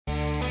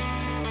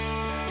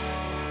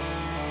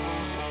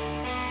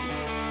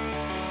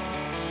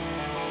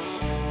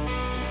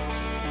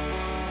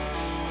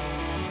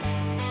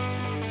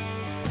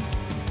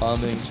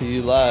coming to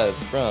you live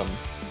from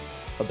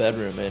a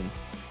bedroom in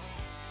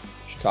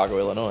Chicago,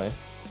 Illinois,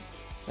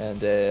 and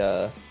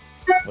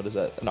what is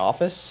that? An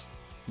office?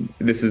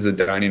 This is a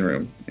dining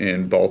room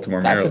in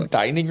Baltimore, That's a Maryland.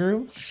 dining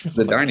room? Oh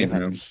The my dining God.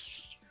 room.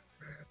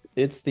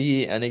 It's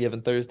the Any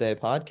Given Thursday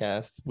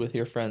podcast with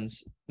your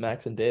friends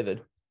Max and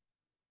David.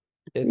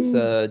 It's Ooh.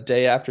 a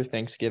day after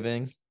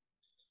Thanksgiving.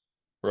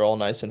 We're all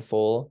nice and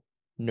full,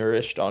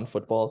 nourished on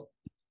football,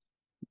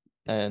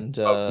 and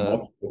Of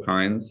multiple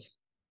kinds.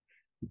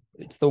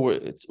 it's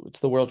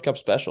the World Cup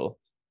special.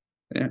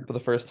 Yeah. For the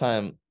first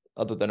time,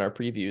 other than our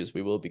previews,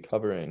 we will be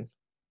covering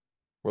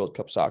World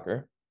Cup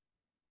soccer.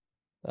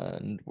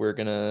 And we're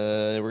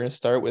gonna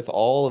start with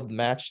all of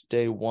match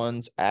day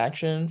one's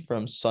action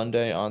from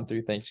Sunday on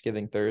through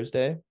Thanksgiving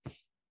Thursday.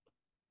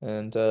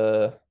 And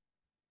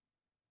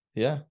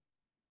yeah.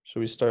 Should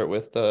we start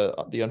with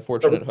the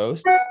unfortunate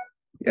hosts?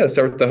 Yeah,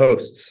 start with the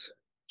hosts.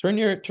 Turn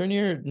your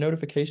I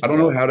notifications don't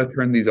know off. how to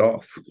turn these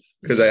off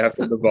because I have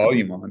the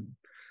volume on.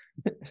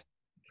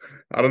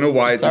 I don't know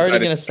why it It's already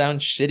decided. gonna sound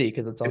shitty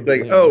because it's on It's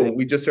like, volume, oh, right?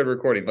 we just started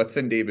recording. Let's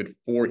send David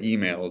 4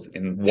 emails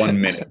in 1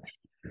 minute.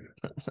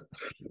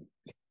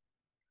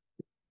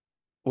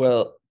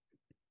 Well,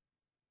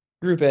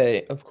 Group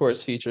A, of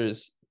course,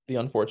 features the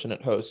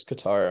unfortunate host,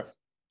 Qatar,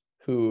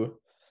 who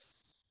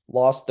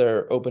lost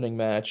their opening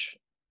match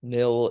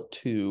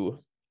 0-2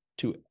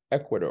 to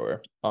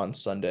Ecuador on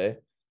Sunday.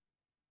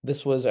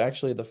 This was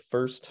actually the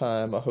first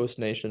time a host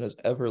nation has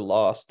ever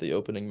lost the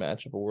opening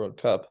match of a World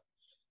Cup,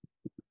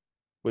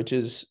 which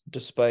is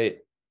despite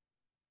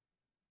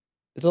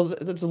it's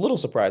a little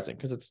surprising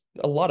because it's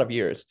a lot of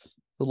years, it's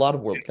a lot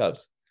of World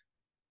Cups,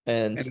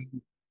 and And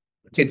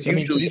to it's I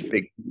mean to usually be a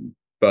big team,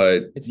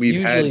 but it's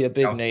we've had usually a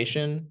big South.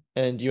 nation,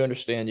 and you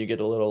understand you get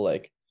a little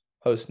like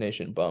host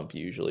nation bump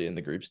usually in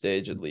the group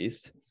stage at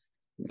least,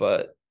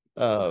 but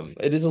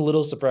it is a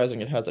little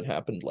surprising it hasn't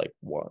happened like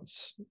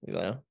once, you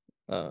know.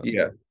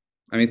 Yeah.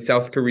 I mean,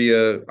 South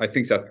Korea, I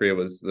think South Korea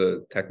was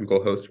the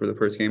technical host for the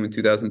first game in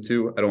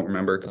 2002. I don't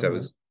remember because I Uh-huh.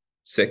 was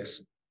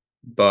 6,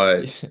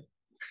 but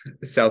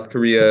South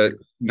Korea,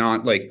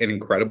 not like an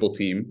incredible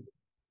team,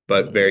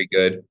 but Mhm. very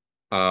good.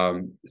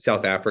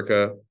 South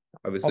Africa,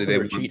 obviously Also, they they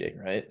were won. cheating,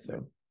 right?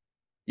 So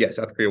Yeah,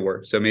 South Korea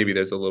were. So maybe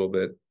there's a little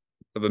bit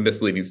of a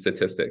misleading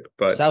statistic,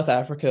 but South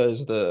Africa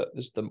was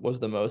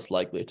the most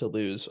likely to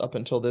lose up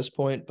until this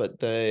point, but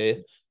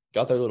they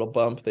got their little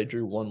bump. They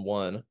drew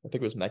 1-1. I think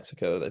it was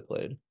Mexico they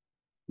played.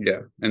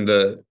 yeah. And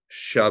the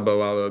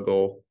Shabalala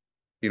goal,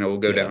 will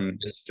go Yeah, down in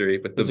history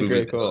with it the was a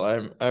great goal.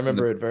 vuvuzelas I and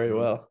remember it very the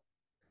well.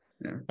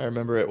 yeah. I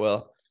remember it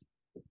well.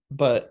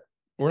 But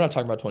we're not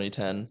talking about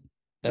 2010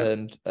 No.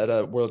 and at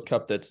a World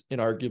Cup that's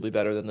inarguably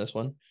better than this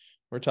one.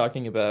 We're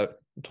talking about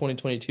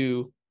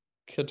 2022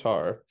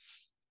 Qatar.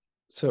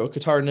 So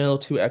Qatar 0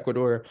 to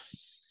Ecuador.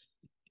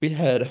 We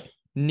had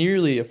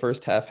nearly a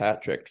first half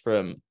hat trick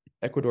from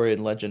Ecuadorian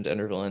legend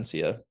Ender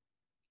Valencia.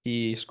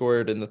 He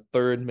scored in the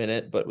third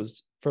minute, but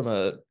was from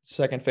a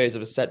second phase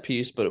of a set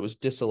piece, but it was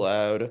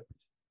disallowed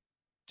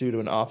due to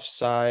an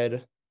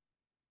offside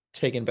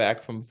taken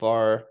back from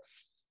VAR.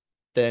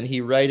 Then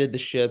he righted the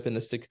ship in the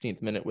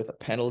 16th minute with a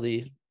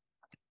penalty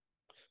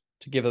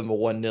to give them a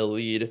 1-0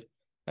 lead.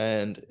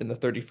 And in the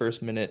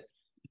 31st minute,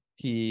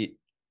 he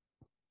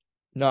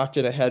knocked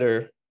in a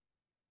header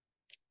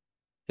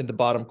in the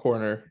bottom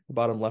corner, the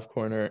bottom left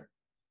corner,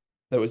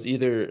 that was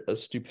either a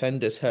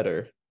stupendous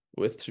header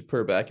with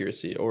superb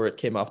accuracy or it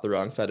came off the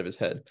wrong side of his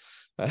head.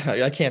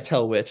 I can't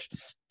tell which,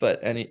 but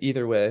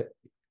either way,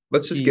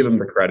 Let's just give him he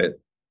the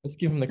credit. let's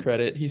give him the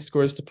credit. He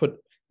scores to put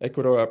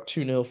Ecuador up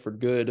 2-0 for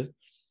good.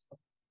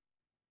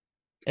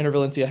 Enter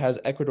Valencia has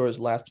Ecuador's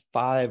last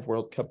 5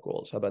 World Cup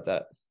goals. How about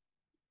that?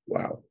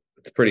 Wow.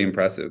 It's pretty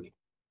impressive.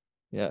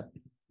 Yeah.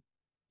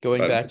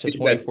 Going But back to if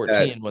that stat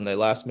 2014 when they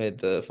last made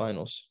the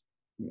finals.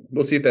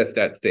 we'll see if that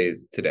stat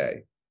stays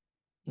today.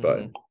 But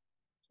Mm-hmm.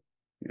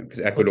 because Let's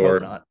hope Ecuador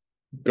not.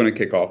 going to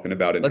kick off in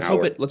about an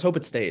hour. Let's hope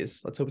it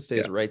stays. Let's hope it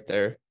Yeah. stays right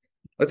there.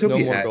 Let's hope No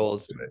he more adds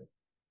goals. to it.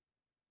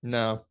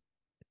 No.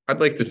 I'd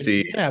like to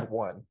see. He can add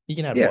one. He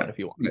can add Yeah, one if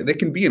you want. they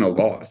can be in a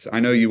loss. I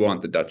know you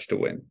want the Dutch to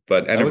win,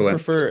 but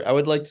Enderland, I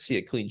would like to see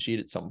a clean sheet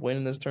at some point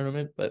in this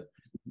tournament, but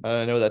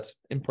I know that's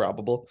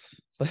improbable.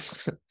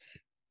 But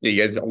yeah,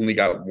 you guys only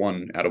got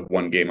one out of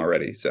one game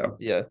already. So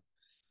yeah.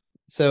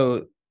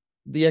 So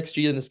the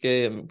XG in this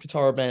game,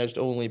 Qatar managed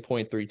only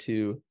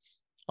 0.32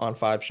 on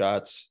 5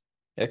 shots.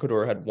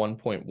 Ecuador had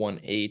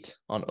 1.18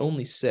 on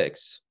only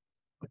 6.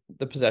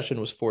 The possession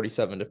was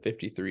 47 to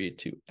 53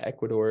 to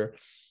Ecuador.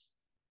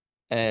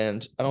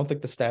 And I don't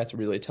think the stats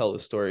really tell the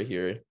story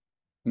here.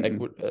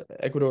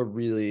 Ecuador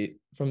really,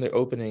 from the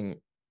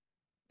opening,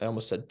 I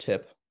almost said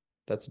tip.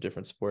 That's a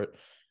different sport.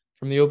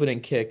 From the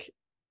opening kick,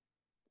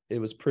 it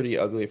was pretty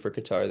ugly for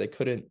Qatar. They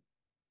couldn't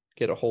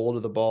get a hold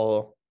of the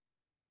ball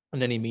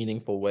in any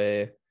meaningful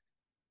way.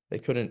 They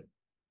couldn't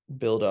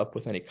build up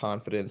with any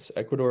confidence.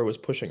 Ecuador was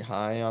pushing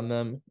high on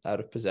them out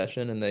of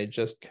possession, and they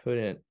just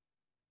couldn't.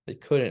 They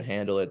couldn't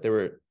handle it. They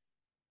were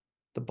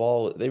the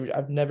ball.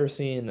 I've never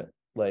seen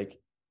like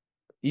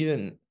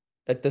even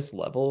at this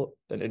level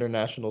an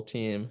international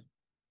team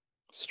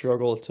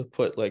struggle to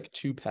put like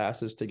two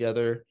passes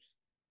together.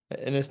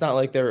 And it's not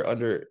like they're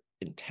under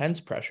intense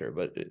pressure,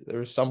 but there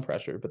was some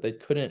pressure, but they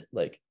couldn't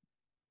like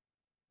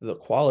the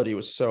quality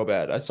was so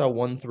bad. I saw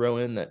one throw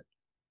in that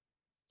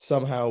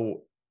somehow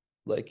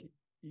like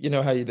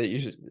how they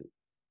usually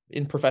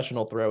in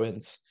professional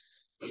throw-ins,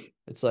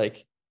 it's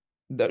like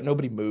that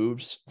nobody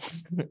moves.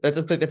 That's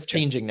a thing that's Yeah.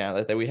 changing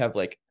now that we have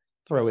like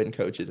throw-in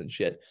coaches and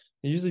shit.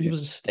 Usually Yeah. people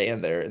just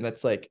stand there, and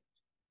that's like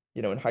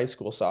in high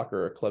school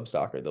soccer or club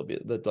soccer,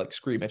 they'll like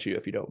scream at you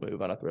if you don't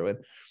move on a throw-in.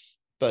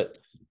 But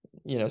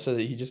so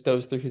that he just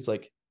goes through his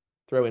like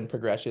throw-in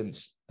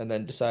progressions and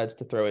then decides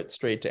to throw it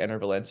straight to Enter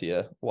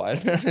Valencia. Why?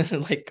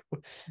 Like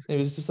it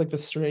was just like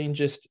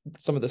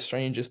some of the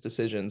strangest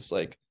decisions,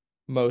 like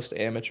most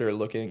amateur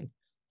looking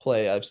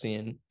play I've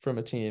seen from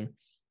a team.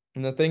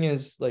 And the thing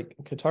is, like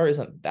Qatar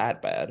isn't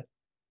that bad.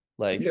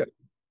 Like Yeah.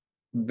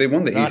 They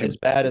won they're the not Asian. as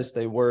bad as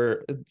they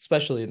were,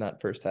 especially in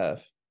that first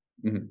half.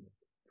 Mhm.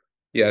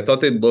 Yeah, I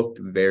thought they looked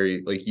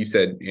very, like you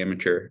said,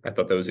 amateur. I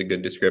thought that was a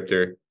good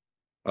descriptor.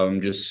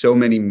 Just so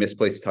many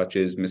misplaced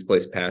touches,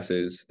 misplaced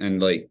passes,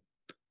 and like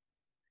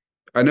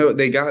I know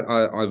they got.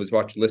 I was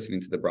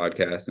listening to the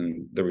broadcast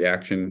and the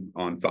reaction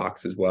on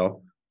Fox as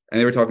well, and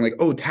they were talking like,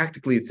 "Oh,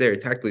 tactically it's there,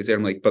 tactically it's there."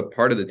 I'm like, but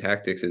part of the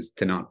tactics is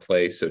to not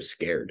play so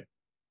scared.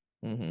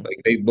 Mm-hmm.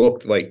 Like they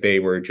looked like they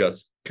were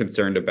just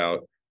concerned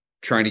about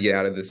trying to get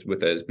out of this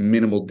with as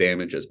minimal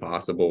damage as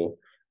possible,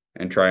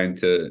 and trying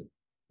to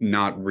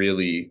not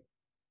really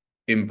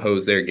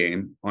impose their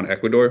game on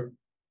Ecuador.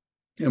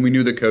 And we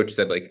knew the coach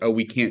said like, "Oh,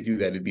 we can't do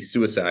that; it'd be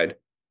suicide."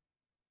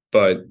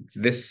 But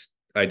this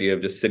idea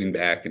of just sitting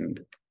back and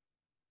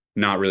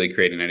not really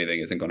creating anything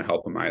isn't going to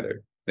help them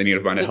either. They need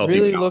to find a It healthy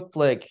really balance. looked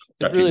like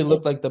Stretching goal.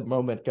 the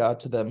moment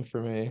got to them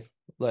for me.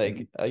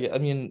 Like I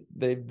mean,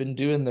 they've been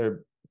doing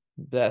their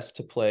best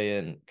to play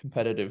in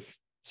competitive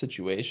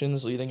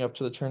situations leading up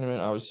to the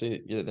tournament.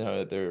 Obviously,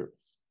 their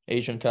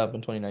Asian Cup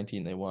in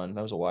 2019 they won.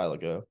 That was a while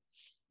ago.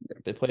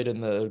 They played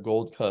in the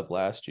Gold Cup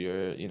last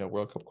year,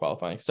 World Cup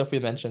qualifying. Stuff we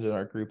mentioned in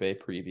our Group A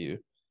preview,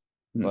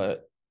 Mm-hmm.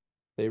 but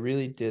they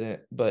really didn't.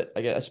 But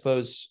I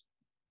suppose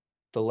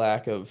the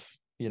lack of,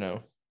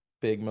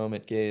 big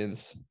moment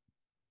games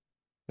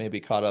maybe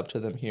caught up to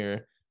them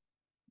here.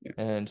 Yeah.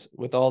 And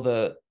with all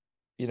the,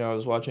 I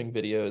was watching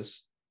videos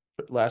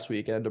last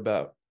weekend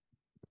about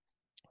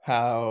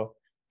how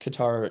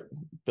Qatar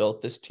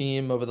built this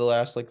team over the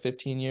last like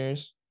 15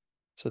 years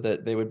so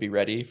that they would be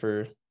ready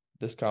for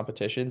this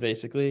competition,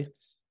 basically.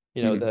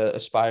 Mm-hmm. The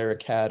Aspire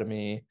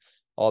Academy,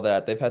 all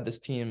that. They've had this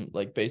team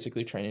like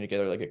basically training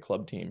together like a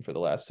club team for the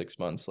last 6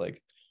 months,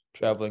 like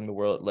traveling the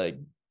world, like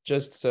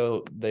just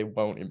so they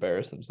won't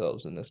embarrass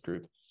themselves in this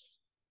group.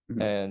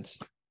 Mm-hmm. And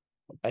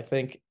I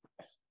think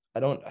I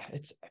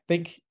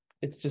think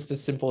it's just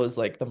as simple as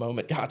like the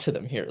moment got to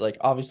them here. Like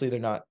obviously they're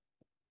not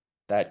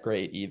that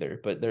great either,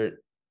 but they're,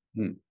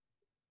 Mm-hmm.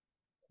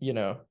 you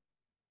know,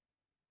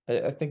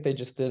 I think they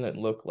just didn't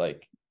look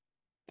like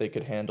they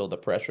could handle the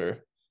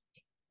pressure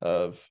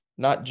of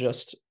not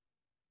just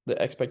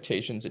the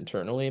expectations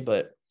internally,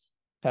 but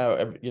how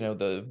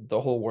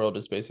the whole world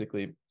is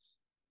basically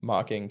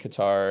mocking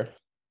Qatar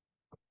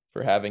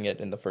for having it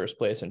in the first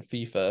place in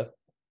FIFA,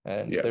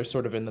 and Yeah. they're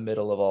sort of in the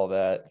middle of all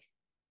that.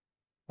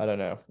 I don't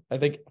know. I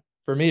think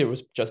for me it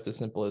was just as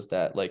simple as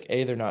that. Like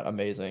A, they're not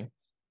amazing,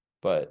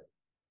 but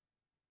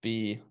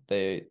B,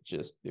 it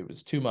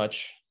was too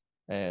much,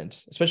 and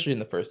especially in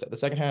the first half. The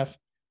second half,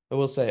 I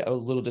will say I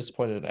was a little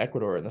disappointed in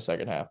Ecuador in the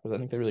second half because I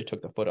think they really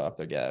took the foot off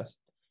their gas.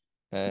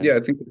 Yeah, And I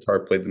think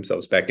Qatar played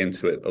themselves back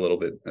into it a little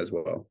bit as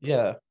well.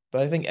 yeah,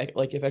 but I think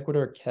like if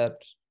Ecuador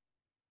kept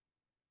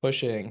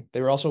pushing,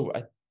 they were also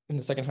in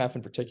the second half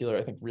in particular,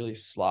 I think really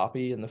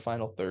sloppy in the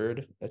final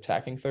third,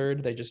 attacking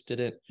third.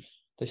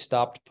 They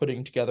stopped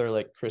putting together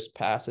like crisp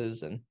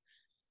passes, and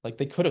like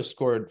they could have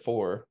scored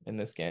 4 in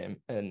this game.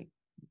 And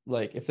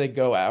like if they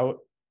go out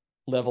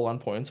level on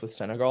points with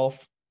Senegal,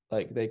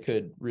 like they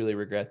could really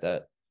regret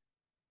that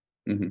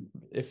Mm-hmm.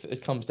 if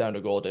it comes down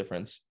to goal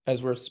difference.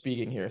 As we're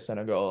speaking here,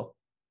 Senegal,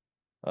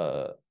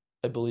 uh,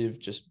 I believe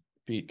just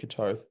beat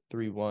Qatar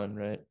 3-1,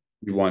 right?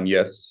 We won,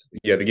 yes.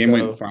 Yeah, the game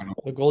went So final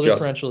the goal just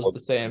differential is before the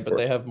the same, second but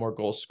they quarter. have more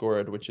goals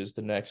scored, which is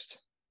the next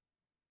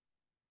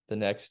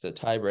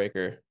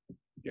tiebreaker.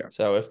 Yeah.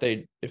 So if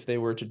they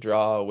were to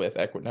draw with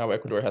Ecuador, now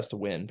Ecuador has to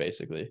win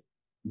basically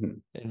Mm-hmm.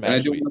 in And I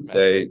do want to match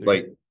day say, 3.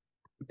 like,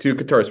 to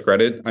Qatar's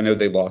credit, I know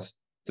they lost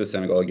to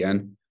Senegal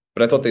again,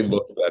 but I thought they Mm-hmm.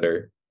 looked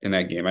better in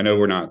that game. I know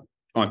we're not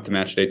on to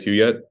match day 2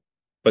 yet,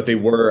 but they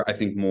Mm-hmm. were, I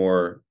think,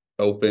 more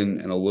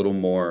open and a little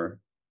more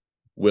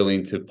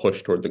willing to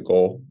push toward the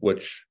goal,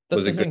 which That's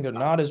was a the good thing. They're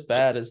not as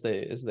bad as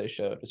they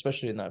showed,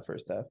 especially in that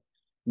first half.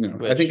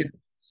 I think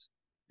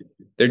Which,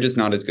 they're just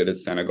not as good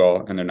as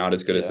Senegal and they're not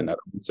as good as the yeah,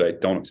 Netherlands. So I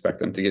don't expect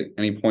them to get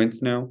any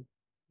points now.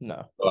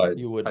 no, But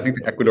you I think wouldn't.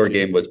 the Ecuador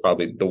game was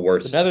probably the The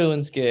worst.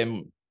 Netherlands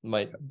game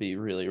might be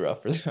really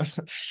rough for them,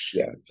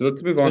 Yeah. So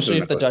let's move on to especially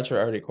the if the Netherlands. Dutch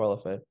are already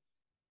qualified.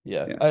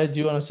 Yeah, Yeah. I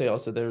do want to say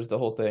also there's the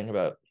whole thing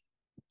about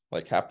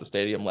like half the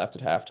stadium left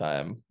at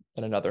halftime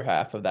and another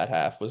half of that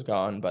half was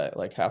gone by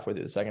like halfway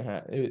through the second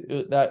half.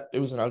 It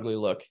was an ugly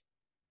look.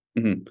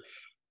 Mm-hmm.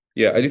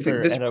 Yeah, I do think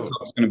For this and World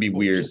Cup is going to be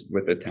weird just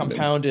with attendance.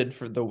 compounded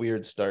for the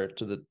weird start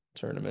to the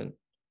tournament.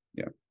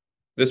 Yeah,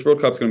 this World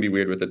Cup's going to be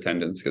weird with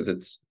attendance because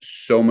it's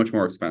so much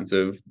more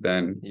expensive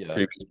than Yeah.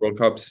 previous World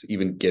Cups.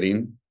 Even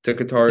getting to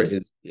But Qatar this,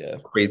 is yeah.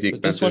 crazy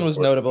But this one expensive. was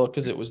notable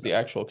because it was the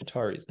actual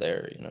Qataris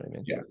there. You know what I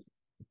mean? Yeah,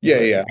 It's yeah,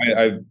 like, yeah.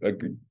 I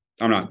agree.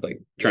 I'm not like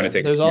trying to yeah.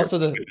 take it There's from your also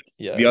the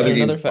and other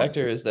games. another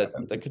factor is that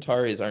the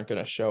Qataris aren't going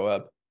to show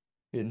up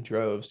in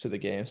droves to the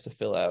games to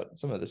fill out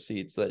some of the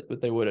seats that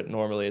they would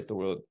normally at the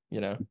World.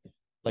 Like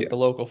Yeah. the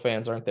local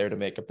fans aren't there to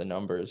make up the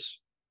numbers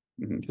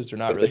because they're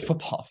not But really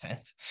football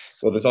fans.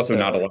 well, there's also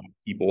not a So, lot of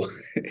people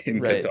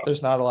in right, Qatar.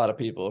 there's not a lot of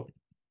people.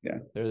 Yeah,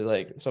 There's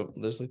like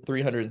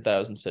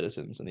 300,000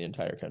 citizens in the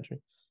entire country.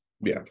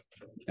 yeah,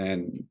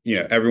 and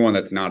everyone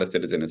that's not a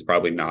citizen is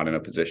probably not in a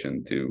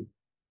position to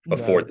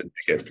afford No, the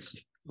tickets.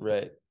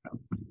 right.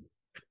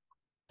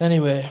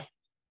 Anyway,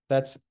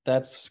 that's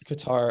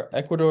Qatar.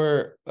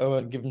 Ecuador,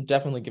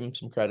 definitely give them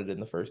some credit in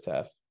the first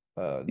half.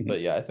 Mhm.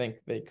 But yeah, I think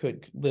they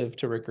could live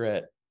to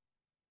regret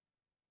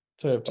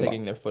sort of A lot.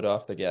 taking their foot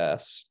off the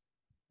gas.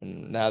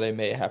 And now they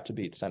may have to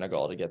beat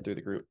Senegal to get through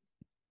the group.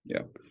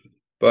 Yeah,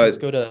 Let's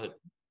but go to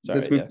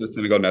let's sorry, move yeah. to the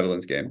Senegal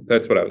Netherlands game.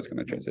 That's what I was going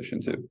to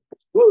transition to.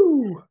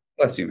 Woo!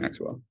 Bless you,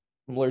 Maxwell.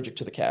 I'm allergic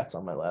to the cats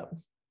on my lap.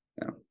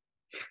 Yeah,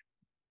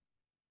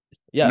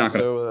 Yeah, not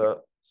going to.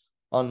 so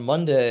on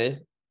Monday,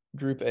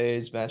 Group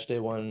A's match day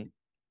one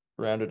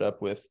rounded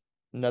up with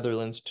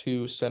Netherlands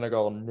 2,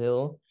 Senegal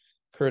 0,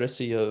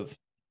 courtesy of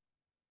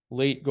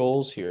late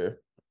goals here.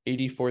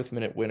 84th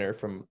minute winner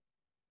from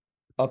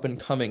up and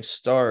coming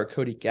star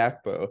Cody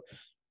Gakpo.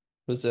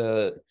 Was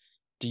a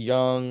De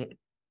Jong,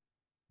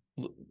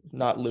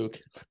 not Luke,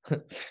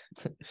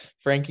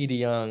 Frankie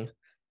De Jong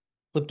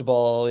flipped the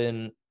ball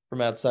in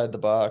from outside the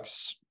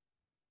box.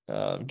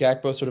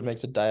 Gakpo sort of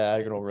makes a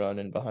diagonal run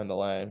in behind the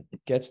line,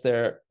 gets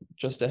there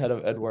just ahead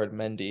of Edouard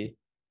Mendy,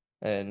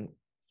 and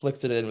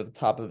flicks it in with the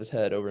top of his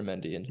head over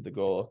Mendy into the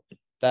goal.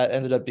 That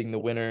ended up being the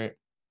winner.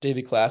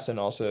 Davy Klaassen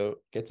also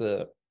gets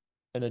an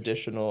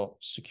additional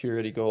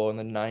security goal in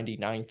the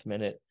 99th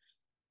minute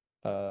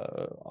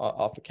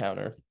off the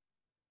counter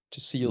to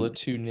seal a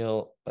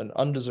 2-0, an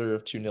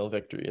undeserved 2-0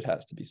 victory, it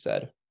has to be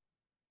said.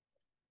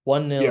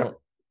 1-0 Yeah,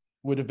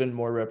 would have been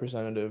more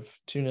representative.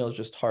 2-0 is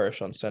just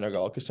harsh on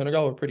Senegal because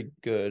Senegal were pretty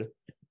good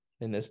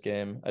in this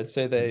game. I'd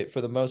say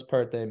for the most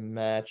part, they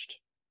matched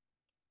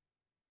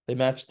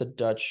the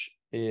Dutch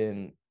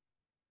in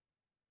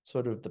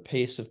sort of the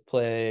pace of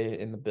play,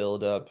 in the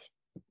build-up.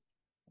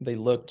 They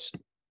looked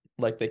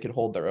like they could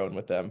hold their own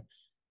with them.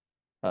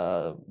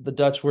 The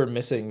Dutch were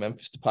missing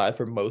Memphis Depay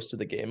for most of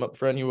the game up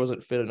front. He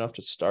wasn't fit enough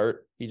to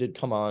start. He did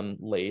come on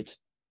late.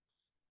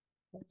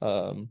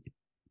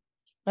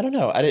 I don't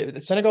know.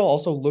 Senegal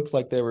also looked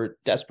like they were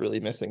desperately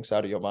missing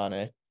Sadio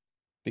Mane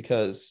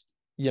because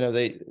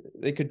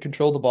they could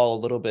control the ball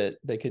a little bit.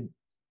 They could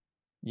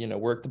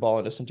work the ball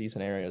into some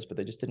decent areas, but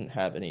they just didn't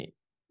have any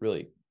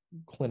really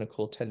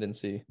clinical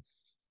tendency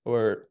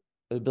or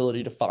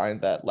ability to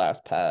find that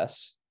last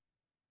pass.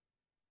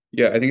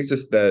 yeah. I think it's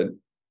just that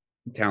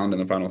talent in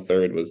the final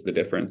third was the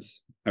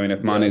difference. I mean,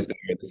 if Mane Yeah. is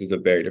there, this is a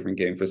very different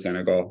game for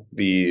Senegal.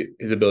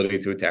 His ability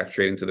to attack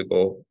straight into the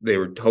goal, they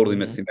were totally Mm-hmm.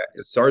 missing that.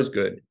 Because Sar's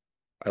good.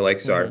 I like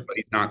Sar, Mm-hmm. but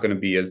he's not going to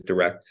be as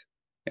direct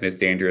and as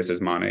dangerous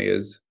as Mane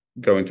is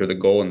going through the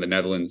goal. And the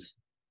Netherlands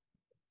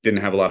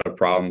didn't have a lot of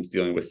problems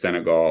dealing with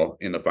Senegal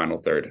in the final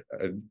third.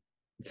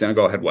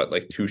 Senegal had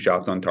like 2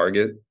 shots on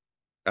target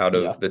out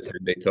Yeah. of the 10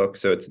 they took,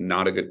 so it's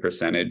not a good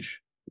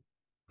percentage.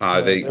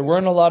 No, They there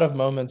weren't a lot of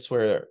moments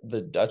where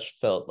the Dutch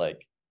felt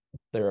like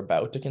they're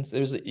about to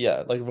consider.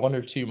 There's like one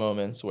or two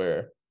moments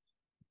where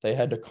they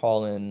had to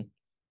call in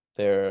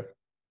their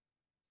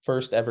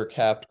first ever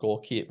capped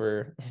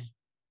goalkeeper,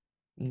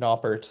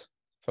 Noppert,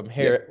 from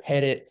yeah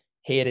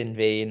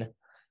Heerenveen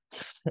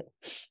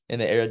in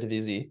the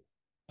Eredivisie.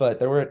 But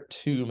there weren't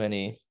too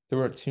many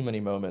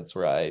moments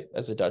where I,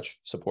 as a Dutch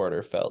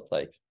supporter, felt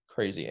like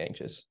crazy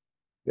anxious.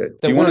 yeah. Do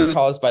That you want weren't to?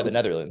 caused by the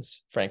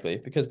Netherlands, frankly,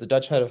 because the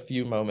Dutch had a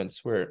few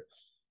moments where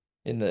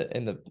in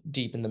the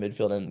deep in the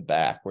midfield and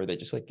back where they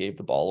just like gave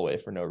the ball away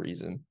for no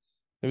reason.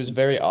 It was a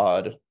very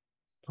odd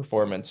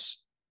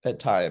performance at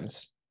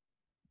times.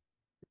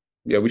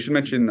 Yeah, we should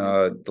mention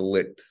De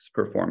Ligt's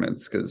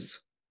performance because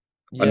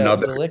Yeah,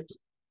 another. De Ligt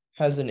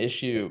has an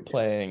issue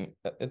playing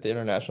at the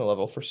international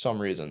level for some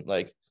reason.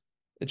 Like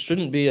it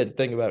shouldn't be a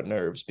thing about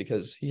nerves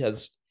because he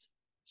has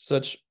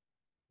such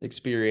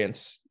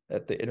experience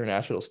at the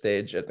international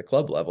stage at the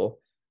club level.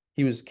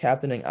 He was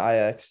captaining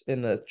Ajax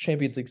in the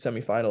Champions League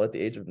semifinal at the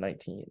age of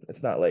 19.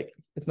 It's not like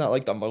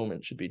the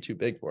moment should be too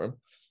big for him.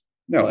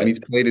 No, and But he's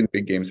played in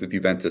big games with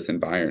Juventus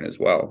and Bayern as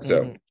well.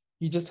 So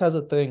he just has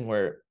a thing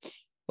where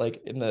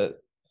like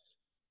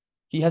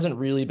he hasn't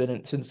really been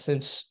in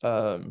since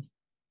uh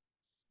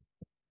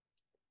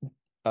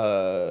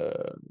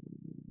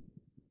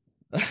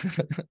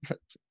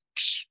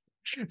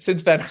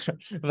since Van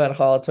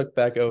Gaal took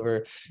back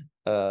over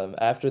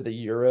after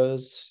the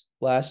Euros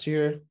last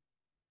year.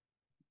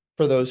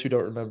 for those who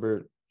don't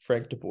remember,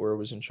 Frank de Boer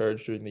was in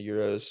charge during the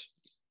Euros.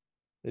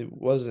 It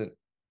wasn't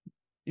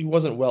he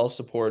wasn't well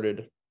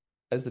supported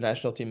as the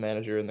national team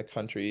manager in the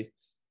country.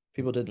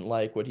 People didn't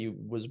like what he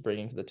was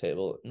bringing to the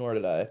table, nor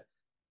did I.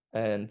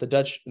 And the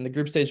Dutch in the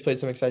group stage played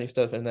some exciting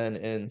stuff, and then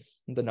in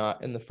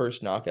the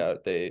first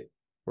knockout, they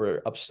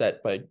were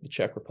upset by the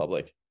Czech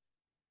Republic,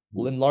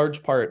 in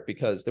large part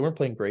because they weren't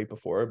playing great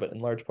before, but in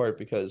large part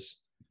because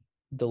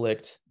De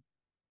Ligt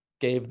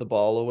gave the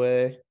ball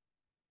away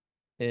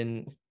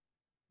in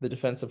the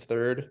defensive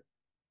third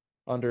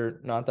under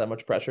not that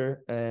much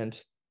pressure and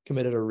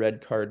committed a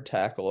red card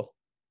tackle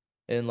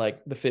in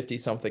like the 50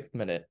 something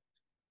minute.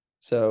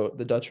 So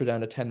the Dutch were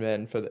down to 10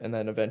 men and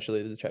then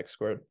eventually the Czechs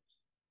scored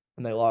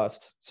and they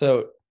lost.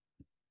 So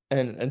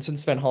and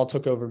since Van Gaal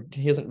took over,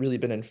 he hasn't really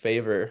been in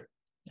favor.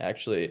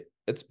 Actually,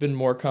 it's been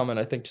more common,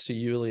 I think, to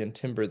see Yuli and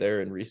Timber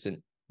there in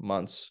recent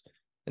months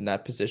in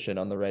that position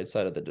on the right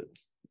side of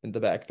in the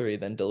back three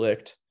than De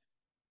Ligt.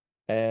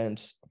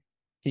 And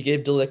he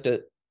gave De Ligt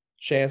a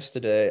chance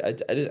today.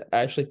 I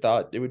actually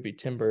thought it would be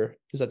Timber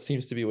because that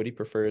seems to be what he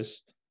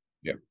prefers.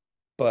 Yeah.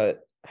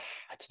 But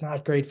it's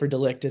not great for De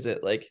Ligt, is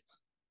it? Like,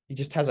 he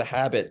just has a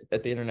habit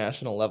at the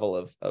international level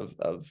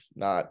of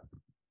not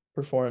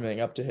performing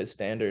up to his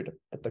standard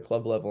at the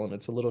club level, and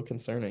it's a little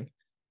concerning.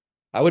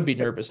 I would be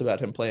nervous about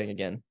him playing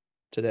again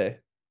today.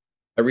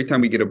 Every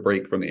time we get a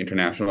break from the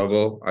international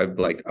level, I'm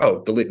like,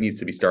 oh, De Ligt needs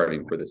to be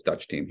starting for this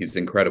Dutch team. He's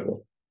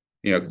incredible.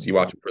 Because you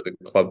watch him for the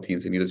club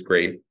teams and he does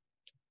great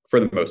for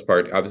the most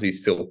part. Obviously, he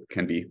still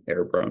can be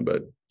error prone,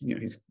 but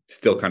he's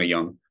still kind of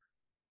young.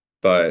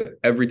 But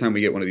every time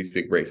we get one of these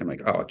big breaks, I'm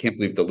like, oh, I can't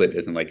believe De Ligt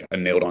isn't like a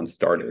nailed on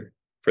starter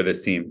for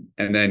this team.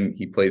 And then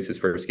he plays his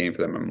first game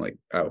for them. I'm like,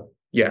 oh,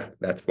 yeah,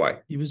 that's why.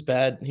 He was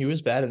bad. He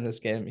was bad in this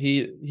game.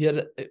 He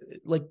had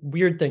like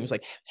weird things,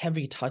 like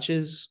heavy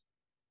touches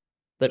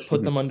that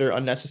put them under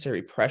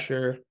unnecessary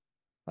pressure,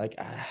 like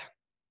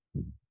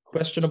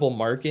questionable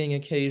marking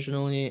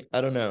occasionally.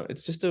 I don't know.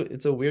 It's just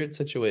it's a weird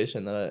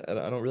situation that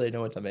I don't really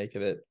know what to make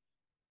of it.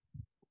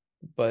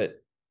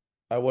 But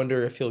I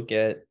wonder if he'll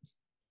get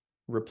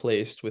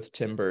replaced with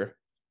Timber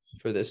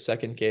for this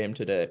second game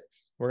today.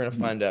 We're gonna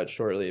find out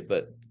shortly,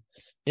 but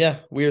yeah,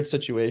 weird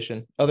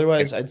situation.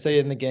 Otherwise, I'd say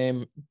in the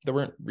game there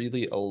weren't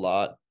really a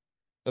lot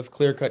of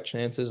clear-cut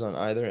chances on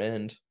either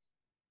end.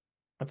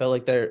 I felt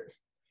like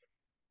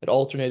it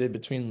alternated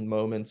between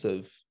moments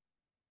of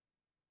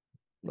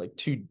like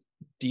two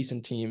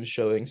decent teams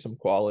showing some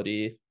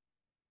quality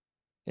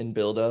in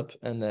build-up,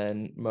 and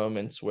then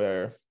moments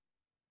where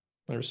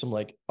there's some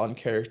like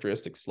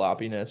uncharacteristic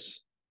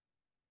sloppiness.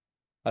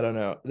 I don't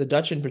know. The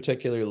Dutch in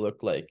particular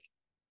looked like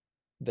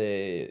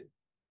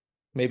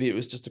maybe it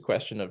was just a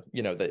question of,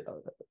 they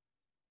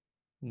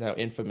now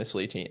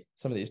infamously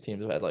some of these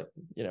teams have had like,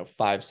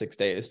 5-6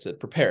 days to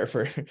prepare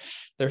for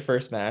their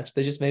first match.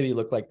 They just maybe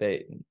look like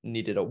they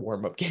needed a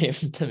warm-up game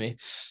to me.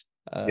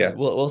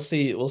 We'll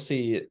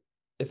see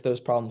if those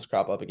problems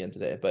crop up again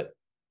today, but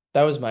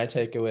that was my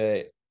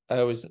takeaway.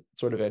 I was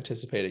sort of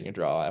anticipating a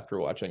draw after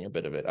watching a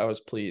bit of it. I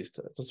was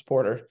pleased as a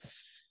supporter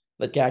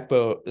that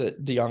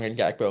De Jong and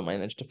Gakpo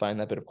managed to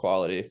find that bit of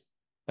quality.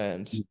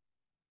 And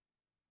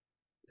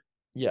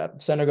yeah,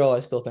 Senegal, I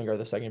still think are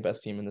the second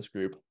best team in this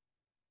group.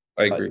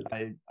 I agree.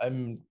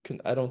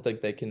 I don't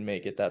think they can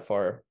make it that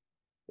far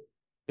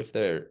if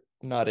they're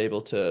not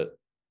able to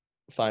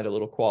find a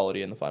little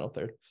quality in the final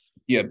third.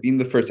 Yeah, being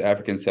the first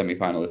African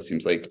semifinalist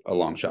seems like a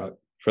long shot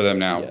for them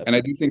now. Yeah. And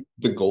I do think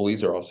the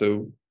goalies are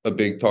also a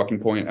big talking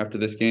point after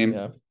this game.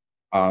 Yeah.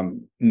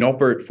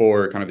 Noppert,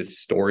 for kind of his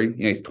story,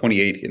 he's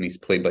 28 and he's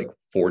played like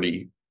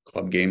 40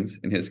 club games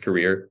in his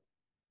career.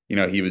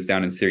 He was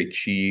down in Serie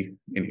C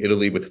in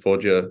Italy with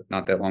Foggia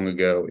not that long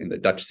ago, in the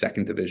Dutch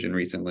second division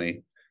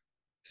recently.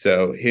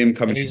 So him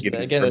coming in,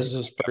 this is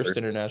his first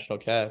international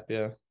cap.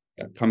 Yeah,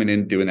 coming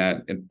in, doing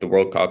that in the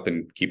World Cup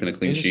and keeping a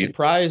clean sheet. A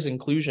surprise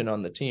inclusion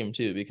on the team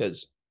too,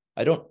 because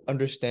I don't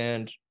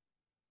understand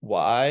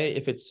why,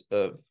 if it's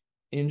a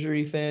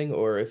injury thing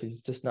or if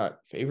he's just not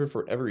favored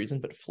for whatever reason.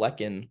 But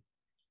Flecken,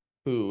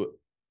 who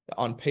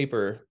on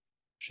paper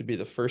should be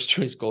the first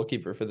choice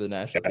goalkeeper for the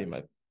national team,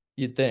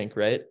 you'd think,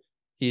 right?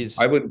 He's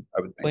I would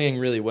playing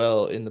really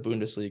well in the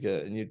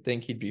Bundesliga, and you'd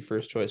think he'd be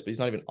first choice, but he's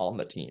not even on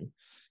the team.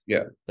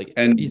 Yeah,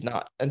 and he's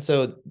not. And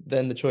so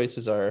then the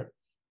choices are,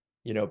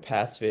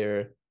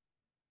 Pasveer,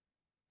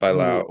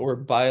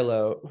 or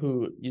Bilo,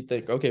 who you'd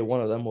think, okay,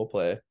 one of them will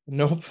play.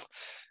 Nope.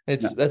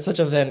 That's such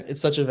a Van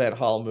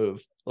Gaal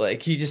move.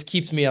 Like, he just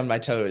keeps me on my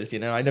toes,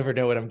 I never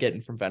know what I'm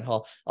getting from Van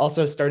Gaal.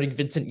 Also starting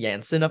Vincent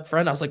Janssen up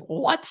front, I was like,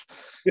 what?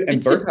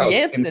 And Vincent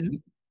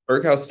Janssen.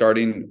 Berghaus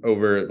starting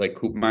over like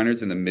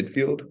Koopmeiners in the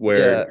midfield,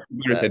 where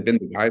Koopmeiners had been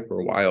the guy for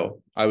a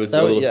while.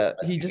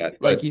 He just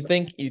like, you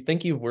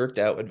think you've worked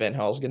out what Van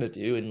Gaal's gonna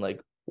do in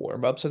like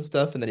warm-ups and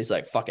stuff, and then he's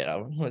like, fuck it,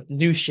 I'm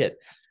new shit.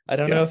 I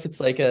don't know if it's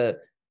like if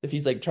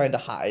he's like trying to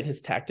hide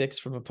his tactics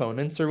from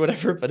opponents or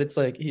whatever, but it's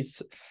like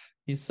he's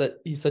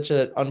such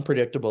an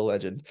unpredictable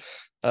legend.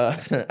 I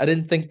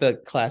didn't think the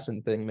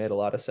Klaassen thing made a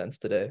lot of sense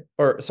today.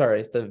 Or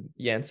sorry, the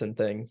Janssen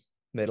thing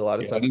made a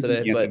lot of sense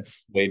today. But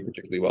played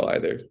particularly well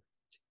either.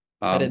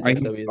 I didn't I think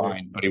he so was either.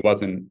 fine, but he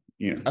wasn't.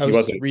 I He was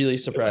wasn't. really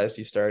surprised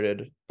he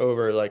started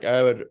over.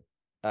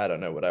 I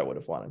don't know what I would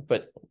have wanted.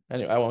 But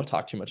anyway, I won't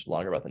talk too much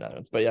longer about the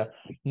Netherlands. But yeah,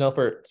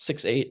 Nelpert,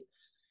 6'8",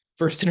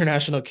 first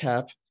international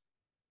cap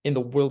in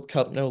the World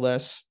Cup, no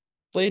less.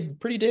 Played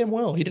pretty damn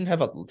well. He didn't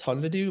have a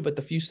ton to do, but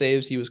the few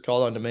saves he was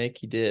called on to make,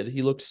 he did.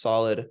 He looked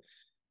solid.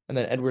 And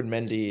then Edward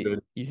Mendy,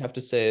 Good. you have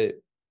to say,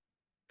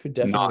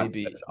 Not as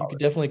you could solid.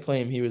 definitely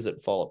claim he was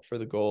at fault for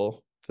the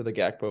goal, for the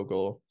Gakpo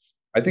goal.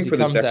 I Because think he for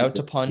the comes second out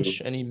to goal,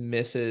 punch and he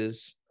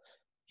misses.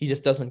 He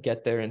just doesn't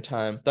get there in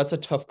time. That's a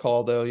tough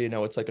call, though.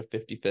 It's like a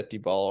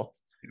 50-50 ball.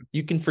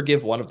 You can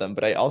forgive one of them,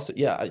 but I also,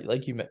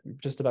 like you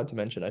just about to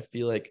mention, I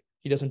feel like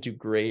he doesn't do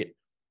great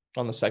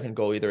on the second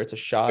goal either. It's a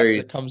shot very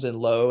that comes in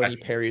low and he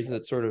parries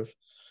it sort of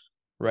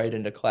right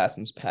into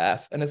Klassen's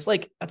path. And it's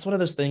like, that's one of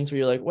those things where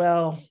you're like,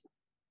 well,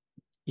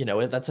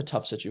 that's a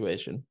tough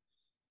situation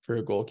for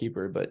a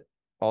goalkeeper, but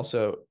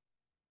also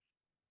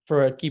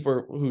for a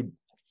keeper who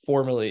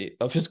formerly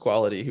of his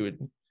quality, who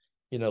would,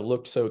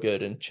 looked so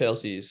good in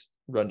Chelsea's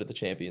run to the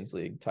Champions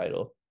League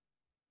title.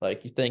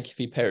 Like, you think if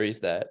he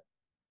parries that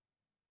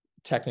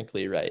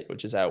technically right,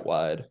 which is out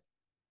wide,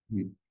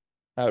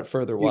 out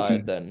further wide, he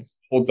then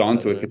holds on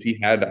I to it don't know, because he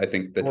had, I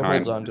think, the or time.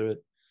 holds on to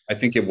it. I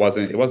think it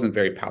wasn't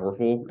very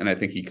powerful, and I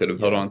think he could have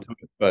held Yeah, on to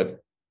it. But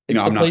it's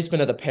the I'm not.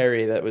 placement of the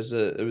parry that was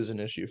an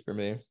issue for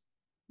me.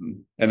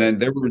 And But then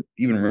there were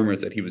even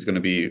rumors that he was going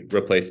to be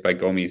replaced by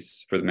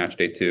Gomes for the match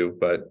day too,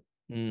 but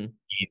he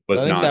I was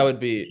think not. That that would would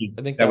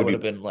be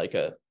have been like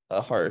a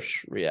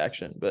harsh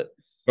reaction, but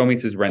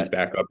Gomes' rents I,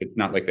 back up. It's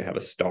not like they have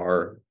a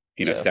star,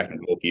 yeah,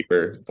 second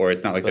goalkeeper, or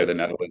it's not like they're the but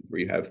Netherlands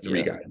where you have three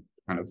yeah. guys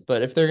kind of.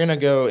 But if they're gonna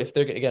go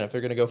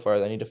far,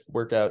 they need to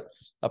work out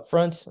up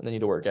front, and they need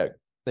to work out.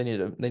 They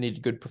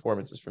need good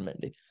performances from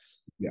Mendy.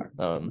 Yeah.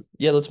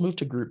 Let's move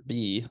to Group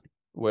B, Yeah.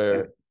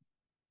 where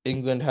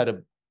England had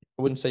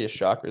I wouldn't say a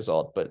shock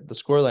result, but the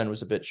scoreline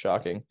was a bit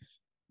shocking.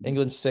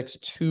 England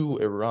 6-2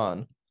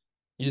 Iran.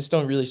 You just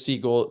don't really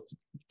see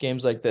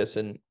games like this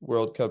in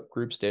World Cup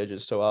group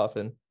stages so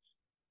often.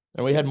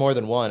 And we had more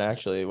than one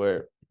actually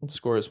where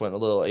scores went a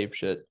little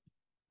apeshit.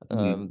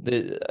 Mhm.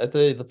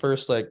 The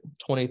first like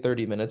 20,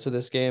 30 minutes of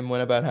this game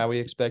went about how we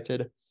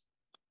expected.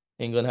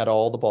 England had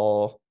all the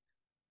ball.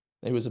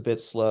 It was a bit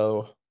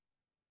slow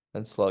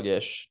and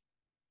sluggish.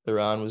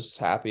 Iran was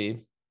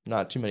happy.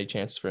 Not too many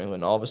chances for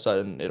England. All of a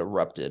sudden, it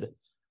erupted.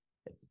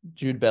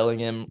 Jude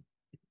Bellingham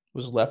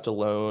was left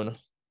alone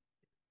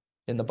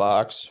in the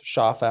box.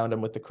 Shaw found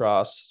him with the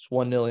cross. It's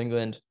 1-0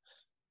 England.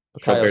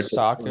 Bukayo Roberto,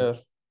 Saka.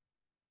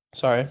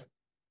 Sorry.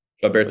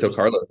 Roberto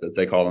Carlos, as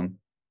they call him.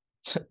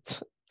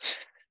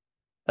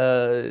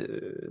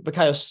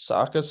 Bukayo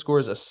Saka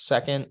scores a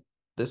second.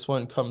 This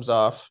one comes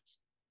off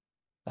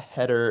a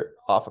header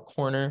off a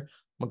corner.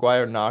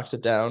 Maguire knocks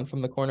it down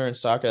from the corner, and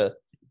Saka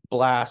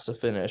blasts a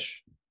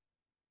finish.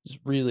 Just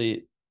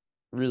really,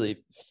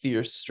 really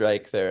fierce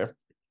strike there.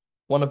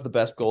 One of the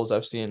best goals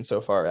I've seen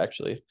so far,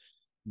 actually.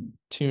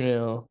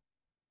 2-0.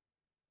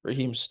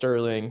 Raheem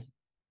Sterling.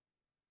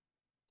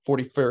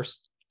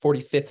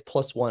 45th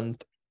plus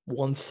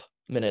 1th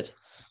minute.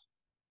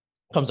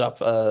 Comes up.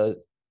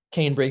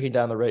 Kane breaking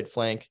down the right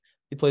flank.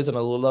 He plays on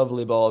a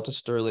lovely ball to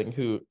Sterling,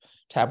 who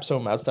taps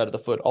home outside of the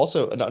foot.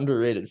 Also, an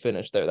underrated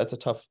finish there. That's a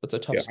tough Yeah,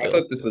 I skill.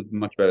 thought this was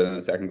much better than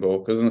the second goal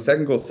because in the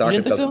second goal, You Saka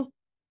didn't think doesn't. so?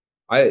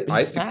 He I just think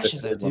the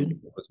smashes it, third one dude.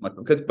 was much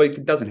but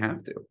it doesn't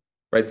have to,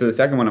 right? So the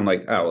second one, I'm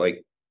like, oh,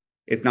 like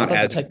it's I not thought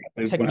as impressive when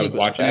I was technique was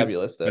watching it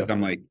fabulous, because though.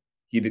 I'm like,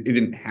 it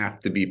didn't have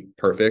to be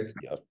perfect.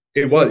 Yeah.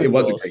 It Perfect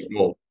was a goal. great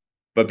goal,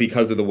 but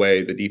because of the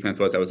way the defense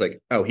was, I was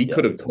like, oh, he Yeah.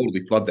 could have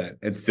totally flubbed that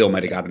and still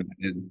might have Yeah. gotten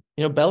it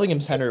in.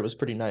 Bellingham's header was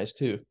pretty nice,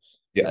 too,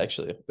 Yeah,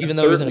 actually. the Even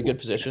though he was third in a one, good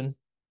yes. position.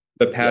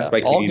 The pass Yeah.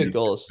 by All Kane good and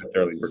goals.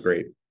 Sterling were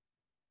great.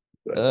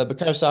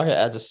 Bukayo Saka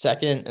adds a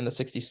second in the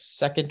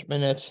 62nd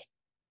minute.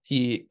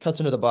 He cuts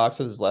into the box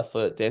with his left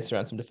foot, dances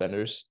around some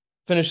defenders,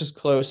 finishes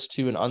close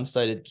to an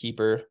unsighted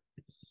keeper.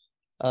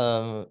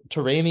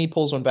 Taremi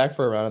pulls one back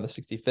for a round in the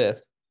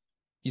 65th.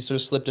 He sort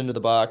of slipped into the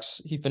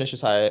box. He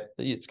finishes high.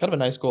 It's kind of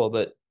a nice goal,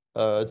 but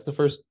it's the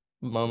first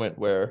moment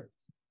where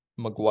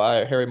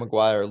Harry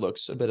Maguire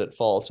looks a bit at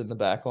fault in the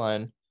back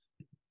line.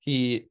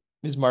 He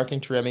is marking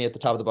Taremi at the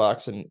top of the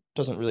box and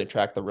doesn't really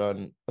track the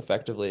run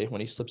effectively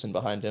when he slips in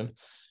behind him.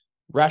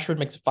 Rashford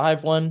makes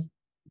 5-1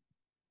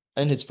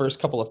 and his first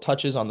couple of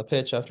touches on the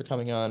pitch after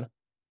coming on.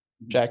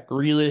 Jack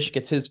Grealish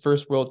gets his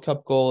first World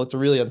Cup goal. It's a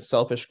really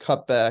unselfish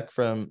cutback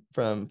from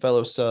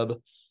fellow sub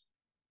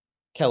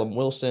Callum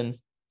Wilson.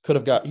 He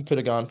could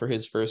have gone for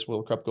his first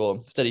World Cup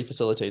goal. Instead, he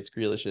facilitates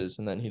Grealish's,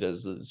 and then he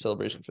does the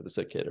celebration for the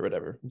sick kid or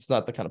whatever. It's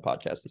not the kind of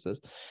podcast this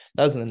is.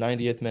 That was in the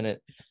 90th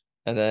minute.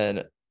 And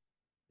then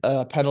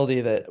a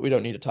penalty that we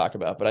don't need to talk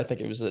about, but I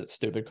think it was a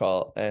stupid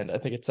call, and I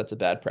think it sets a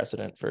bad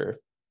precedent for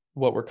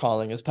what we're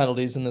calling as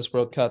penalties in this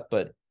World Cup.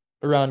 But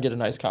Iran get a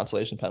nice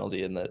consolation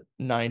penalty in the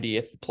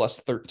 90th plus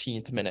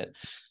 13th minute.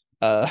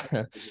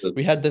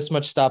 We had this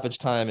much stoppage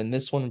time in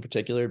this one in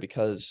particular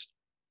because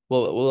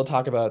we'll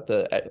talk about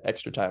the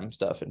extra time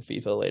stuff in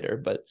FIFA later,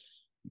 but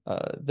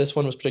this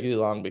one was particularly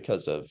long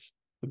because of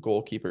the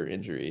goalkeeper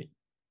injury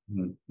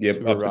Yep,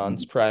 to up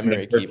Iran's in the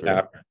primary first keeper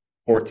half,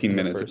 14 in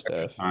the minutes of first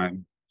extra half. time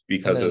And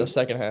because then in the of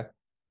second half,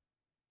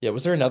 yeah,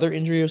 was there another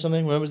injury or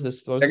something? When was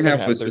this? What was the second second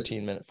half half? was just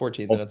 13 minutes,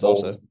 14 all the minutes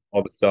also. goals,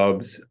 all the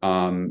subs.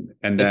 And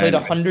They played then I think it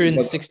was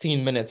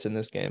 116 minutes in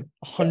this game.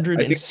 I think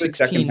the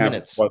second 116 half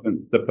minutes,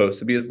 wasn't supposed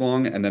to be as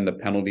long, and then the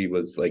penalty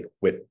was like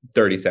with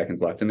 30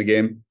 seconds left in the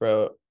game.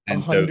 bro.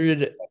 And so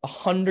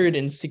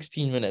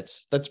 116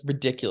 minutes. That's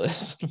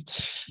ridiculous.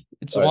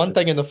 It's uh, one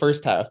thing in the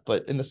first half,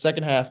 but in the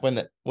second half, when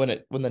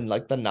then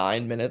like the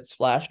 9 minutes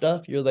flashed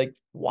up, you're like,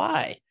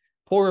 why?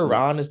 Poor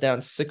Iran is down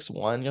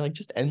 6-1. You're like,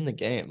 just end the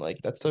game. Like,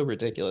 that's so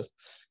ridiculous.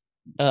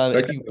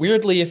 that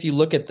If you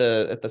look at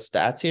the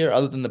stats here,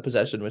 other than the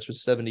possession, which was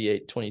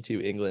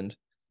 78-22 England,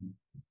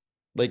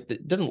 like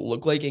it doesn't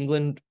look like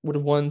England would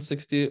have won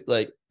 60.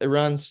 Like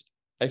Iran's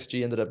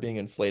XG ended up being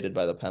inflated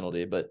by the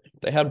penalty, but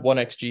they had one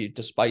XG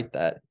despite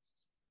that.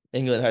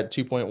 England had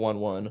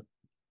 2.11,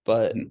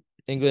 but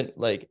England,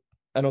 like,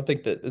 I don't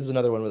think that this is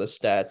another one where the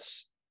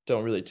stats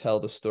don't really tell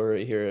the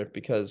story here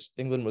because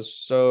England was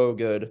so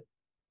good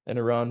and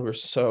Iran were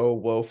so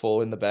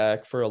woeful in the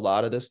back for a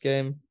lot of this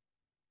game.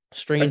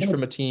 Strange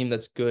from a team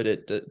that's good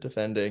at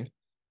defending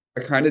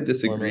I kind of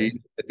normally.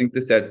 disagree. I think the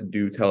stats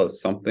do tell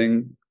us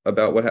something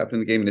about what happened in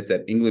the game, and it's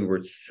that England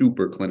were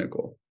super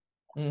clinical.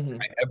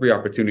 Every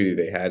opportunity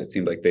they had, it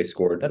seemed like they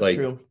scored. That's Like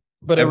true.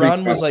 But every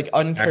Iran shot was like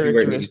exactly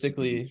where it needed to be.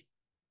 uncharacteristically,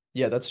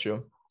 yeah, that's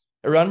true.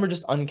 Iran were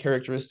just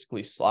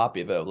uncharacteristically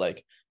sloppy though.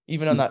 Like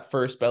even on that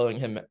first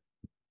Bellingham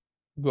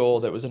goal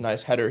that was a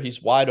nice header,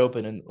 he's wide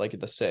open and like at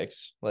the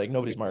six. Like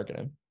nobody's marking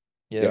him.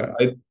 Yeah. Yeah,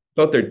 I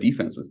thought their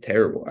defense was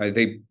terrible.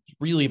 They It's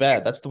really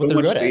bad. That's what so they're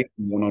much good at. faith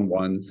in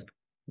one-on-ones.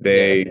 Yeah.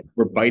 They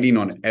were biting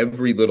on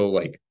every little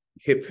like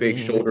hip fake,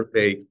 Mm-hmm. shoulder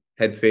fake,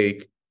 head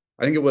fake.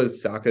 I think it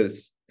was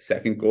Saka's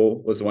second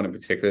goal was the one in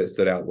particular that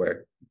stood out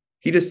where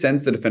he just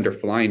sends the defender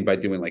flying by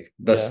doing like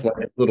the Yeah.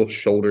 slightest little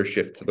shoulder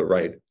shift to the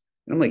right. And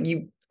I'm like,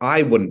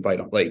 I wouldn't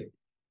bite on like,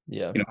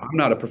 Yeah. I'm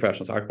not a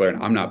professional soccer player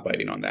and I'm not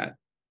biting on that.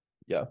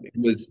 Yeah. It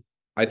was,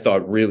 I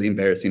thought, really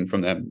embarrassing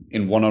from them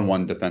in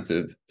one-on-one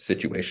defensive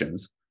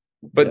situations.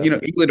 But Yeah.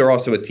 England are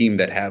also a team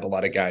that have a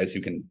lot of guys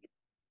who can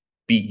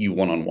beat you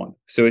one-on-one.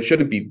 So it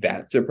shouldn't be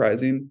that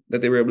surprising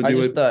that they were able to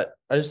do it.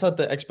 I just thought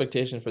the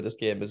expectation for this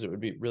game is it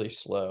would be really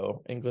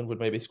slow. England would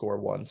maybe score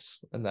once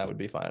and that would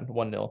be fine.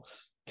 1-0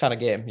 kind of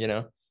game,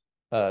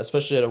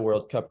 especially at a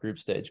World Cup group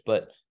stage,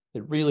 but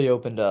it really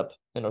opened up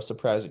in a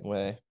surprising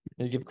way.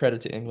 You give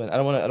credit to England. I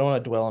don't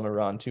want to dwell on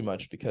Iran too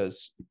much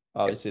because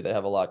obviously they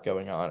have a lot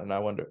going on, and I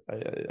wonder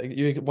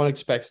one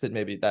expects that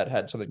maybe that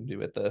had something to do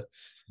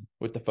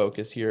with the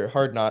focus here.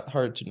 Hard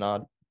to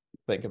not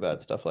think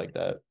about stuff like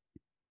that.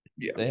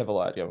 Yeah. They have a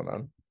lot going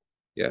on.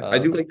 Yeah. I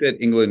do like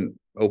that England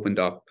opened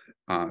up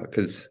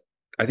because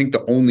I think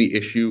the only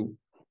issue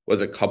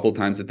was a couple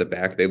times at the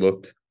back they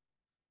looked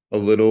a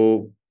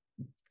little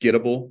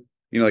gettable.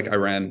 Like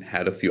Iran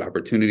had a few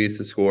opportunities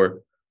to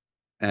score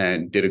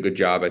and did a good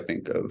job, I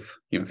think, of,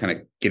 kind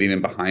of getting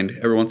in behind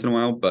every once in a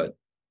while. But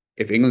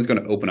if England's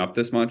going to open up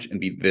this much and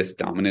be this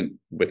dominant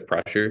with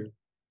pressure,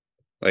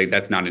 like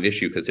that's not an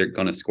issue because they're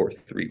going to score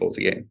 3 goals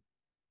a game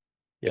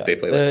if they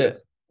play like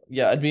this.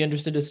 Yeah, I'd be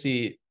interested to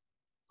see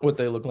what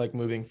they look like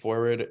moving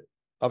forward.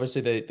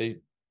 Obviously, they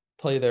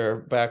play their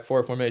back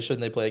four formation.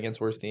 They play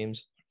against worse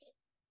teams.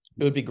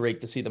 It would be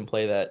great to see them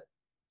play that,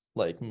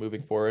 like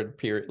moving forward.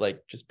 Period,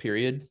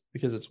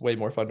 because it's way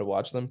more fun to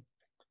watch them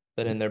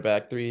than in their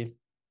back three.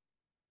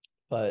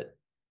 But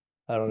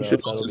I don't know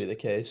if that'll be the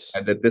case.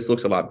 That this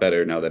looks a lot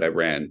better now that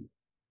Iran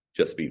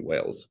just beat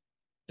Wales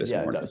this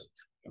morning. It does.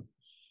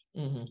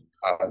 Mm-hmm.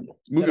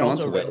 Moving on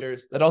to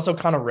Wales. That also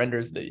kind of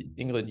renders the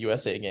England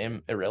USA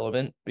game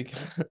irrelevant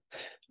because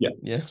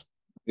yeah.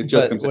 It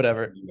just comes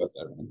whatever.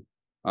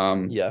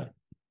 Yeah,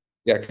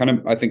 kind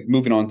of. I think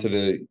moving on to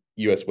the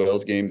U.S.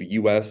 Wales game, the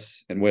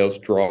U.S. and Wales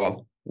draw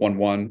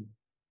 1-1.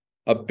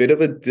 A bit of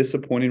a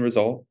disappointing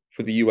result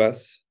for the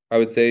U.S., I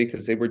would say,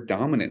 because they were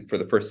dominant for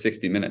the first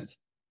 60 minutes,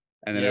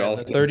 and then it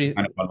also 30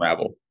 kind of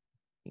unraveled.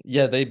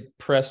 Yeah, they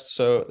pressed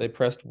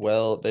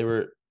well. They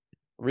were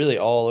really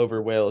all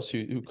over Wales,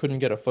 who couldn't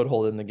get a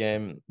foothold in the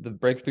game. The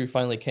breakthrough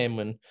finally came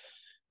when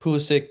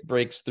Pulisic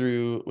breaks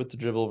through with the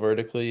dribble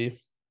vertically.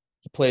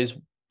 He plays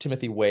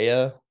Timothy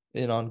Weah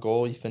in on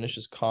goal. He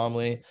finishes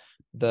calmly.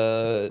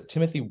 The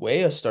Timothy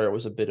Weah start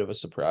was a bit of a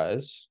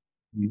surprise.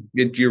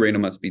 Gio Reyna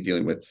must be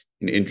dealing with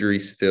an injury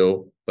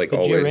still, like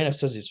but always. Gio Reyna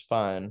says he's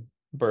fine.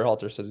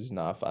 Berhalter says he's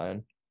not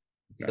fine.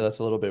 So that's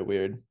a little bit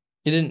weird.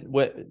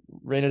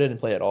 Reyna didn't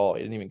play at all.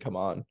 He didn't even come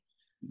on.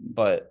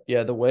 But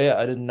yeah,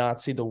 I did not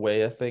see the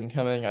Weah thing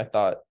coming. I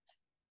thought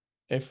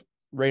if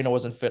Reyna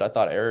wasn't fit, I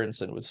thought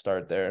Aronson would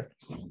start there.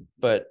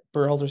 But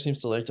Berhalter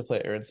seems to like to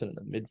play Aronson in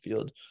the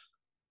midfield.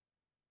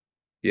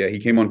 Yeah, he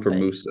came on for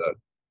Musa.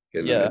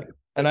 Yeah,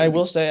 and I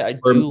will say I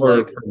do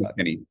like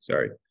McKennie.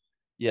 Sorry.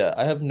 Yeah,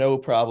 I have no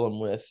problem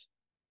with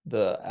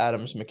the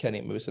Adams,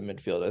 McKennie, Musa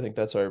midfield. I think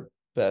that's our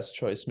best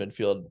choice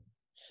midfield.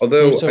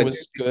 Although Musa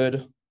was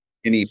good.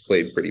 And he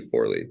played pretty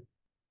poorly.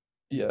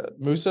 Yeah,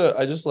 Musa,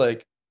 I just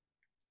like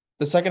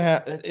the second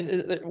half,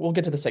 we'll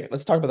get to the second.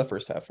 Let's talk about the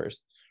first half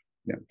first.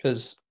 Yeah.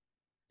 Because,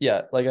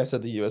 yeah, like I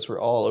said, the U.S. were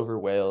all over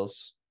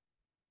Wales.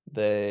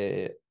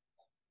 They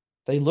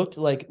looked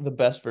like the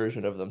best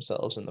version of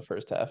themselves in the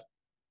first half,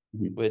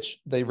 which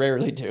they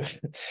rarely do,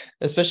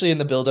 especially in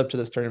the build up to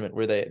this tournament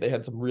where they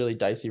had some really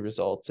dicey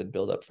results in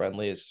build up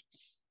friendlies.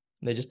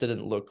 And they just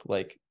didn't look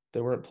like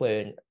they weren't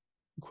playing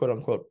quote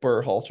unquote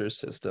Berhalter's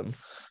system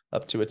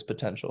up to its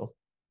potential.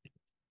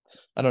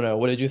 I don't know.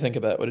 What did you think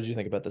about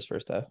this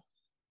first half?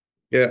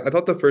 Yeah, I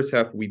thought the first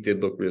half we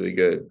did look really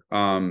good.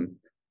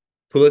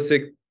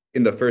 Pulisic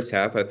in the first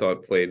half, I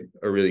thought played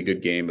a really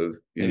good game of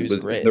He and was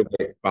was in great. the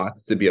right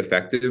spots to be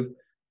effective.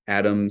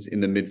 Adams in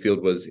the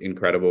midfield was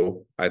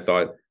incredible, I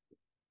thought.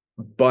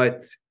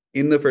 But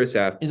in the first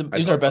half,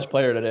 He's our best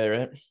player today,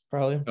 right?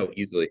 Probably. oh,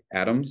 easily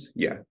Adams,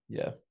 yeah.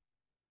 Yeah.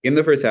 In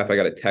the first half, I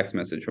got a text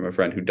message from a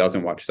friend who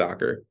doesn't watch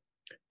soccer,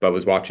 but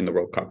was watching the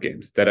World Cup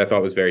games that I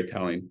thought was very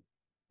telling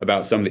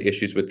about some of the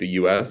issues with the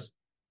U.S.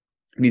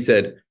 And he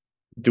said,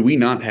 "Do we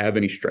not have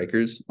any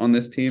strikers on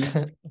this team?"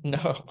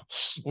 No,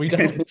 we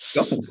don't. We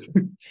don't.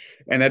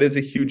 And that is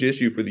a huge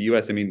issue for the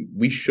U.S. I mean,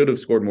 we should have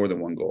scored more than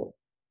one goal.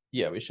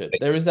 Yeah, we should.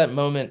 There was that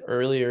moment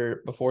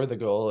earlier before the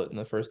goal in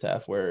the first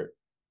half where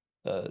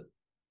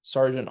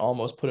Sargent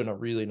almost put in a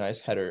really nice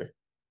header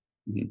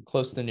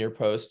close to the near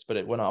post, but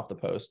it went off the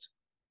post.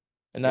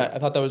 And I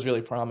thought that was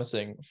really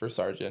promising for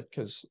Sargent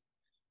because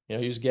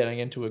he was getting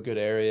into a good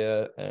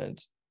area and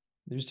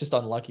he was just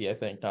unlucky, I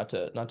think, not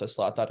to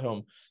slot that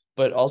home.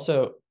 But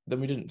also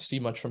then we didn't see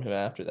much from him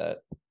after that.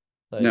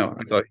 No,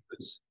 I thought he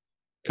was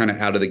kind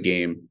of out of the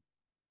game,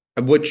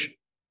 which,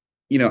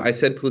 I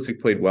said Pulisic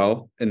played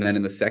well. And then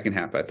in the second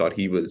half, I thought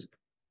he was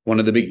one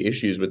of the big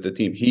issues with the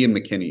team. He and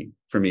McKinney,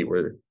 for me,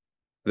 were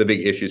the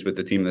big issues with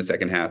the team in the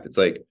second half. It's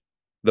like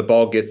the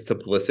ball gets to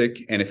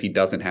Pulisic, and if he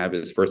doesn't have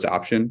his first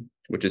option,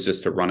 which is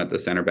just to run at the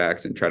center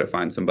backs and try to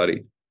find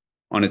somebody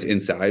on his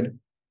inside,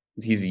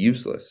 he's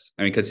useless.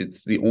 I mean, because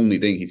it's the only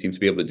thing he seems to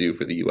be able to do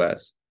for the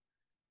U.S.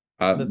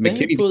 The thing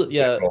McKinney,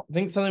 I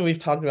think something we've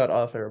talked about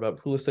off air about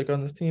Pulisic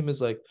on this team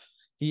is like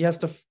he has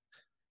to.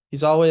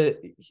 He's always.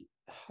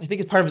 I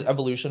think it's part of his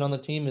evolution on the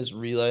team is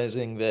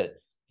realizing that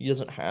he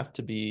doesn't have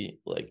to be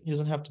like he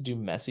doesn't have to do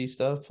messy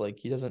stuff. Like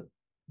he doesn't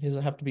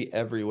have to be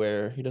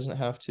everywhere. He doesn't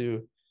have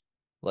to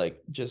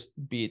like just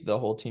beat the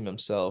whole team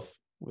himself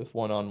with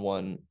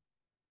one-on-one,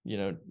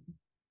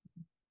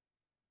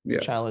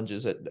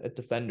 challenges at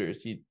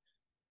defenders.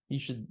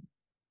 He's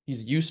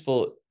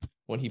useful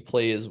when he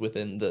plays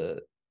within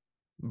the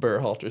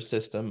Berhalter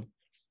system,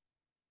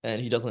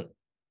 and he doesn't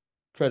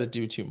try to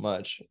do too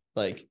much.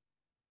 Like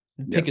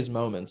pick his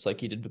moments, like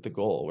he did with the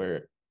goal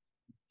where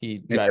he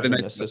drives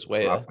an assist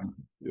way.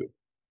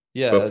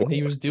 Yeah, and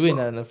he was doing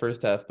that in the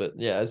first half, but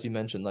yeah, as you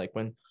mentioned, like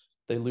when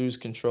they lose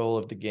control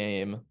of the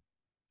game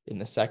in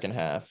the second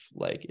half,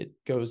 like it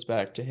goes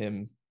back to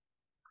him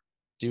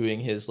doing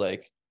his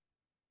like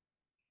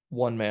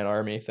one-man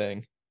army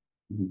thing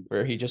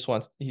where he just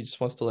wants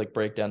to like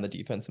break down the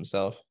defense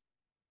himself.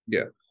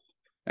 Yeah.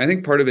 I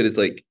think part of it is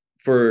like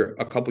for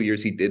a couple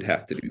years he did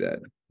have to do that.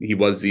 He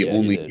was the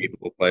only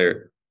capable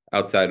player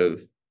outside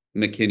of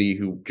McKinney,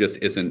 who just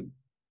isn't,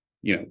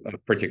 a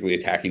particularly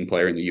attacking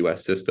player in the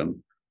U.S.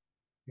 system.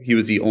 He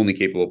was the only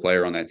capable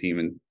player on that team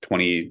in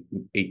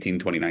 2018,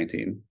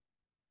 2019.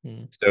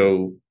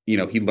 So,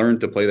 he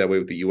learned to play that way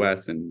with the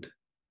U.S. And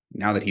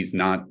now that he's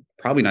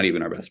probably not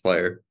even our best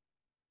player,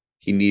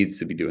 he needs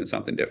to be doing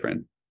something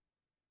different.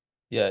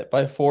 Yeah,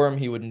 by form,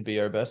 he wouldn't be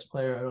our best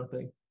player, I don't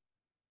think.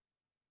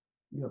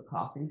 You have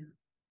coffee?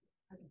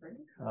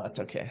 Oh, it's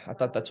okay. I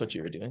thought that's what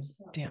you were doing.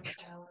 Damn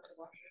it.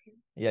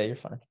 Yeah, you're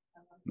fine.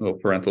 A little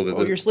parental visit.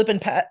 Oh, you're slipping,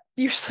 Pat.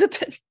 You're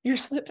slipping. You're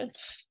slipping.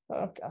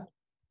 Oh God.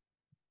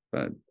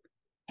 But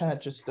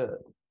Cat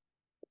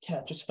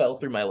just fell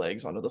through my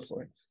legs onto the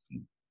floor.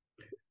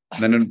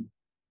 Then,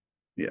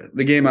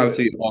 the game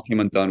obviously all came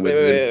undone with.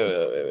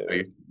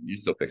 Wait. You're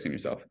still fixing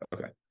yourself.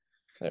 Okay.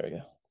 There we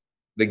go.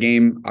 The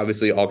game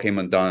obviously all came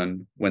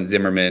undone when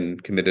Zimmerman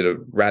committed a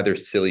rather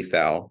silly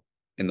foul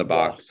in the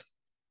box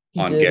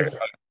on Gareth.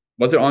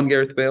 Was it on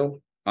Gareth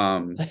Bale?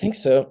 I think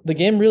so. The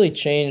game really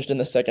changed in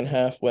the second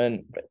half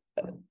when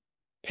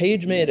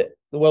the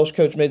Welsh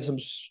coach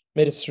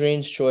made a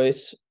strange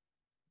choice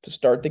to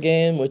start the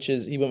game, which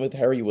is he went with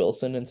Harry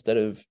Wilson instead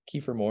of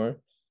Kiefer Moore.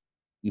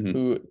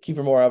 Who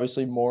Kiefer Moore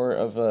obviously more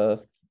of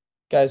a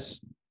guys,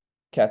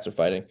 cats are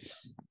fighting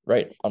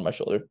right on my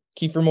shoulder.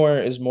 Kiefer Moore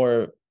is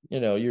more,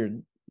 your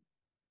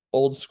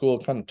old school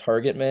kind of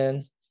target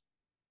man.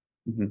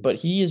 But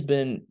he has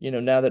been,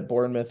 now that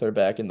Bournemouth are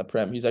back in the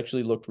Prem, he's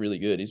actually looked really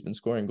good. He's been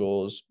scoring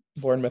goals.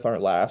 Bournemouth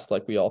aren't last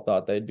like we all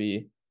thought they'd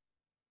be.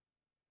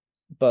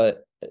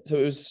 But so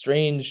it was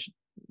strange,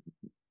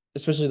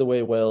 especially the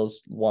way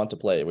Wales want to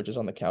play, which is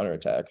on the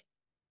counterattack.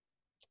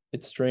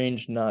 It's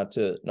strange not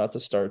to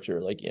start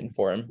your like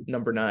inform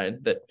number 9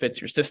 that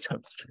fits your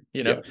system.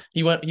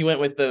 He went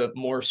with the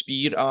more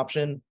speed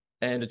option,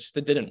 and it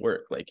didn't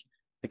work. Like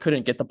they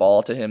couldn't get the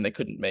ball to him. They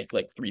couldn't make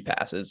like 3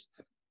 passes.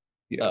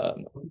 Yeah,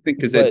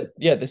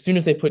 as soon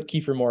as they put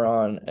Kiefer Moore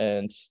on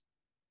and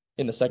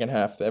in the second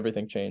half,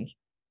 everything changed.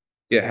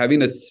 Yeah,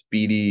 having a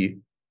speedy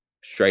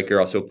striker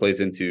also plays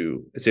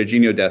into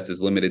Serginho Dest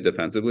is limited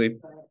defensively,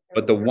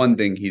 but the one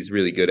thing he's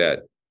really good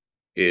at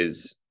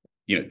is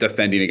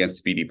defending against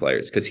speedy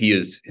players because he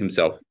is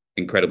himself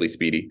incredibly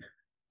speedy.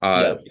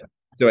 Yeah.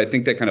 So I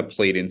think that kind of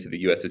played into the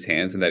US's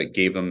hands, and that it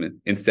gave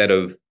them, instead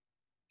of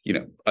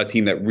a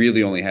team that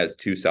really only has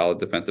two solid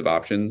defensive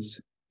options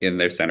in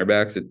their center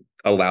backs, it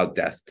allowed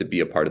Dest to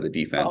be a part of the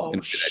defense. Oh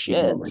in shit!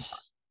 Pause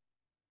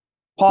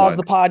What?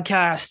 the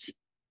podcast.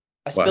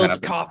 I What spilled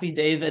happened? coffee,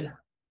 David.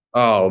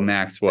 Oh, I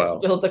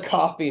Maxwell. spilled the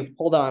coffee.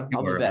 Hold on, You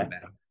I'll be are a back.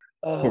 mess.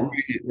 What Oh,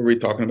 were we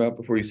talking about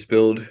before you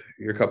spilled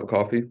your cup of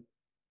coffee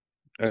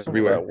it's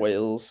everywhere? about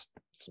Wales.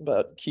 It's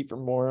about Kiefer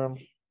Moore.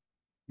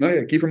 No,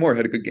 yeah, Kiefer Moore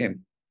had a good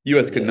game.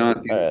 US could Yeah.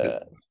 not deal with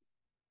it.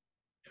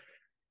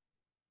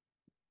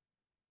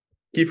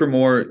 Kiefer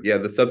Moore, yeah,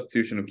 the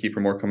substitution of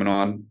Kiefer Moore coming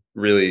on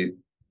really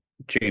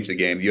changed the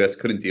game. The US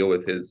couldn't deal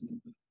with his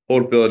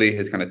hold ability,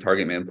 his kind of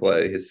target man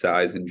play, his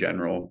size in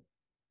general.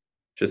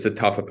 Just a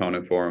tough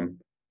opponent for him.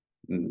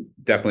 And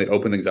definitely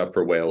opened things up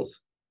for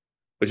Wales,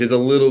 which is a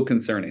little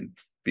concerning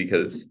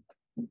because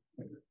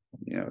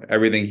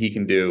everything he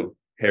can do,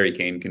 Harry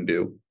Kane can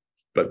do,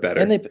 but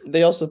better. And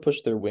they also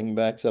pushed their wing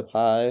backs up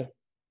high,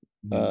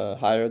 Mhm.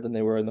 higher than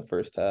they were in the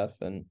first half.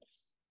 And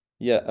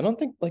yeah, I don't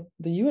think like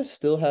the US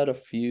still had a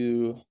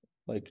few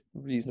like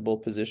reasonable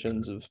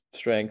positions of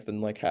strength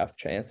and like half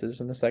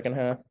chances in the second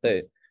half.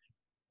 They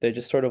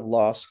just sort of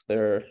lost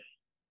their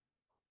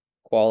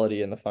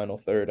quality in the final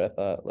third. I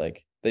thought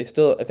like they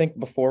still I think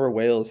before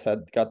Wales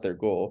had got their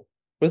goal,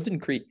 Wales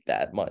didn't create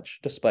that much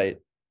despite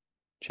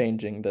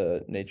changing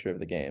the nature of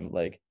the game.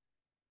 Like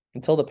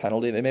until the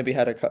penalty, they maybe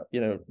had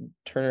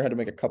Turner had to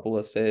make a couple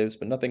of saves,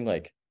 but nothing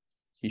like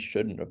he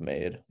shouldn't have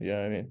made. You know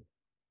what I mean?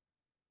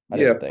 I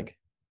Yeah, didn't think.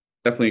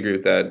 definitely agree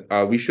with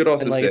that. We should And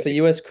also like say,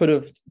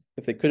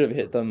 if they could have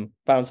hit them,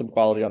 found some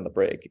quality on the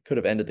break, it could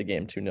have ended the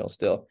game 2-0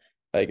 still.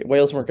 Like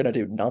Wales weren't gonna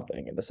do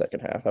nothing in the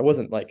second half. I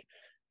wasn't like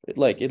at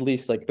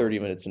least like 30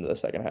 minutes into the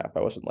second half,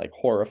 I wasn't like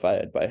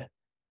horrified by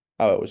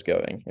how it was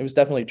going. It was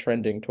definitely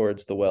trending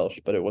towards the Welsh,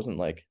 but it wasn't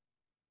like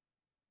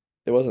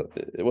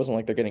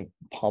they're getting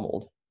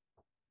pummeled.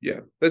 yeah,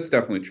 that's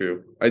definitely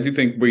true. I do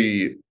think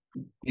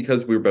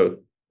because we're both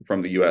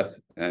from the US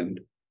and,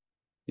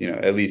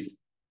 at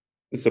least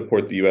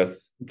support the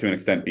US to an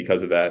extent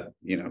because of that,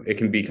 it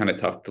can be kind of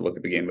tough to look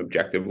at the game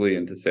objectively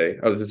and to say,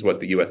 oh, this is what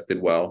the US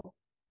did well,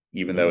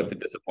 even though it's a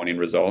disappointing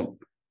result.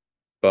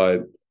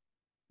 But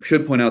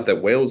should point out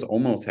that Wales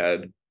almost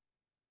had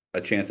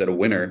a chance at a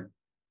winner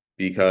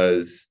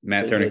because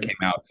Matt They Turner did. came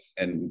out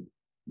and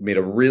made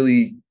it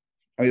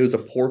was a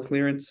poor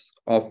clearance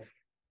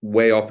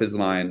way off his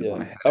line Yeah.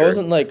 on a I header.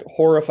 wasn't like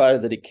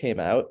horrified that he came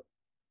out.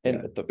 Yeah,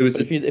 And it was but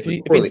just if it was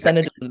he poorly sent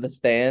it executed. to the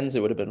stands,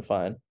 it would have been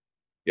fine. But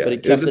Yeah, he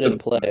it was kept it just in a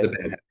play.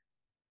 bad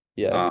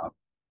Yeah. um,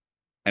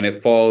 and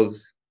it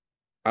falls.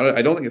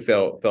 I don't think it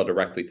fell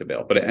directly to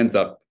Bale, but it ends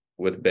up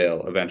with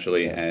Bale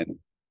eventually, Yeah. and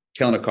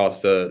Kellen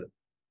Acosta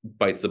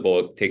bites the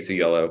bullet, takes a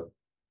yellow,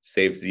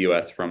 saves the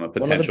U.S. from a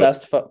potential.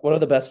 One of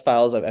the best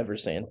fouls I've ever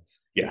seen.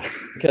 Yeah,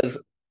 Because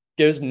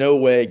there's no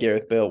way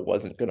Gareth Bale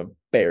wasn't gonna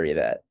bury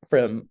that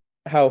from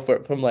how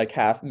far from like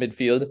half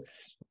midfield.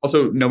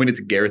 also knowing it's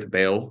Gareth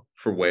Bale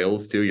for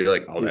Wales too, you're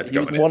like, oh, Dude, that's he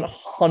was going in.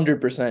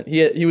 100%.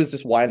 He was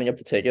just winding up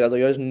to take it. I was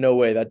like, there's no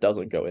way that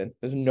doesn't go in.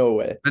 There's no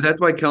way. But that's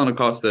why Kellen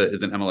Acosta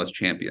is an MLS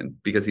champion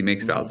because he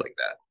makes fouls Hmm. like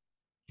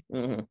that,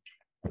 Hmm.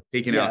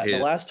 taking out Yeah, the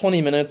his. last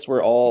 20 minutes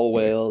were all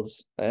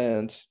Wales,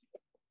 and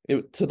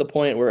it to the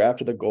point where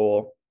after the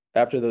goal,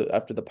 after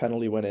the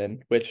penalty went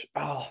in, which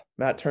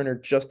Matt Turner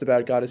just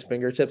about got his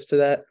fingertips to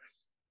that,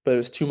 but it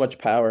was too much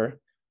power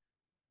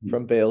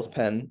from Bale's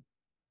pen.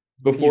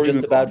 You Before we just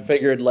move about on,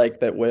 figured like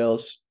that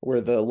Wales were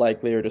the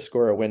likelier to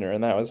score a winner,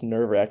 and that was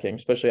nerve-wracking,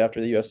 especially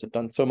after the US had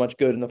done so much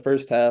good in the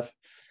first half.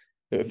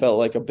 It felt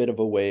like a bit of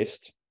a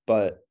waste,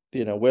 but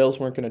Wales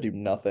weren't going to do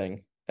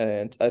nothing,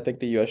 and I think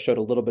the US showed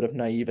a little bit of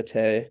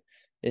naivete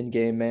in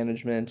game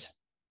management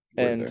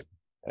word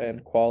there.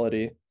 and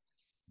quality.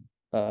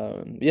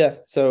 Yeah,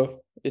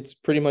 so it's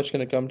pretty much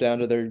going to come down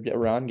to their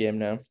Iran game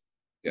now.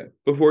 Yeah.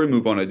 Before we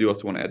move on, I do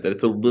also want to add that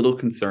it's a little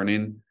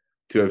concerning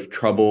to have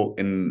trouble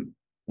in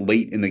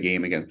late in the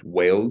game against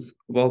Wales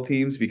of all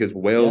teams because Yeah,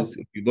 Wales,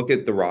 if you look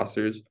at the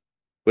rosters,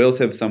 Wales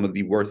have some of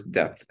the worst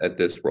depth at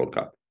this World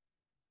Cup.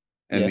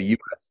 And yeah. the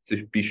US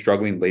to be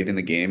struggling late in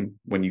the game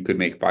when you could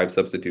make 5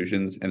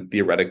 substitutions and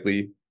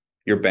theoretically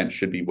your bench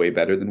should be way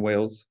better than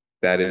Wales.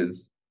 That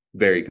is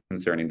very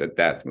concerning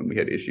that's when we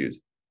had issues.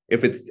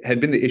 If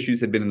the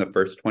issues had been in the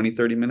first 20,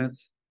 30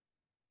 minutes,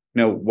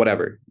 no,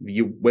 whatever.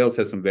 Wales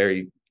has some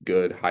very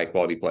good, high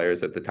quality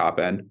players at the top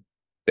end.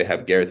 They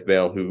have Gareth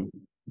Bale, who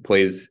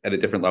plays at a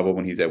different level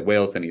when he's at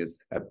Wales than he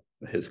is at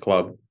his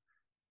club.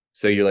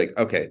 So you're like,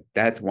 okay,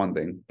 that's one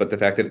thing. But the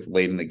fact that it's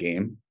late in the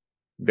game,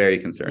 very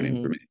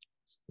concerning for Hmm. me.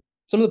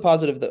 Some of the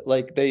positive that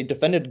like they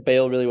defended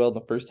Bale really well in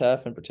the first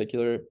half in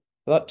particular.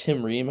 I thought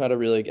Tim Ream had a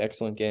really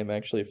excellent game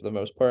actually for the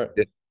most part.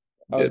 Did,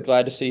 I was did.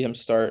 glad to see him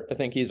start. I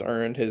think he's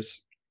earned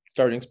his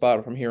starting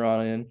spot from here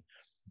on in.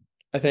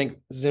 I think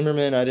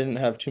Zimmerman, I didn't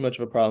have too much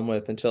of a problem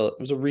with until it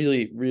was a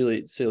really,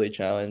 really silly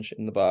challenge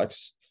in the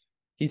box.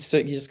 He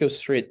just goes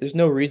straight. There's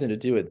no reason to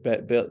do it.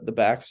 The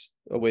back's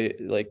away,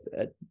 like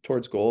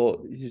towards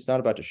goal. He's not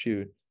about to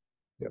shoot.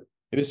 Yep.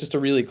 It was just a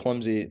really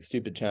clumsy,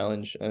 stupid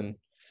challenge, and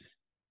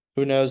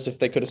who knows if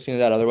they could have seen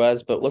it out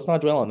otherwise. But let's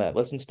not dwell on that.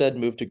 Let's instead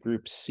move to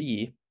Group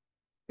C,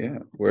 Yeah,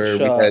 where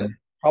which we had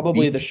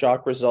probably the the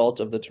shock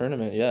result of the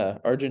tournament. Yeah,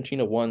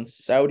 Argentina won,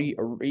 Saudi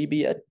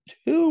Arabia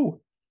 2.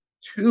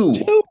 two, 2.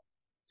 And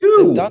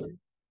two. done.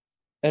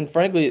 And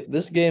frankly,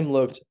 this game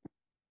looked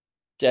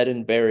dead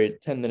and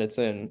buried 10 minutes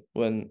in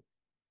when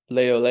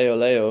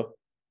Leo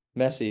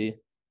Messi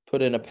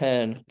put in a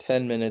pen,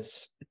 10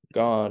 minutes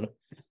gone.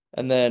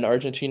 And then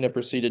Argentina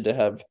proceeded to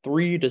have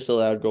 3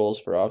 disallowed goals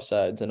for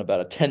offsides in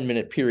about a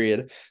 10-minute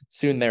period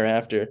soon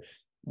thereafter.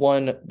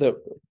 One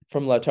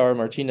from Lautaro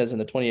Martinez in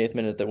the 28th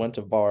minute that went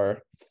to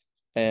VAR.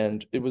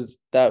 And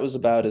that was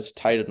about as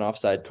tight an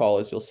offside call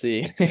as you'll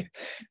see.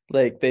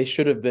 Like they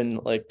should have been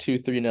like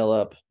 2-3-0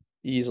 up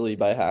easily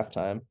by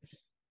halftime.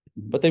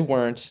 But they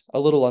weren't.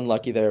 A little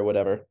unlucky there,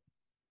 whatever.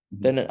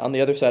 Then on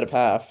the other side of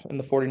half, in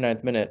the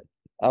 49th minute,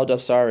 Al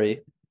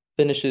Dassari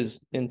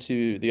finishes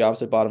into the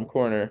opposite bottom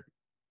corner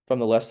from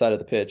the left side of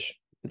the pitch.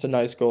 It's a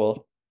nice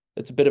goal.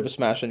 It's a bit of a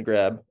smash and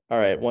grab. All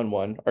right,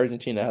 1-1.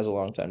 Argentina has a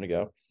long time to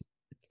go.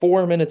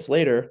 4 minutes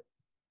later,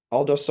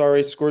 Al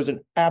Dassari scores an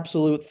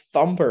absolute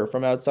thumper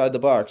from outside the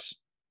box.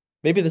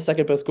 Maybe the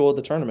second best goal of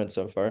the tournament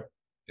so far.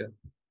 Yeah.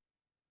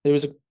 It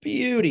was a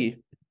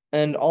beauty.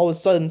 And all of a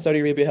sudden, Saudi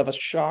Arabia have a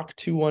shock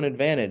 2-1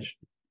 advantage.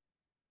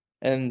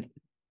 And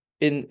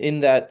in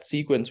that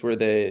sequence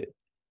where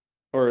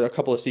or a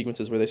couple of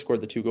sequences where they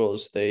scored the 2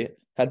 goals, they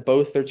had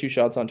both their 2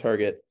 shots on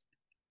target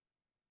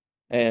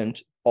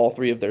and all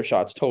 3 of their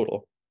shots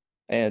total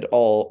and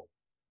all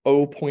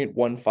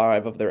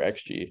 0.15 of their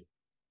XG.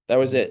 That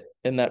was it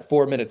in that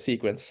 4-minute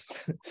sequence.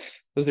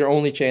 Those are their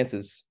only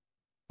chances.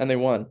 And they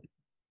won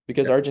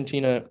because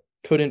Argentina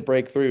couldn't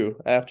break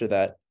through after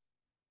that.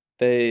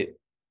 They,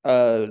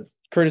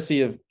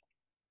 courtesy of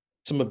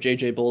some of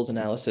JJ Bull's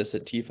analysis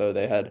at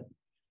TIFO,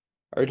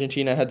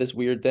 Argentina had this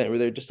weird thing where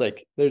they're just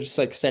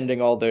like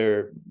sending all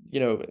their,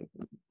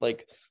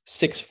 like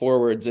 6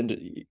 forwards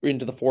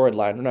into the forward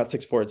line. Or not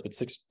 6 forwards, but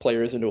 6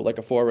 players into like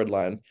a forward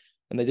line.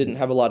 And they didn't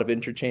have a lot of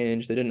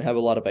interchange. They didn't have a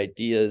lot of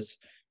ideas,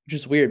 which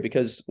is weird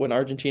because when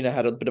Argentina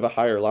had a bit of a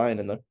higher line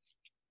in the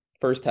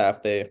first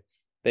half, they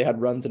had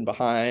runs in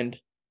behind.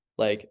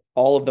 Like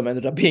all of them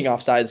ended up being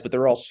offsides, but they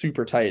were all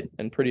super tight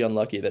and pretty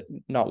unlucky that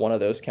not one of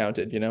those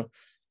counted,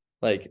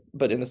 Like,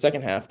 but in the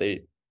second half,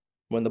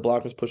 when the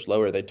block was pushed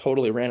lower, they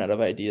totally ran out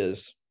of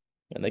ideas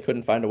and they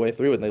couldn't find a way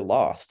through and they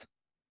lost.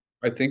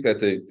 I think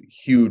that's a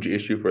huge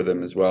issue for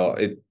them as well.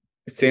 It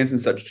stands in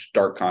such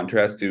stark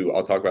contrast to,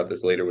 I'll talk about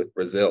this later with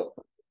Brazil,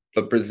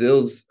 but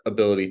Brazil's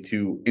ability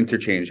to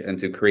interchange and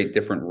to create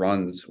different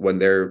runs when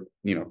they're,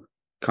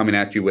 coming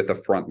at you with a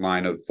front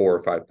line of 4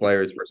 or 5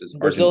 players versus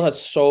Brazil Argentina.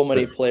 has so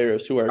many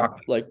players who are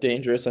like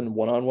dangerous in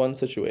one-on-one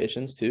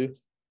situations too.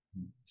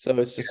 So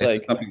it's just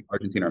like something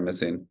Argentina are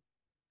missing.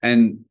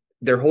 And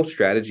their whole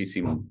strategy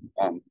seemed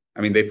wrong. I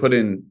mean, they put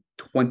in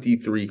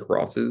 23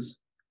 crosses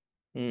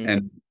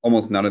and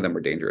almost none of them were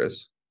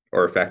dangerous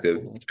or effective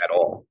at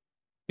all.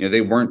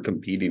 They weren't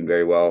competing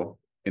very well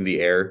in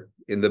the air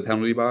in the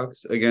penalty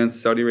box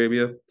against Saudi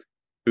Arabia,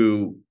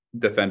 who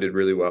defended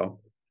really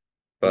well.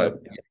 But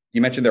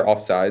you mentioned their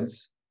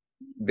offsides.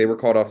 They were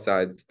called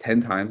offsides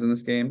 10 times in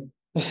this game,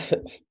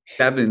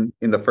 7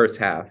 in the first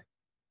half,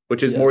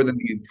 which is more than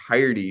the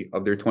entirety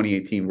of their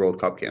 2018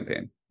 World Cup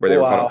campaign, where they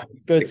were called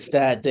offsides. Good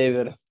stat,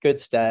 David. Good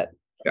stat.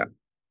 Yeah.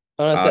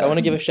 I want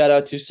to give a shout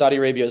out to Saudi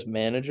Arabia's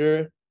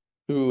manager,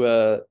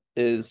 who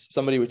is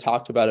somebody we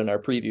talked about in our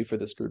preview for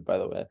this group, by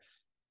the way,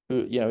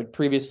 who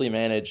previously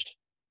managed,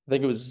 I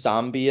think it was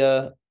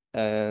Zambia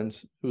and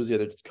who was the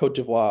other, Cote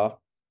d'Ivoire,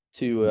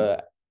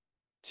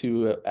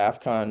 to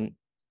AFCON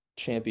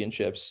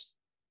championships.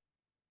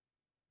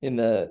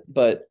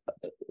 But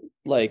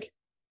like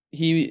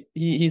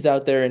he's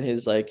out there in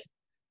his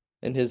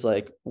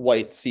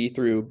white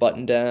see-through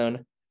button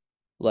down,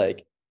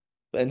 like,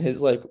 and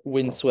his like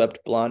windswept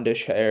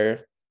blondish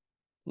hair,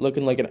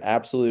 looking like an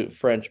absolute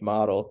French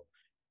model.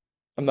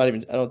 I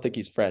don't think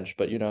he's French,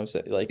 but you know what I'm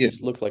saying? Like, he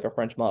just looks like a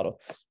French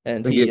model.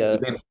 And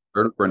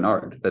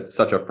Bernard, that's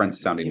such a French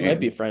sounding name. He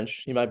might be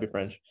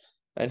French.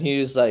 And he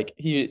was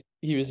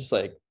just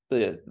like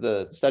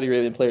the Saudi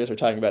Arabian players were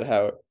talking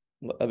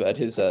about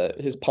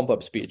his pump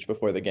up speech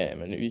before the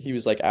game, and he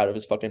was like out of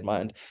his fucking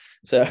mind.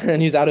 So,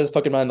 and he's out of his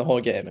fucking mind the whole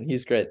game, and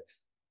he's great.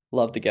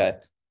 Love the guy.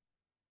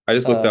 I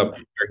just looked up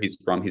where he's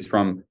from. He's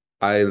from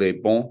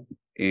Aix-les-Bains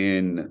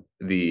in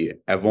the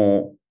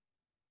Rhone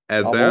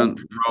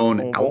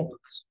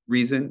Alps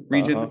region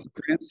of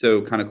France,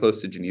 so kind of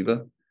close to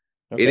Geneva.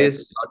 Okay. It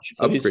is such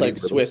a he's pretty like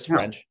Swiss town.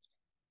 French.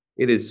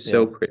 It is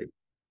so pretty.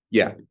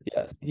 Yeah.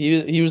 Yeah.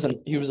 He was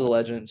a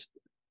legend.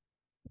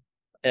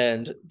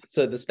 And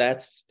so the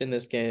stats in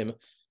this game,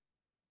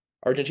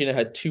 Argentina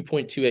had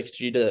 2.2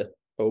 XG to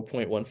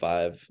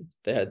 0.15.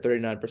 They had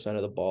 39%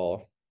 of the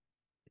ball,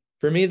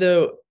 For me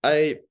though,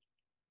 I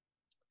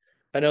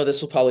know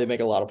this will probably make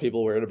a lot of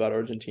people worried about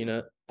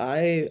Argentina.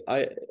 And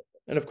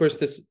of course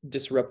this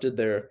disrupted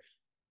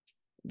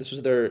this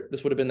would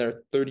have been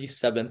their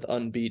 37th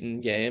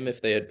unbeaten game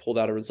if they had pulled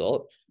out a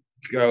result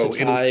to Go Italy.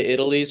 tie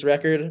Italy's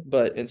record,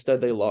 but instead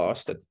they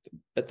lost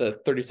at the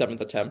 37th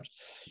attempt.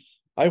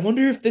 I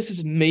wonder if this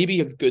is maybe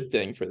a good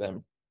thing for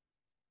them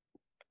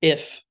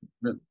if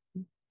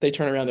they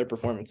turn around their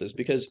performances,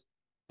 because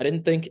I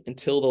didn't think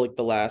until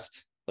the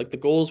last, like, the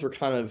goals were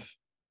kind of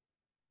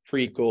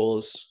freak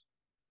goals.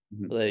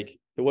 Mhm. Like,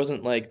 it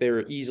wasn't like they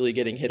were easily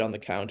getting hit on the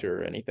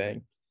counter or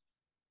anything.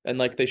 And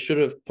like they should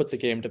have put the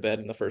game to bed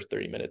in the first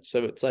 30 minutes.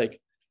 So it's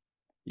like,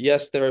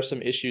 yes, there are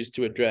some issues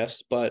to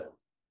address, but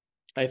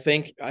I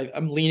think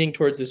I'm leaning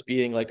towards this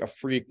being like a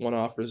freak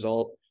one-off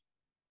result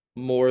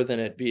more than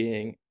it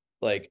being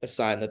like a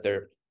sign that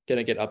they're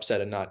gonna get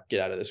upset and not get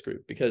out of this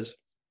group. Because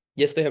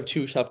yes, they have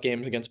two tough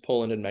games against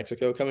Poland and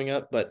Mexico coming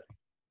up, but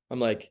I'm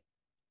like,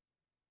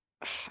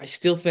 I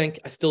still think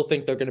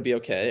they're gonna be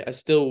okay. I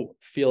still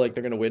feel like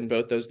they're gonna win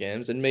both those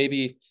games. And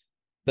maybe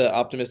the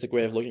optimistic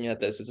way of looking at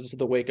this is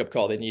the wake up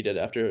call they needed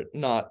after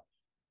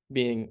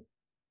being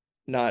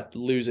not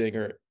losing,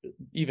 or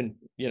even,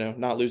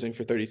 not losing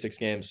for 36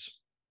 games.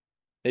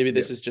 Maybe Yeah.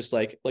 this is just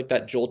like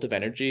that jolt of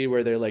energy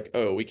where they're like,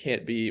 oh, we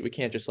can't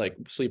just like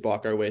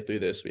sleepwalk our way through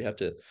this. We have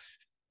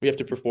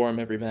to perform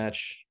every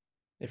match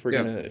Yeah. if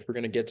we're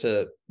gonna get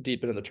to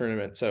deep into the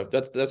tournament. So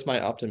that's my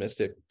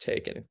optimistic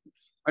take. And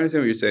I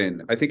understand what you're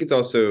saying. I think it's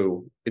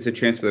a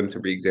chance for them to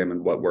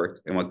re-examine what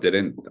worked and what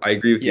didn't. I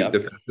agree with you. yeah,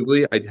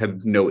 Defensively, I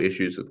have no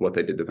issues with what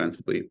they did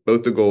defensively.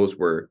 Both the goals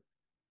were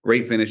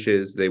great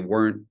finishes. They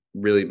weren't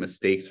really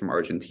mistakes from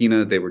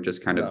Argentina. They were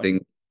just kind of no,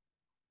 things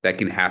that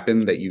can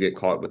happen that you get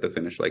caught with a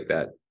finish like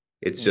that.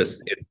 It's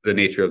the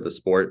nature of the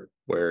sport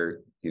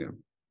where,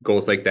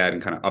 goals like that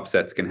and kind of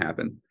upsets can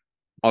happen.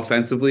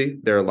 Offensively,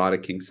 there are a lot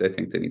of kinks I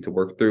think they need to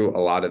work through, a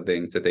lot of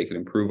things that they can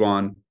improve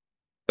on.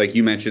 Like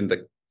you mentioned,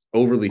 the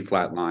overly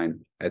flat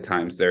line at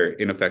times, their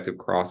ineffective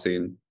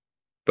crossing,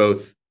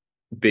 both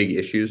big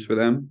issues for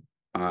them.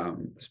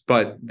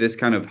 But this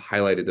kind of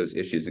highlighted those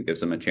issues and gives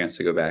them a chance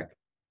to go back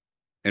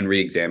and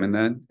re-examine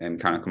that and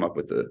kind of come up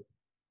with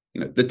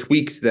the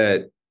tweaks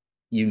that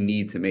you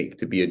need to make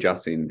to be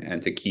adjusting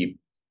and to keep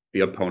the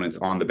opponents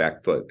on the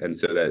back foot, and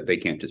so that they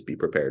can't just be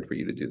prepared for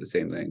you to do the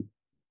same thing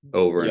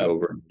over and yeah,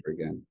 over and over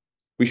again.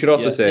 We should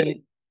also yeah, say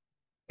and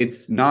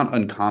it's not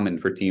uncommon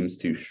for teams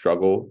to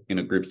struggle in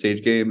a group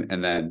stage game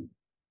and then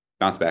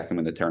bounce back and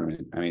win the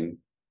tournament. I mean,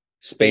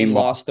 Spain Spain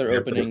lost lost their their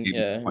first opening, game in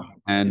yeah,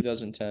 2010.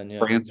 2010, yeah.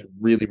 France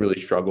really, really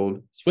struggled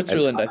at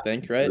Switzerland, I times.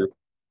 think, right? It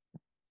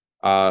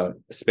was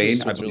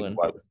Spain, I believe it Switzerland.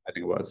 was. I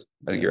think it was.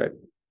 I think Yeah. you're right.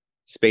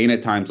 Spain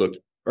at times looked,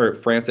 or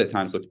France at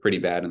times looked pretty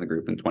bad in the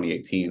group in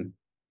 2018.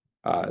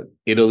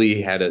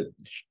 Italy had a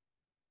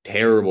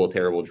terrible,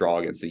 terrible draw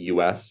against the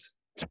U.S.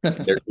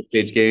 Their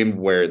stage game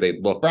where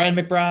Brian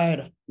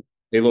McBride.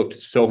 they looked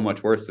so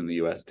much worse than the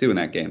U.S. too in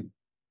that game.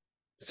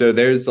 So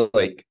there's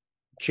like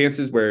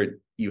chances where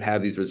you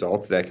have these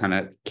results that kind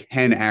of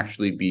can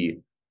actually be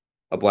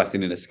a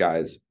blessing in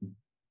disguise.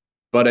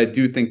 But I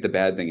do think the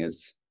bad thing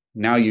is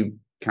now you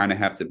kind of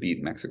have to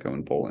beat Mexico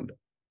and Poland.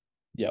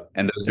 Yep.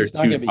 And those are It's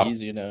not two gonna be tough.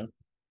 easy,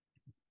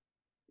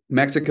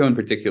 Mexico in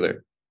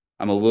particular,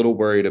 I'm a little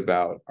worried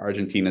about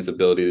Argentina's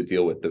ability to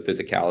deal with the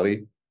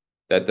physicality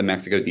that the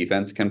Mexico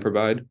defense can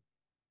provide.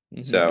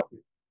 Mm-hmm. So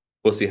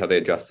we'll see how they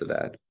adjust to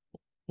that.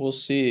 We'll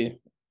see.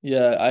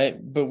 Yeah,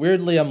 but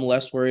weirdly, I'm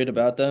less worried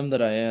about them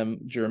than I am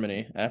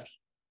Germany after,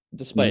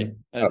 despite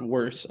a Oh,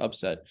 worse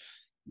upset.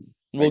 I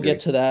We'll agree. get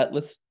to that.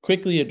 Let's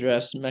quickly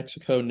address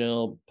Mexico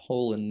nil,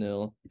 Poland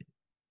nil,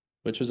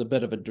 which was a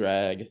bit of a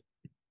drag.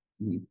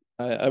 Mhm.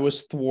 I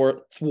was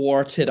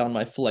thwarted on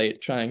my flight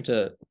trying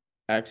to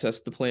access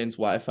the plane's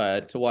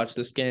Wi-Fi to watch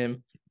this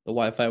game. The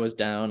Wi-Fi was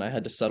down. I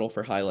had to settle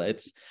for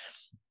highlights.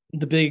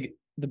 The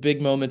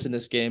big moment in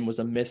this game was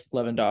a missed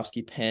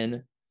Lewandowski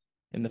pen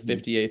in the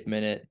 58th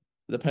minute.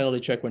 The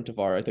penalty check went to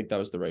VAR. I think that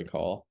was the right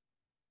call.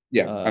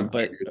 Yeah, Uh,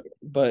 but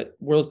but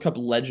World Cup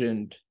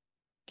legend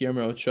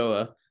Guillermo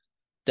Ochoa,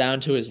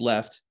 down to his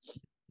left,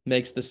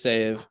 makes the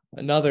save.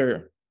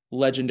 Another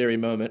legendary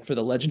moment for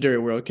the legendary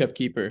World Cup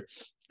keeper,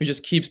 who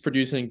just keeps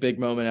producing big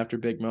moment after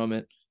big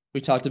moment. We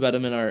talked about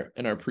him in our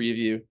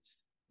preview.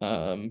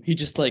 He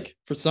just, like,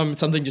 for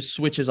something just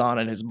switches on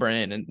in his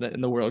brain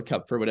in the World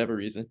Cup for whatever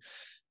reason.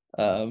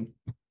 Um,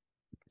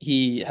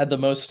 he had the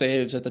most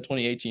saves at the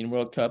 2018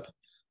 World Cup.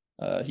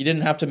 He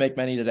didn't have to make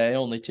many today,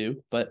 only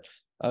two, but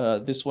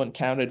this one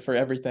counted for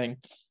everything.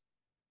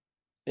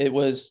 It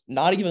was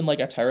not even like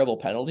a terrible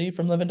penalty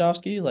from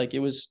Lewandowski. Like,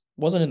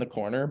 wasn't in the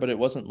corner, but it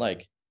wasn't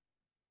like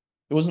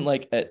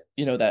at,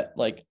 that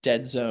like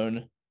dead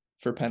zone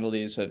for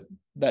penalties at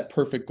that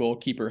perfect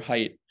goalkeeper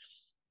height,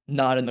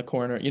 not in the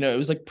corner. It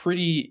was like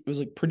pretty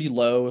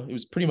low. It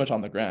was pretty much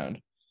on the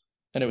ground,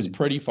 and it was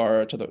pretty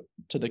far to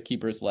the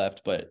keeper's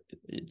left, but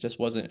it just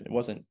wasn't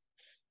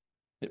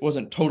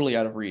totally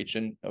out of reach,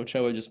 and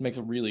Ochoa just makes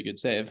a really good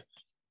save.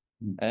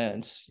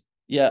 And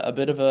yeah,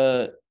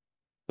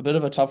 a bit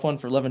of a tough one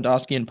for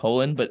Lewandowski in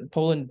Poland, but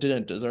Poland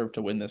didn't deserve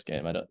to win this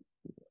game.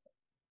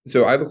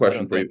 So I have a I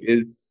question don't for you. think.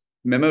 Is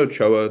Memo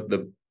Ochoa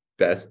the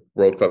best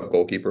World Cup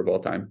goalkeeper of all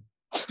time?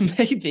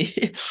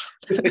 Maybe.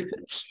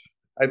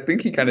 I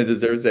think he kind of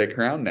deserves that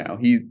crown now.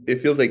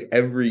 It feels like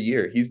every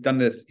year he's done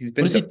this.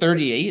 What is he,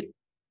 38?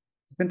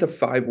 He's been to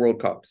 5 World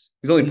Cups.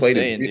 He's only played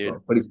in Insane, 3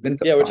 dude. but he's been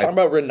to Yeah, we're five. talking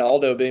about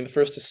Ronaldo being the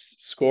first to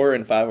score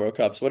in 5 World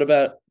Cups. What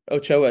about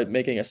Ochoa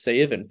making a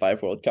save in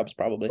 5 World Cups?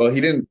 Probably. Well, he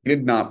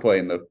did not play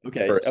in the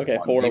Okay, first okay,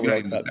 one, four maybe not World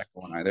even the Cups.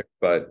 second one either,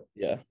 but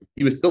Yeah,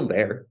 he was still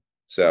there.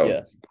 So yeah,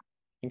 yeah,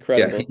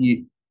 incredible.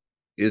 he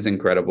is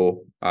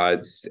incredible.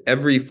 It's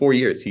every 4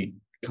 years he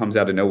comes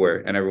out of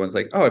nowhere and everyone's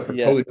like, oh, I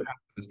Yeah, totally forgot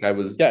this guy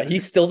was. yeah,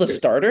 he's still the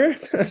starter.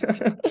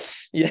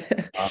 Yeah,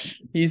 Um,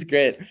 he's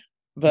great. we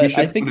But I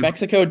should think point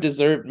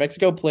out,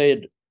 Mexico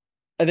played.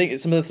 I think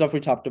some of the stuff we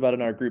talked about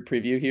in our group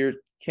preview here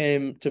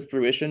came to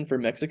fruition for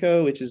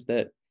Mexico, which is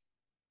that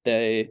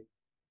they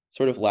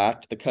sort of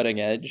lacked the cutting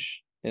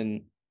edge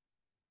and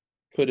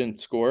couldn't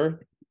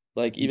score.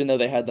 Like even though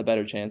they had the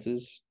better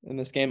chances in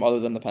this game, other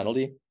than the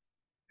penalty,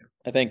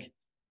 I think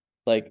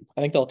I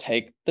think they'll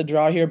take the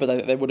draw here,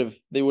 but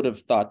they would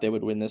have thought they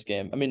would win this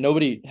game. I mean,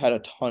 nobody had a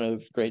ton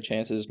of great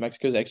chances.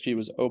 Mexico's XG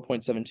was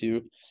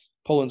 0.72,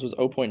 Poland's was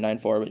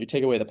 0.94, but you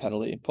take away the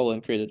penalty,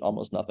 Poland created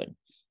almost nothing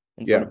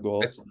in front yeah, of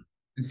goal.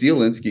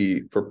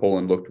 Zielinski for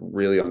Poland looked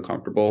really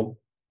uncomfortable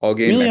all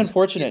game. Really Mexico did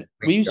unfortunate. a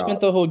great We spent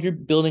job. the whole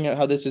group building out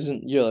how this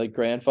isn't your like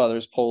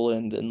grandfather's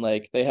Poland and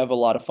like they have a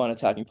lot of fun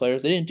attacking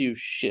players. They didn't do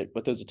shit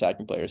with those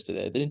attacking players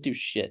today. They didn't do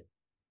shit.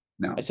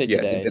 I No, say yeah,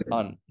 they today didn't.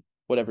 on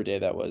whatever day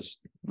that was.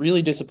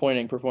 Really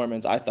disappointing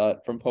performance, I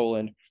thought, from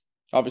Poland.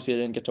 Obviously, I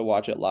didn't get to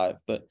watch it live,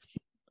 but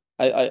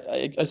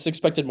I just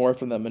expected more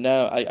from them. And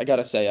now I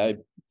gotta say, I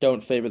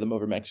don't favor them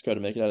over Mexico to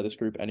make it out of this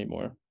group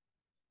anymore.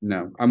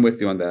 No, I'm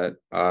with you on that.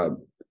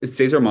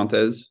 Cesar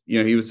Montes,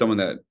 he was someone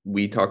that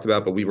we talked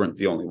about, but we weren't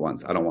the only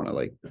ones. I don't want to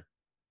like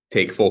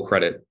take full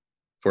credit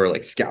for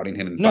like scouting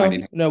him and finding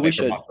No, him no, we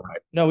from should. Monterrey.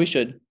 No, we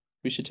should.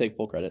 We should take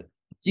full credit.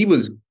 He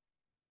was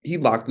he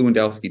locked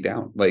Lewandowski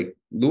down. Like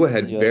Lua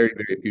had Yeah. very,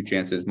 very few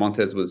chances.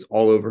 Montez was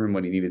all over him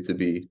when he needed to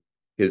be.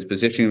 His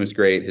positioning was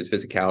great. His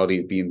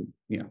physicality being,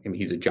 I mean,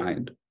 he's a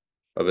giant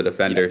of a Yeah.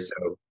 defender.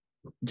 So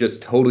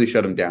just totally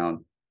shut him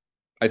down.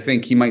 I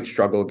think he might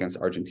struggle against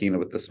Argentina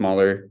with the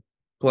smaller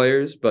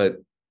players, but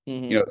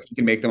Mm-hmm. if he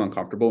can make them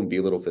uncomfortable and be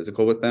a little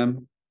physical with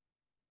them,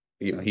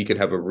 he could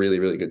have a really,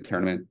 really good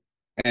tournament.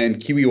 And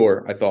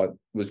Kiwior, I thought,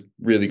 was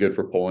really good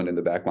for Poland in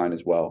the back line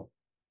as well,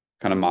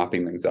 kind of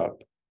mopping things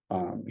up.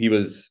 He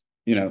was,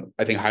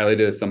 I think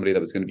highlighted as somebody that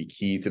was going to be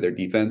key to their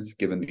defense,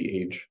 given the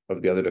age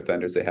of the other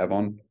defenders they have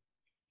on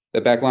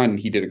that back line.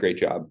 He did a great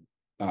job,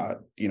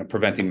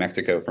 preventing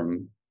Mexico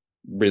from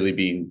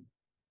really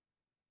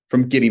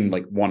from getting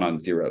like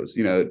 1-on-0s.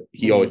 He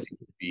Mm-hmm. always seems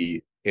to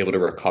be able to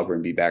recover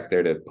and be back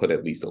there to put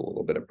at least a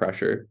little bit of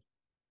pressure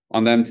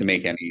on them to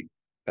make any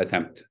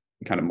attempt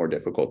kind of more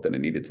difficult than it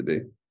needed to be.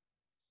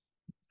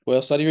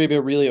 Well, Saudi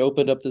Arabia really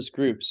opened up this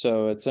group,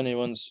 so it's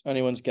anyone's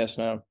guess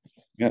now.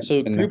 Yeah. So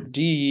And Group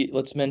D,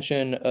 let's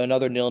mention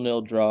another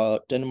 0-0 draw,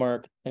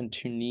 Denmark and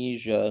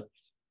Tunisia.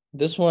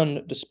 This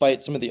one,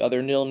 despite some of the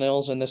other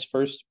 0-0s in this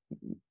first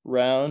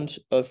round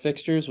of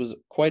fixtures, was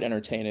quite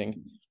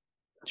entertaining.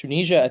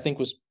 Tunisia, I think,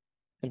 was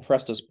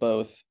impressed us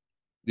both.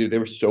 dude, they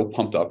were so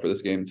pumped up for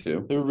this game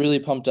too. They were really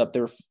pumped up.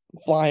 They were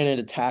flying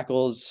into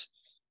tackles.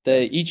 Yeah.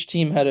 Each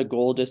team had a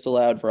goal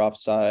disallowed for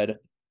offside.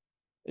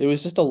 It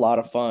was just a lot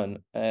of fun,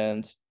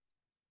 and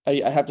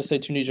I have to say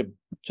Tunisia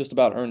just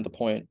about earned the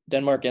point.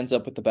 Denmark ends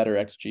up with the better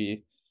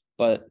XG,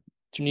 but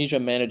Tunisia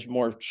managed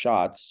more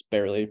shots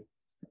barely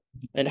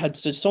and had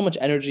so much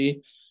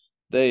energy.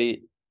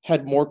 They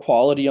had more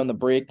quality on the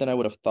break than I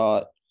would have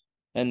thought,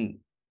 and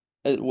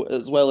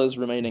as well as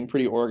remaining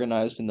pretty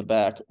organized in the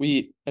back.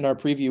 We in our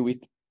preview we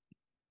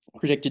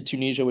predicted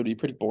Tunisia would be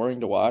pretty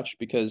boring to watch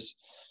because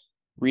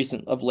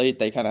recent of late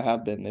they kind of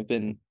have been. They've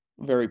been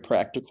very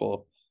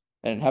practical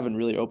and haven't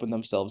really opened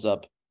themselves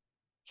up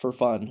for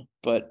fun,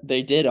 but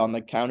they did on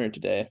the counter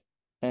today,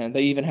 and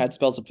they even had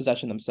spells of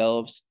possession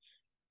themselves.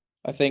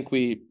 I think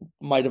we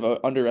might have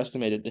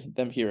underestimated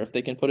them here. If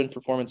they can put in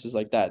performances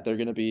like that, they're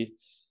going to be,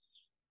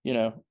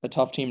 a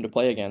tough team to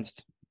play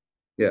against.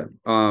 Yeah.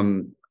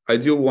 I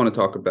do want to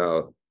talk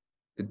about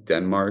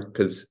Denmark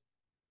because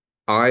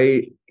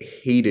I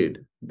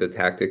hated the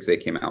tactics they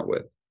came out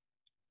with.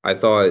 I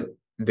thought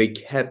they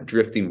kept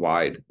drifting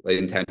wide like,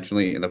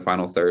 intentionally in the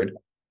final third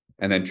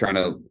and then trying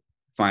to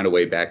find a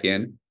way back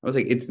in. I was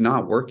like, it's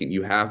not working.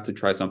 You have to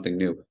try something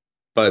new.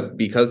 But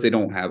because they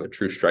don't have a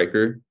true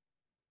striker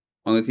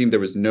on the team, there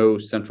was no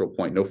central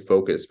point, no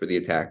focus for the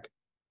attack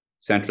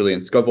centrally.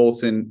 And Skov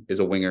Olsen is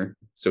a winger.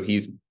 So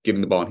he's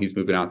giving the ball and he's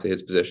moving out to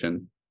his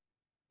position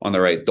on the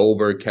right.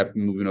 Dolberg kept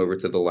moving over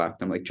to the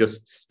left. I'm like,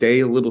 just stay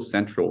a little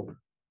central,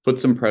 put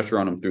some pressure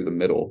on him through the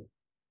middle.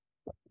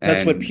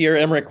 That's what And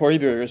Pierre-Emerick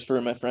Højbjerg is for,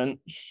 my friend.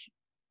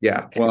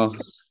 yeah, well,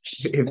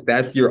 if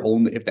that's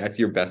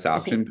your best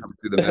option, come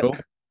through the middle.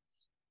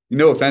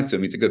 No offense to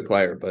him, he's a good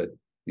player, but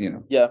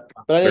Yeah,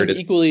 but I Where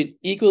think did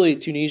equally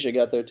Tunisia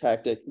got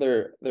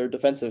their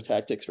defensive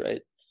tactics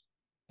right,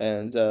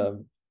 and I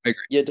agree.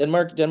 yeah,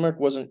 Denmark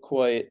wasn't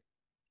quite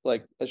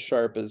like as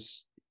sharp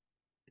as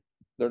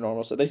their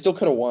normal. So they still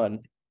could have won,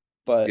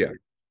 but Yeah.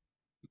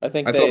 I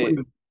think I thought they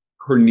when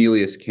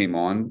Cornelius came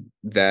on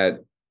that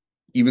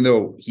even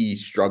though he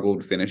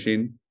struggled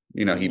finishing,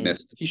 he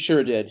missed he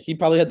sure did. He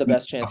probably had the a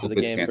best chance of couple the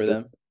good game for them.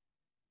 chances.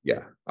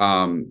 Yeah.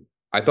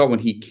 I thought when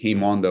he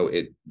came on though,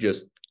 it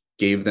just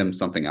gave them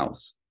something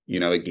else.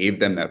 It gave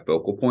them that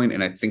focal point,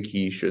 and I think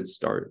he should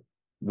start,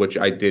 which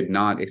I did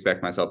not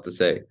expect myself to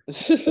say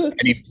at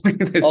any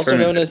point in this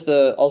tournament.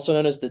 Also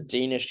known as the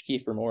Danish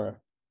Kiefer Moore.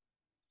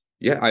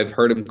 Yeah, I've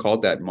heard him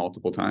called that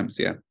multiple times.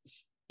 Yeah.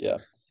 Yeah. Um,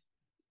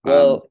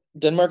 Well,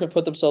 Denmark have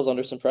put themselves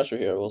under some pressure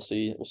here. We'll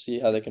see. We'll see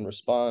how they can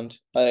respond.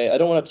 I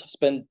don't want to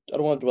spend. I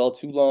don't want to dwell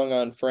too long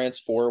on France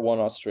 4-1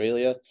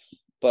 Australia,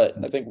 but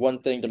I think one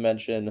thing to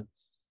mention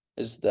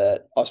is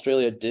that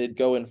Australia did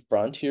go in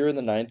front here in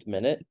the ninth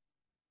minute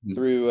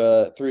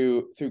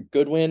through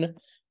Goodwin,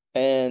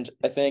 and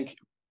I think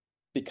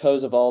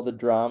because of all the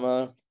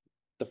drama,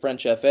 the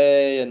French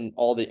FA and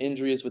all the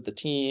injuries with the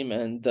team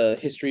and the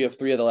history of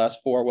three of the last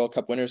four World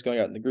Cup winners going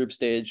out in the group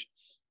stage,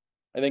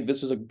 I think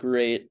this was a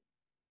great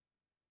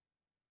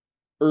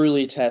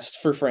early test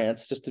for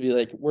France just to be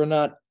like, we're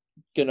not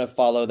gonna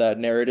follow that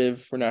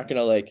narrative. We're not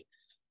gonna like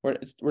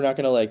we're not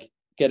gonna like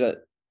get a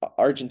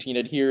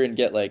Argentina here and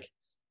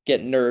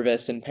get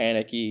nervous and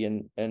panicky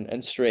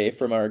and stray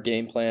from our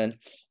game plan.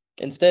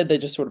 Instead, they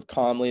just sort of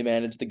calmly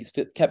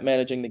kept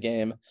managing the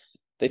game.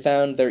 They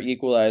found their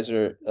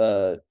equalizer.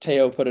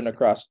 Teo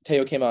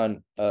came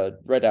on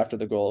right after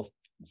the goal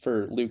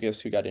for Lucas,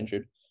 who got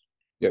injured.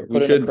 yeah,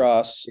 Put in a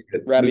cross.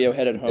 Lucas Rabiot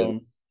headed home.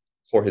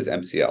 for his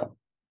MCL,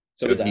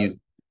 So so he's out.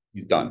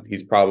 he's done.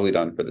 He's probably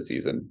done for the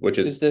season, which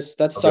Is is this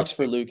that a good sucks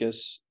for thing.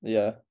 Lucas?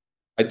 Yeah.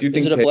 I do Is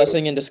think it a Teo.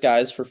 blessing in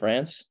disguise for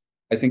France?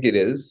 I think it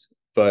is,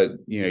 but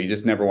you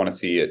just never want to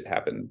see it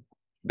happen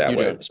that You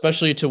way. don't,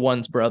 especially to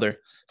one's brother.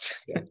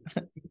 Yeah,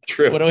 What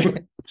true. do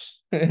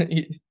we?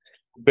 Maybe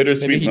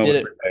Bittersweet he did moment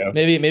it. for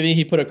Teo. Maybe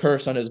he put a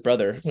curse on his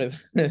brother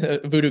with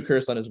a voodoo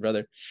curse on his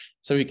brother,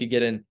 so he could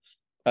get in.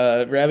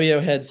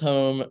 Rabiot heads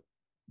home.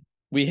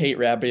 We hate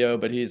Rabiot,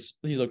 but he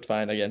looked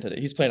fine again today.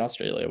 He's playing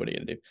Australia. What are you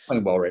gonna do?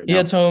 Playing well right He now.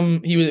 heads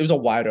home. It was a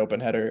wide open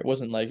header. It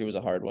wasn't like it was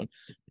a hard one.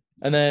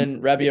 And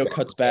then Rabiot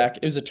cuts back.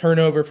 It was a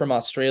turnover from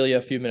Australia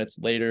a few minutes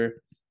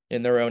later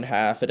in their own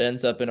half. It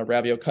ends up in a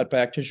Rabiot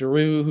cutback to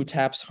Giroud, who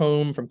taps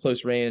home from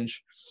close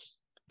range.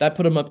 That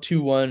put him up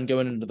 2-1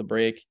 going into the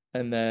break.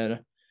 And then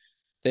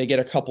they get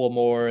a couple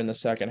more in the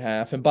second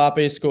half.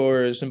 Mbappe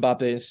scores.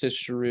 Mbappe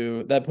assists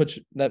Giroud.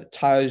 That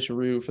ties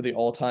Giroud for the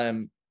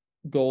all-time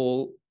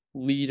goal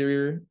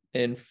leader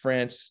in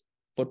France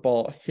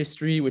football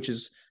history, which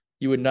is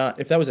you would not,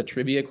 if that was a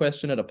trivia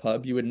question at a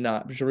pub, you'd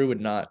not be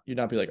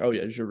like, oh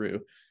yeah, Giroud.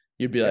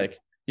 You'd be Yeah.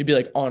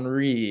 like,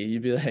 Henri.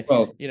 You'd be like,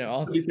 Well,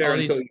 all to be fair, all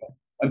these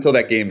until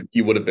that game,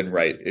 you would have been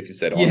right if you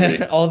said Henri.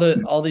 yeah, all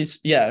these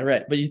yeah,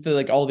 right. But you feel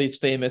like all these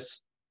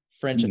famous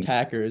French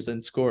attackers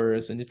and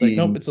scorers, and it's like,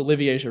 nope, it's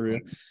Olivier Giroud.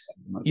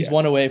 He's Yeah.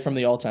 one away from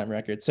the all-time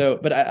record. So,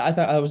 but I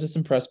thought I was just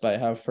impressed by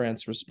how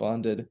France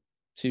responded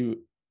to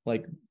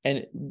like,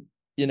 and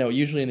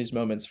usually in these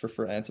moments for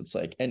France, it's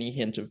like any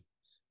hint of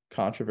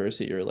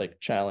controversy or like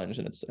challenge,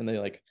 and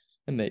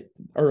they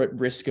are at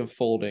risk of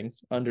folding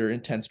under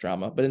intense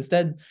drama. But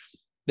instead,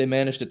 they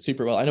managed it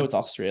super well. I know it's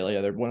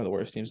Australia; they're one of the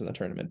worst teams in the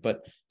tournament,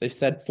 but they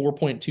said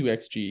 4.2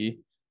 xG,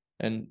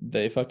 and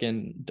they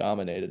fucking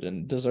dominated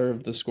and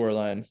deserved the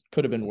scoreline.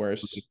 Could have been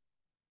worse.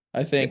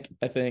 I think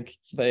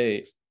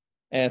they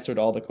answered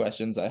all the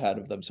questions I had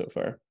of them so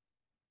far.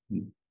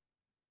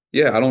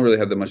 Yeah, I don't really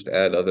have that much to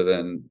add other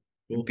than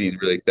Cool. being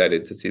really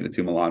excited to see the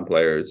two Milan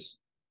players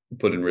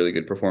put in really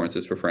good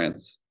performances for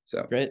France.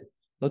 So Great.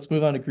 Let's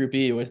move on to Group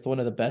E with one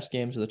of the best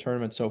games of the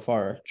tournament so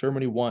far.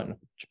 Germany 1,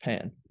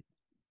 Japan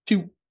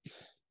 2.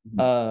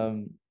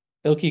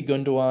 Ilkay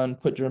Gundogan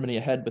put Germany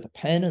ahead with a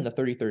pen in the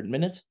 33rd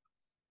minute.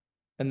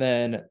 And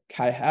then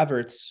Kai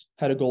Havertz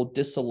had a goal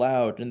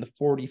disallowed in the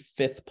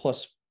 45th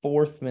plus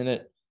 4th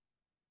minute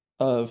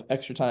of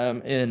extra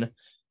time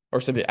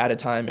added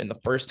time in the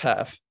first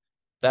half.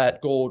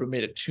 That goal would have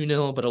made it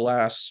 2-0, but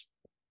alas,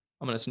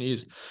 I'm going to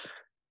sneeze.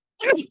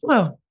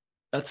 Well,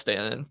 that's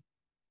staying in.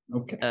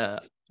 okay.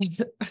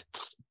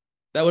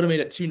 That would have made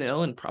it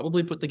 2-0 and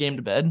probably put the game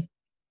to bed.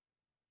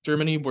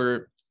 Germany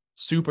were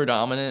super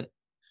dominant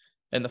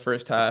in the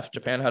first half.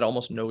 Japan had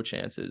almost no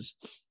chances.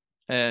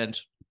 And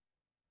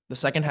the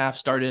second half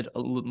started a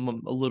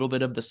little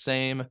bit of the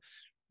same.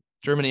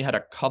 Germany had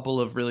a couple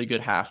of really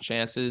good half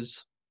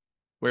chances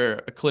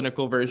where a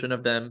clinical version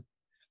of them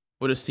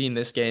would have seen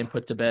this game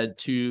put to bed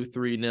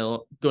 2-3-0.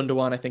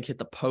 Gundogan, I think, hit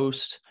the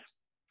post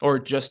or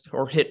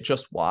hit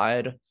just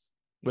wide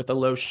with a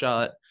low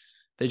shot.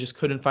 They just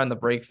couldn't find the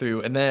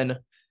breakthrough. And then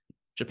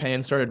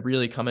Japan started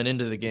really coming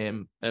into the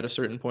game at a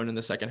certain point in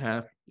the second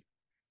half.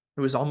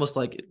 It was almost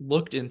like it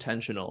looked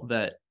intentional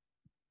that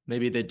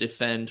maybe they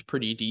defend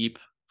pretty deep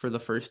for the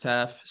first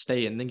half,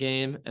 stay in the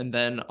game, and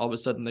then all of a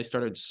sudden they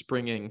started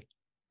springing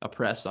a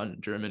press on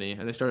Germany,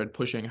 and they started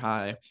pushing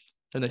high,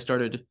 and they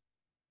started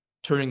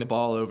turning the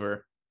ball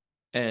over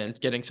and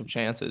getting some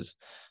chances.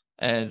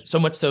 And so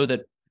much so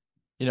that,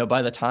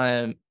 by the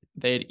time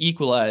they had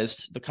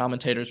equalized, the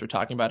commentators were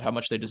talking about how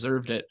much they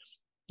deserved it,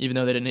 even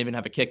though they didn't even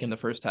have a kick in the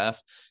first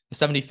half. The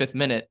 75th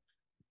minute,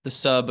 the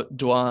sub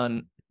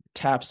Duan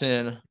taps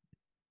in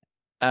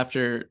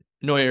after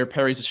Neuer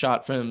parries a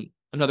shot from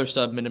another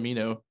sub,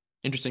 Minamino.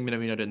 Interesting,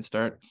 Minamino didn't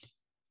start.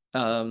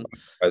 I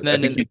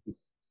think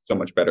he's so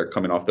much better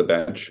coming off the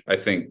bench. I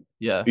think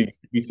yeah,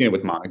 you've seen it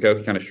with Monaco.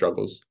 He kind of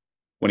struggles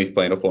when he's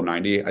playing a full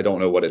 90. I don't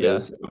know what it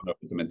is. I don't know if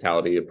it's a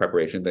mentality, a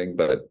preparation thing,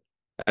 but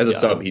as a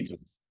sub,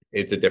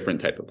 it's a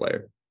different type of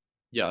player.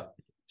 Yeah.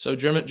 So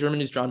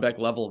Germany's drawn back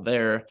level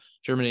there.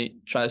 Germany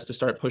tries to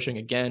start pushing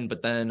again,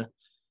 but then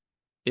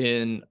I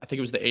think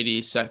it was the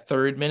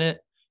 83rd minute,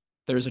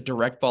 there's a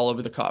direct ball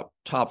over the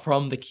top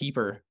from the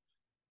keeper,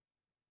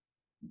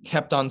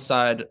 kept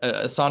onside.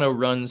 Asano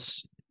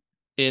runs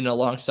in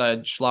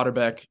alongside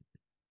Schlotterbeck.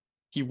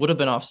 He would have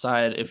been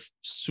offside if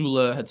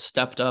Sula had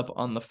stepped up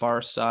on the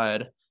far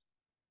side.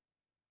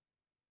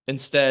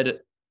 Instead,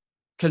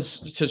 because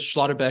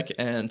Schlotterbeck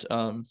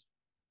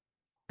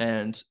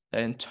and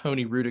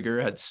Tony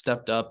Rudiger had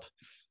stepped up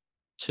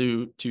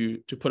to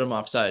put him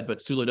offside,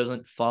 but Sula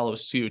doesn't follow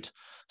suit.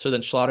 So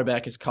then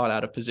Schlotterbeck is caught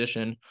out of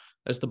position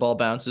as the ball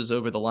bounces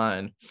over the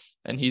line,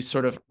 and he's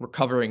sort of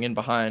recovering in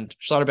behind.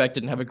 Schlotterbeck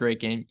didn't have a great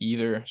game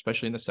either,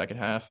 especially in the second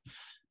half,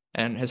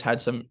 and has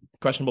had some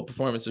questionable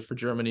performances for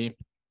Germany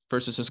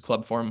versus his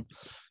club form,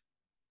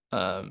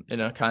 in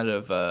a kind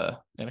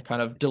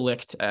of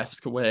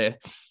Delict-esque way.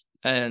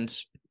 And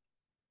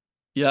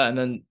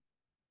then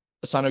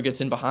Asano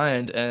gets in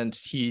behind, and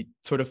he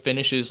sort of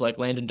finishes like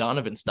Landon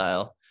Donovan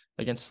style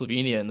against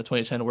Slovenia in the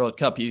 2010 World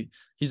Cup.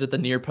 He's at the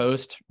near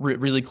post,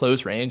 really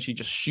close range. He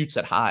just shoots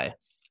it high,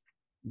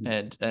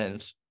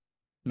 and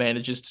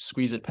manages to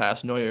squeeze it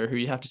past Neuer, who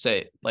you have to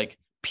say, like,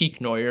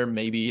 peak Neuer,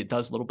 maybe it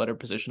does a little better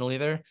positionally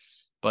there,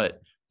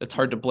 but it's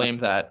hard to blame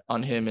that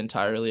on him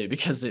entirely,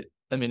 because it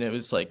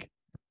was like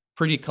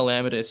pretty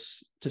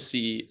calamitous to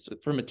see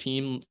from a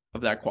team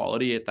of that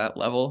quality at that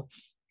level.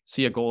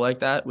 See a goal like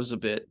that was a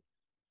bit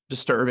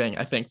disturbing,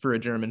 I think, for a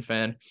German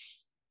fan.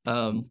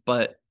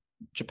 But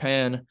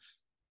Japan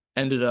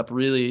ended up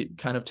really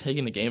kind of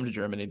taking the game to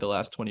Germany the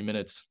last 20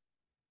 minutes,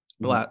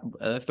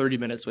 30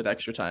 minutes with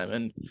extra time.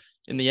 And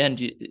in the end,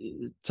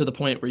 to the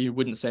point where you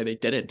wouldn't say they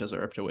didn't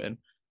deserve to win,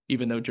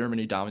 even though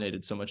Germany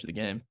dominated so much of the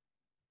game.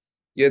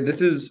 Yeah,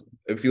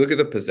 if you look at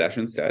the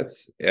possession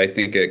stats, I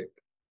think it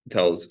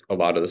tells a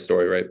lot of the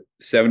story, right?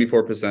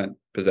 74%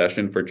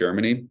 possession for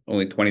Germany,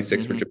 only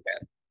 26 for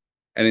Japan.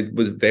 And it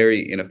was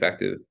very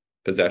ineffective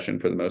possession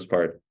for the most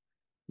part.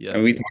 Yeah.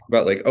 And we talked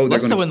about they're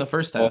less so in the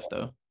first half,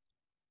 though.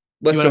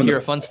 You want to hear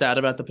a fun stat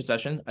about the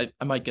possession?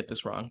 I might get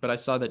this wrong, but I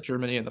saw that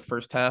Germany in the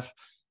first half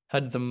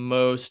had the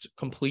most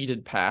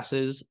completed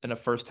passes in a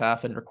first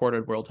half in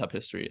recorded World Cup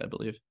history, I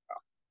believe.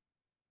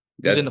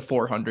 It was in the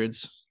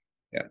 400s.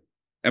 Yeah.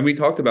 And we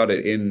talked about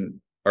it in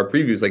our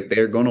previews,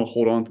 they're going to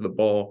hold on to the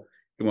ball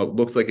in what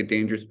looks like a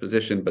dangerous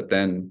position, but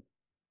then,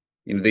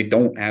 they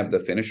don't have the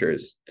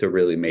finishers to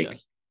really make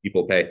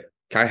people pay.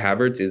 Kai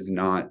Havertz is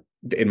not,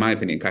 in my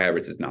opinion,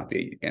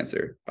 the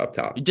answer up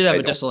top. He did have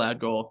a disallowed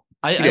goal.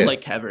 I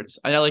like Havertz.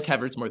 I like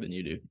Havertz more than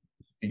you do.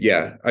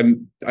 Yeah.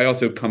 I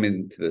also come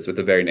into this with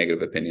a very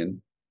negative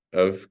opinion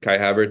of Kai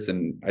Havertz,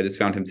 and I just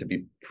found him to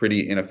be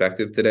pretty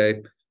ineffective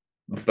today.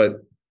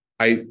 But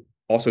I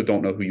also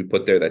don't know who you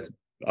put there that's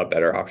a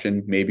better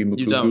option. Maybe Mukuku.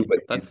 You don't. But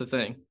that's the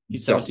thing.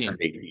 He's 17.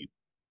 18.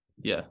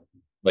 Yeah.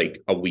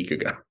 Like a week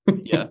ago.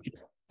 Yeah.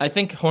 I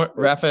think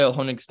Raphael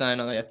Honigstein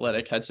on The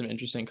Athletic had some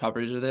interesting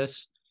coverage of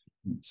this.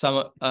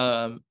 Some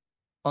on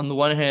the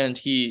one hand,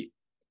 he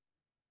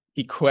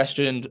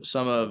questioned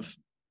some of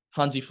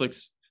Hansi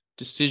Flick's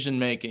decision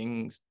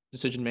making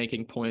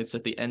points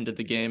at the end of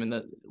the game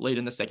and late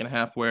in the second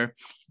half, where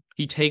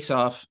he takes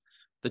off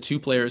the two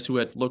players who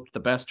had looked the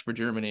best for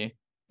Germany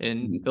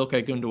in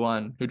Ilkay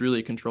Gundogan, who'd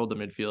really controlled the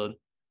midfield,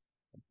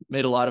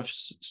 made a lot of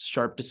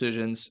sharp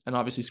decisions, and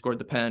obviously scored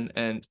the pen,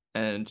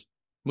 and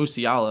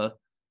Musiala,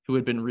 who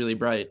had been really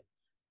bright,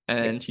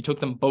 and he took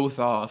them both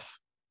off.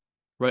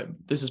 Right,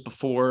 this is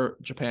before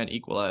Japan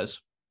equalized,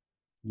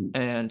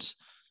 and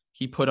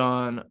he put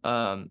on,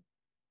 and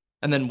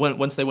then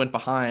once they went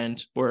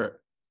behind,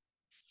 were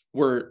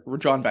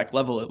drawn back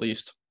level at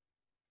least.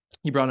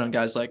 He brought on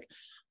guys like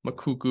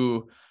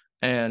Makuku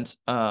and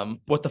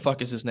what the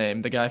fuck is his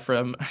name? The guy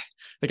from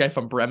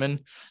Bremen,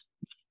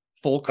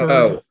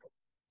 Fulkrug.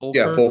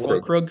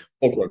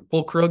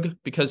 Fulkrug,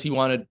 because he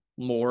wanted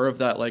more of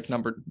that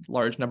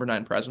large number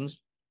 9 presence.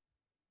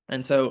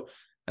 And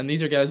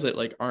these are guys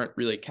that aren't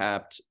really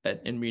capped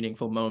in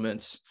meaningful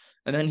moments.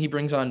 And then he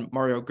brings on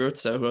Mario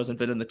Götze, who hasn't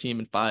been in the team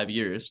in 5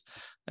 years,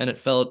 and it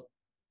felt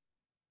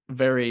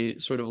very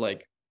sort of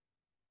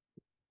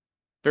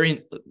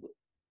very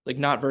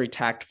not very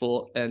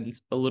tactful and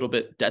a little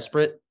bit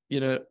desperate,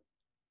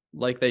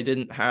 they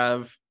didn't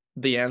have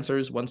the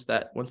answers once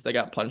they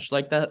got punched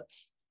like that.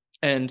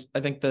 And I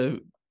think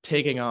the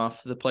taking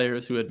off the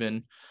players who had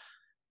been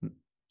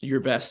your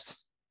best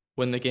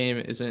when the game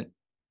isn't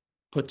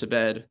put to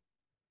bed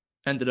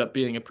ended up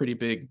being a pretty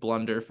big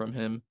blunder from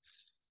him.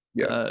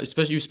 Yeah.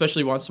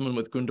 Especially want someone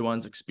with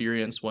Gundogan's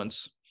experience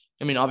once.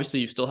 I mean, obviously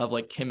you still have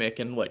like Kimmich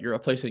and what you're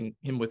replacing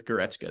him with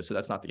Goretzka, so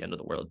that's not the end of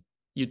the world.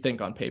 You'd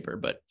think on paper,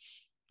 but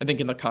I think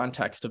in the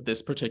context of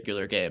this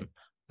particular game,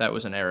 that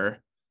was an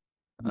error.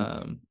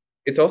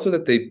 It's also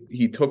that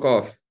he took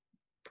off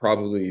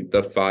probably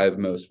the 5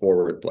 most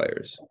forward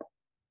players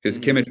because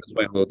Kimmich was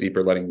playing a little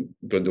deeper, letting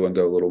Gundogan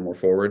go a little more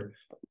forward.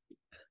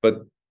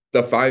 But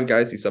the 5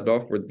 guys he subbed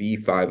off were the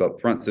 5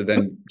 up front. So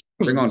then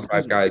bring on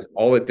 5 guys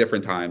all at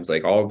different times,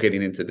 like all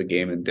getting into the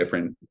game in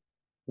different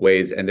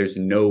ways, and there's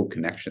no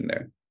connection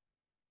there.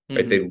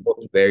 Right? They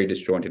looked very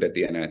disjointed at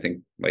the end. And I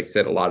think, like I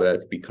said, a lot of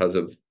that's because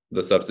of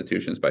the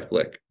substitutions by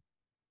Flick.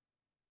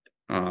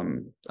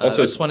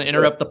 Also, I just want to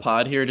interrupt the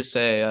pod here to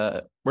say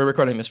we're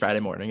recording this Friday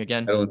morning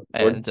again,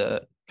 and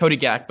Cody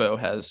Gakpo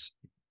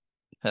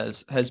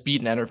has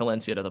beaten Enter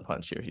Valencia to the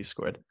punch here. He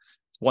scored.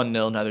 It's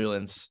 1-0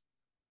 Netherlands.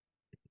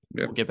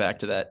 Yeah. We'll get back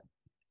to that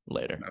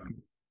later.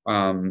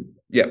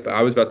 Yeah, but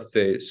I was about to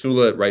say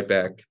Sula at right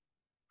back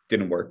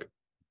didn't work.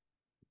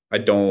 I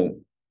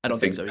don't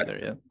think so either.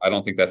 Yeah, I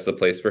don't think that's the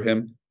place for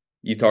him.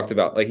 You talked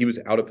about like he was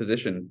out of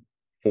position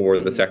for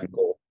the second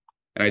goal,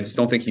 and I just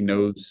don't think he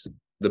knows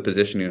the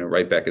positioning of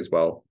right back as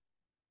well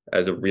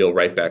as a real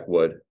right back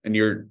would.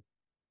 And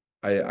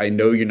I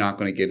know you're not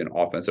going to get an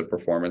offensive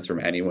performance from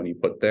anyone you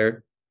put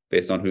there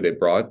based on who they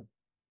brought,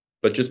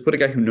 but just put a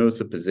guy who knows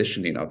the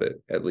positioning of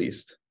it at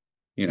least.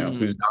 You know,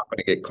 who's not going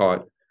to get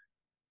caught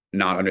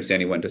not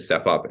understanding when to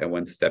step up and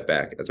when to step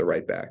back as a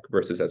right back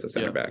versus as a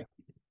center back.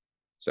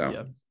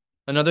 So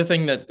another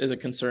thing that is a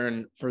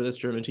concern for this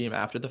German team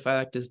after the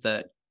fact is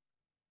that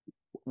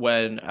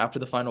after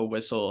the final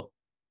whistle,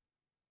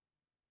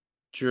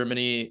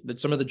 Germany,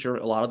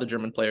 a lot of the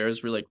German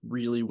players were like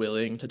really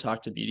willing to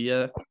talk to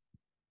media.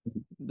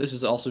 This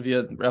is also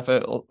via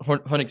Raphael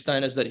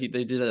Honigstein, is that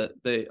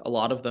a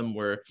lot of them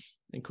were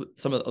a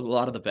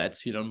lot of the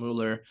vets,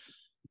 Mueller,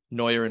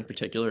 Neuer in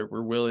particular,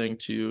 were willing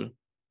to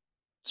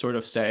sort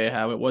of say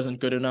how it wasn't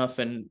good enough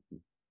and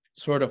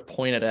sort of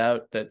pointed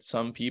out that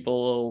some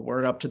people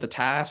weren't up to the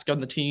task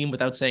on the team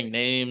without saying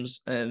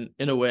names, and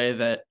in a way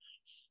that,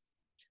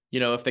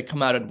 if they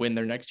come out and win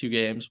their next 2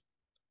 games,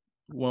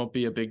 won't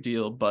be a big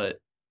deal. But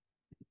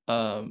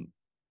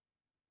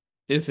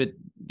if it,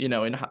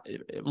 in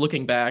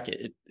looking back,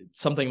 it's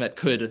something that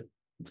could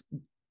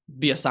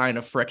be a sign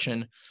of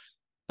friction,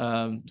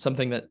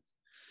 something that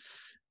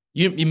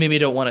you maybe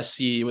don't want to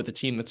see with a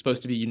team that's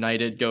supposed to be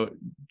united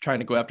trying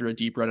to go after a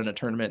deep run in a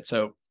tournament.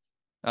 So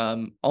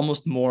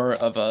almost more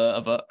of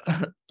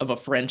a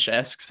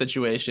French-esque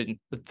situation,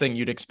 the thing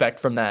you'd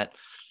expect from that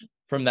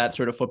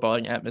sort of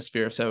footballing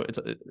atmosphere. So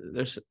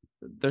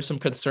there's some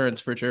concerns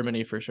for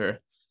Germany for sure.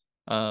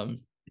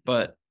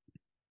 But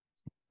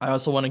I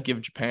also want to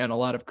give Japan a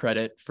lot of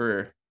credit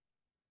for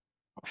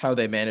how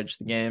they managed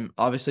the game.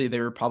 Obviously,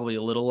 they were probably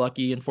a little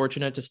lucky and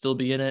fortunate to still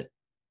be in it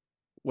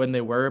when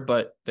they were,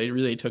 but they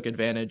really took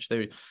advantage.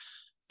 They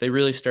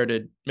really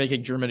started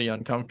making Germany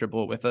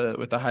uncomfortable with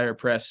a higher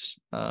press,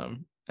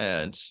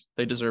 and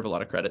they deserve a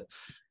lot of credit.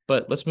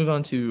 But let's move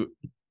on to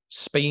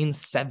Spain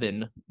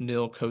 7-0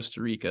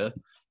 Costa Rica.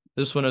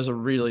 This one is a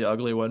really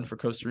ugly one for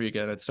Costa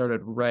Rica, and it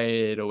started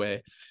right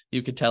away.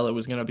 You could tell it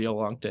was going to be a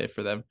long day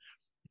for them.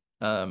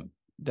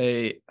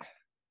 They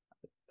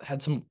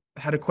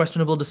had a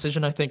questionable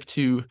decision, I think,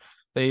 too.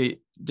 They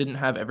didn't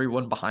have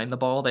everyone behind the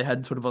ball. They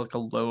had sort of like a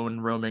lone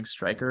roaming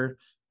striker.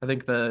 I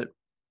think the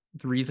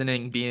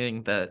reasoning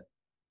being that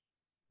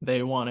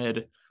they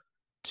wanted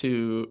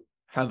to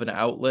have an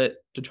outlet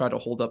to try to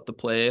hold up the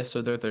play,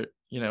 so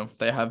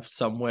they have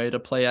some way to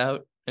play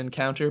out and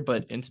counter,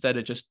 but instead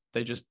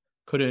they just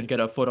couldn't get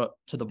a foot up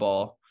to the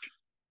ball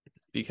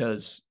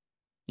because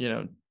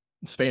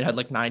Spain had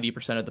like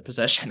 90% of the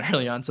possession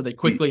early on, so they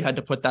quickly had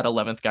to put that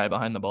 11th guy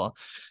behind the ball,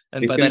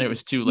 and by then it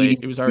was too late.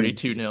 It was already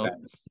 2-0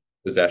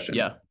 possession.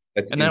 Yeah,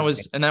 and that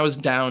was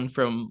down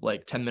from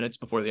like 10 minutes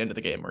before the end of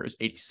the game, where it was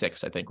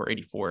 86, I think, or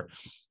 84.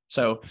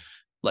 So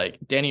like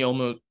Danny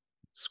Olmo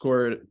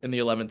scored in the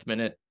 11th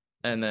minute,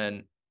 and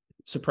then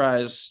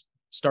surprise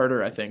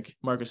starter, I think,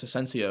 Marcus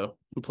Asensio,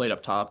 who played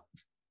up top,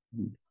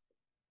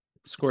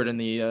 scored in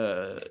the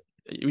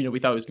we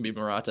thought it was gonna be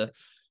Morata,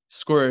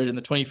 scored in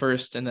the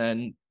 21st, and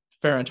then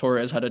Ferran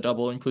Torres had a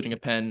double, including a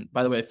pen.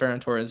 By the way, Ferran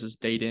Torres is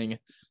dating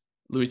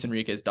Luis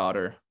Enrique's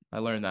daughter. I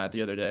learned that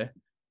the other day.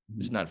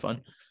 Isn't that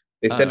fun?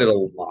 They said it a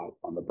lot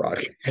on the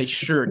broadcast. They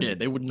sure did.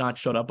 They would not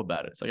shut up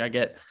about it. It's like, I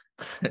get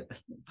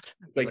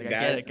it's like that, I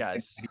get it,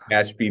 guys.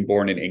 Match being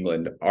born in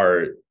England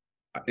and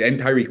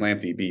Tyreek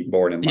Lamptey being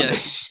born in London.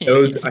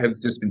 Those I have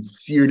just been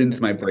seared into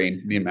my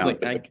brain, the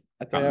amount I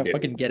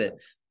fucking get it.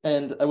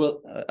 And I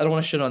don't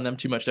want to shit on them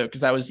too much though,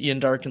 because that was Ian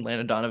Dark and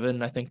Landon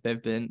Donovan. I think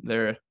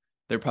they're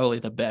probably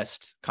the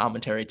best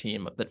commentary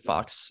team that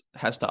Fox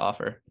has to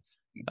offer.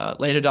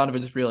 Landon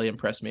Donovan has really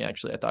impressed me,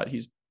 actually. I thought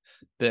he's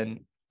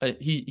been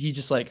he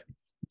just, like,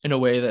 in a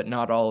way that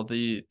not all of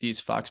these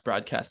Fox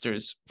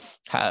broadcasters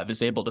have,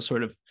 is able to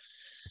sort of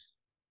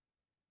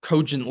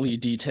cogently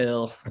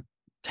detail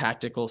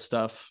tactical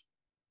stuff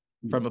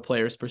from a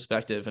player's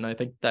perspective, and I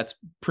think that's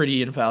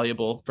pretty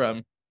invaluable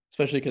from,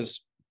 especially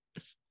because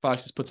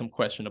Fox has put some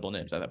questionable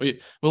names on that. We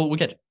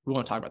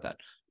won't talk about that,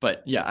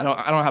 but yeah, I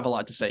don't have a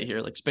lot to say here.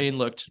 Like Spain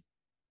looked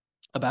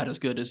about as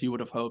good as you would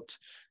have hoped,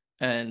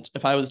 and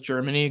if I was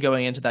Germany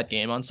going into that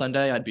game on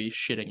Sunday, I'd be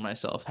shitting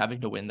myself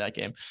having to win that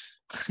game.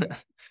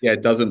 Yeah,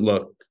 it doesn't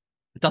look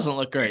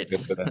great. good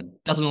for them.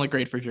 Doesn't look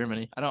great for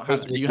Germany. I don't have.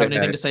 Costa Do you have Rica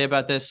anything had to say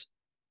about this?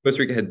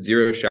 Costa Rica had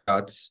 0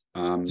 shots.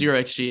 0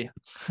 XG.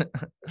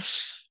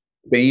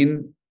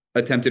 Spain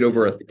attempted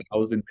over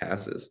 1,000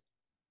 passes,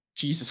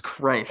 Jesus and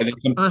Christ. they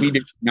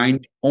completed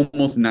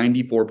almost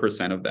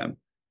 94% of them.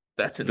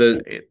 That's The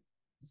insane.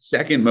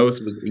 second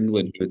most was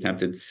England, who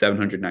attempted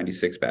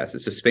 796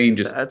 passes. So Spain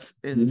just That's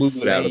blew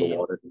it out of the insane.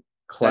 water. That's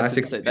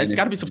Classic insane. That's Spanish.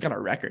 got to be some kind of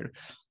record.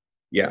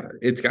 Yeah,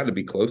 it's got to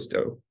be close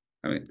to.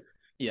 I mean,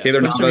 Yeah,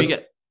 Taylor Costa Navas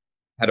Rica.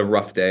 had a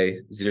rough day.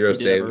 0 He did have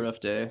a saves, rough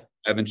day.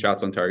 7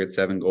 shots on target,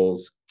 7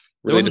 goals.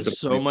 There Really wasn't so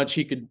disappointing. much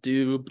he could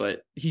do,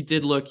 but he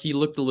looked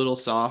a little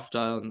soft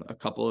on a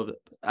couple of,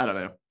 I don't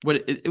know.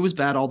 But it was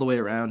bad all the way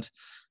around.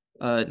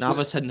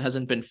 Navas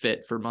hasn't been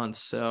fit for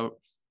months, so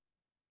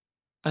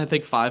I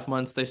think 5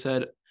 months they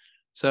said.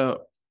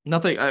 So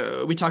nothing.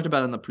 We talked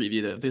about in the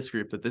preview of this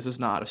group that this is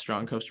not a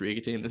strong Costa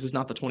Rica team. This is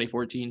not the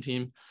 2014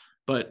 team,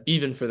 but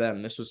even for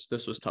them, this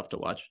was tough to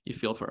watch. You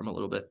feel for them a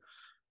little bit.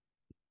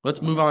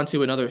 Let's move on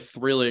to another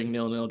thrilling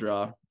 0-0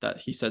 draw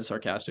that he said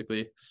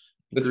sarcastically.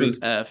 This Group was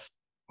F.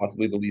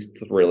 possibly the least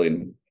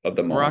thrilling of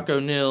them all. Morocco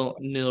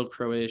 0-0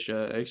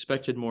 Croatia. I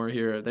expected more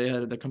here. They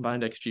had the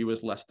combined XG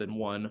was less than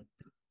 1.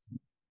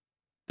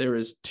 There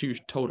was 2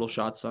 total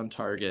shots on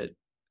target.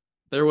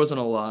 There wasn't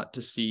a lot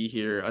to see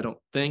here. I don't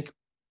think. It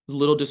was a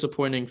little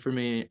disappointing for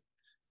me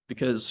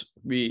because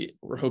we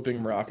were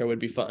hoping Morocco would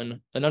be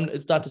fun. And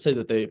it's not to say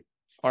that they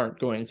aren't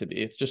going to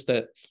be. It's just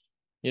that,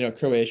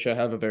 Croatia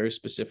have a very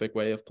specific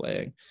way of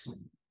playing.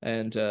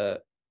 And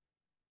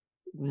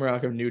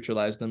Morocco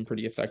neutralized them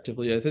pretty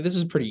effectively. I think this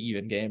is a pretty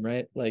even game,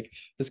 right? Like,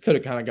 this could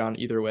have kind of gone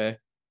either way.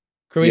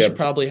 Croatia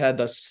probably had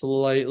the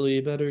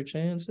slightly better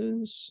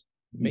chances,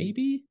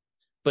 maybe,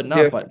 but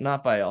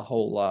not by a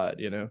whole lot,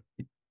 Yeah,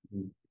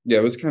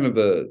 it was kind of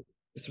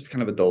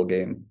a dull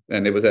game,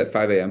 and it was at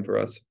 5 a.m. for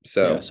us.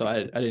 So yeah, so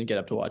I didn't get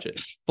up to watch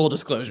it. Full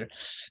disclosure.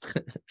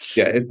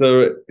 yeah,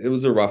 it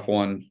was a rough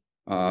one.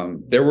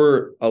 There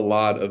were a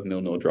lot of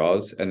 0-0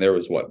 draws, and there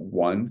was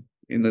one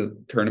in the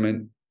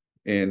tournament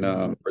in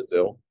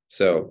Brazil.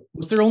 So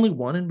was there only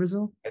one in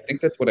Brazil? I think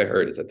that's what I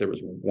heard, is that there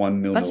was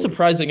 1 0-0. That's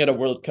surprising at a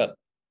World Cup.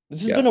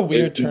 This has been a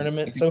weird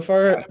tournament so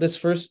far. This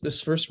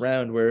first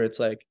round where it's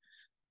like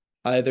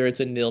either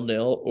it's a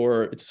 0-0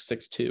 or it's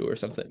 6-2 or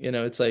something.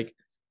 It's like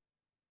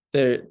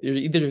you're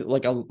either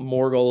like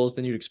more goals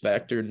than you'd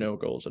expect or no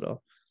goals at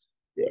all.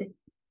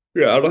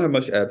 Yeah, I don't have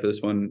much to add for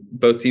this one.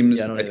 Both teams,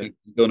 Yeah, I think,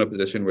 still in a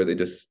position where they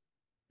just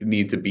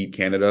need to beat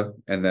Canada,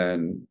 and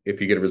then if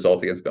you get a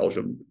result against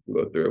Belgium, you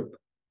go through.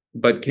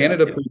 But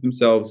Canada proved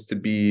themselves to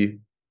be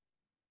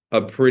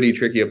a pretty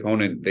tricky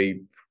opponent.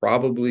 They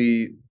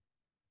probably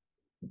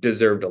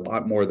deserved a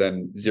lot more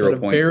than 0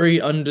 points. A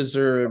very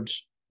undeserved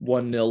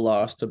 1-0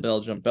 loss to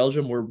Belgium.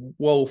 Belgium were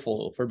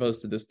woeful for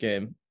most of this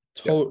game.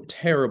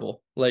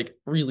 Terrible, like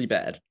really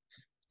bad,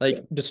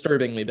 like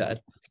disturbingly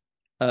bad.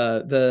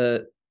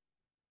 The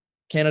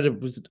Canada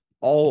was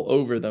all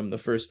over them the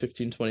first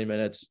 15-20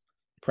 minutes,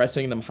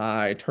 pressing them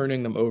high,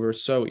 turning them over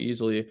so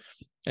easily,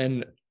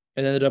 and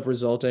it ended up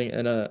resulting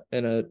in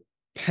a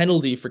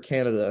penalty for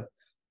Canada,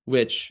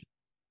 which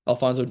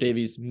Alphonso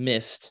Davies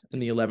missed in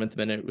the 11th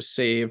minute. It was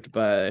saved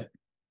by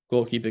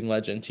goalkeeping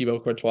legend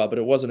Thibaut Courtois, but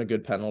it wasn't a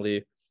good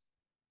penalty.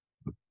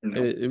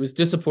 No. It was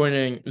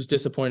disappointing. It was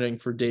disappointing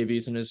for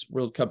Davies in his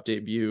World Cup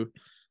debut.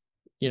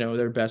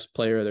 Their best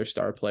player, their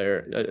star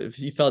player.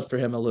 He felt for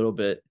him a little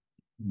bit.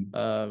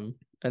 And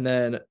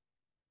then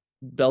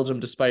Belgium,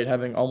 despite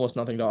having almost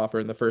nothing to offer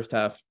in the first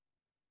half,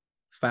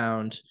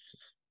 found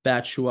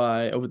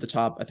Batshuayi over the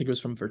top. I think it was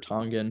from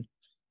Vertonghen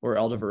or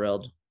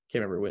Alderweireld.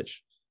 Can't remember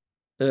which.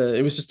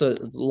 It was just a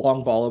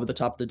long ball over the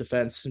top of the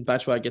defense, and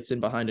Batshuayi gets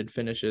in behind and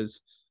finishes.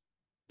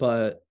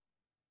 But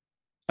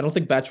I don't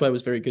think Batshuayi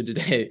was very good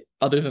today,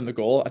 other than the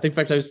goal. I think, in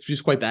fact, he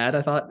was quite bad,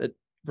 I thought,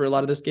 for a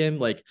lot of this game.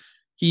 Like,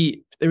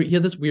 he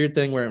had this weird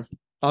thing where,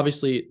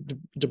 obviously,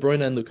 De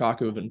Bruyne and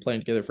Lukaku have been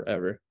playing together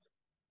forever,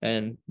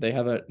 and they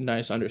have a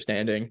nice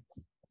understanding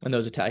in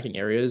those attacking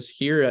areas.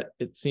 Here,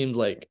 it seemed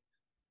like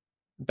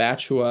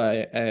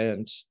Batshuayi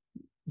and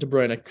De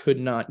Bruyne could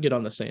not get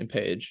on the same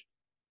page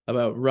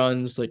about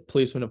runs, like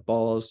placement of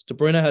balls. De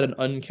Bruyne had an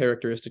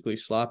uncharacteristically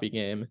sloppy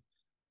game.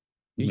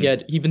 He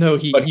had, even though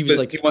he was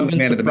like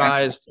even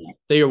surprised,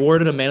 they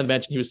awarded a man of the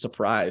match, and he was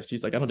surprised.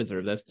 He's like, I don't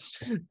deserve this,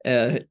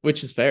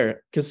 which is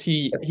fair, because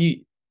he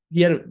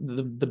had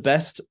the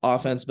best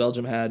offense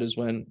Belgium had is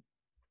when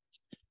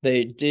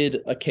they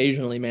did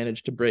occasionally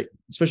manage to break,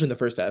 especially in the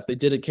first half. They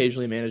did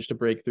occasionally manage to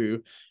break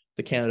through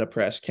the Canada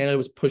press. Canada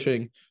was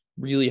pushing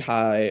really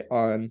high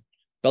on.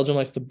 Belgium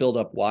likes to build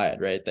up wide,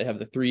 right? They have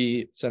the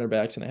 3 center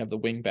backs and they have the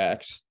wing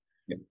backs.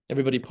 Yeah.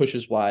 Everybody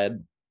pushes wide.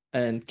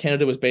 and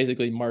Canada was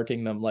basically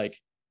marking them like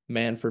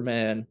man for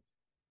man,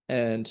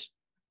 and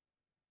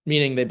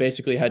meaning they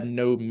basically had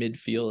no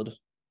midfield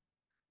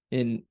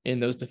in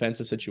those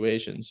defensive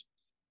situations.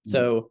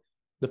 So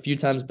the few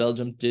times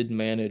Belgium did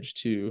manage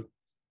to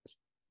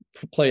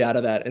play out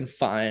of that and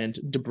find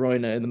De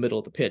Bruyne in the middle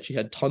of the pitch, he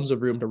had tons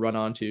of room to run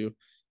onto,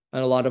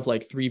 and a lot of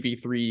like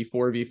 3v3,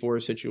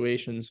 4v4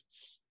 situations.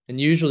 And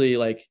usually,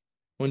 like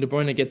when De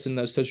Bruyne gets in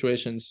those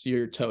situations,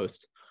 you're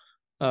toast.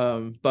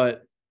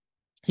 But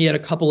he had a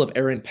couple of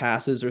errant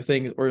passes or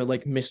things, or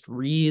like missed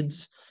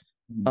reads.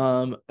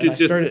 And I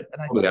started,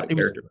 and I thought it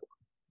was,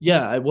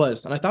 yeah, I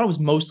was, and I thought it was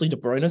mostly De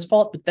Bruyne's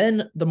fault. But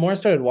then the more I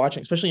started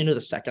watching, especially into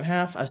the second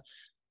half, I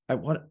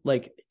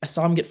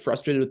saw him get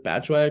frustrated with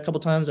Batshuayi a couple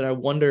times, and I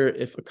wonder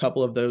if a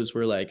couple of those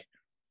were like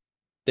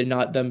they're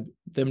not them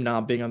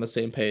not being on the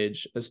same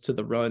page as to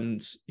the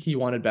runs he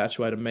wanted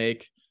Batshuayi to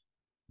make,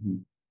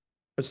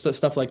 or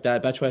stuff like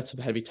that. Batshuayi had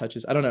some heavy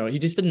touches. I don't know. He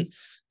just didn't.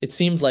 It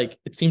seemed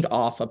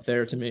off up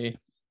there to me.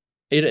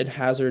 Eden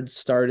Hazard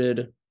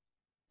started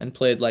and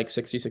played like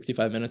 60,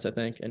 65 minutes, I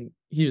think, and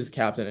he was the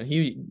captain, and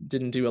he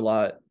didn't do a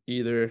lot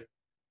either.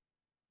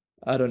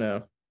 I don't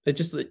know. It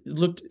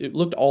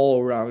looked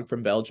all around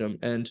from Belgium,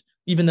 and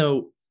even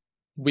though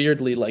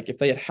weirdly, like if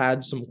they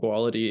had some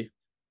quality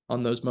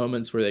on those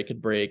moments where they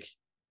could break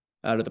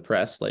out of the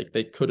press, like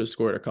they could have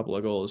scored a couple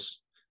of goals.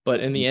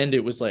 But in the end,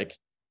 it was like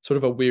sort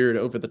of a weird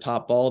over the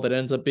top ball that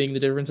ends up being the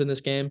difference in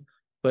this game.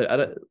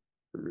 But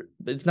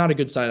it's not a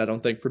good sign, I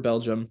don't think, for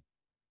Belgium.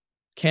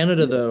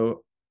 Canada,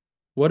 though,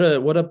 what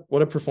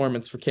a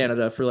performance for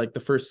Canada for like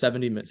the first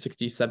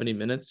 60, 70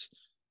 minutes.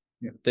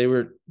 Yeah. They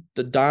were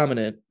the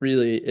dominant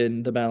really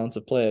in the balance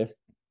of play.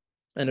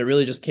 And it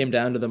really just came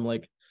down to them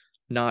like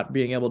not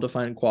being able to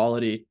find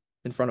quality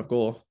in front of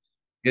goal.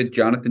 Yeah,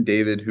 Jonathan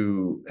David,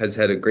 who has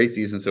had a great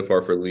season so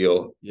far for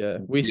Lille. Yeah,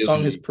 we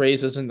sung his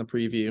praises in the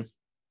preview.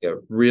 Yeah,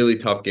 really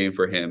tough game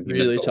for him. He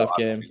really tough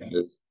game.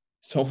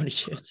 So many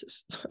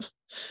chances.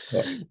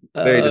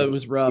 It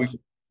was rough.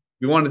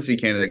 We wanted to see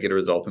Canada get a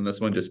result in this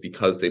one just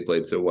because they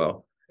played so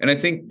well. And I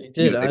think they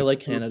did. I like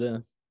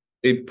Canada.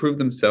 They proved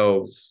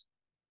themselves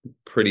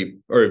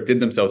did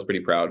themselves pretty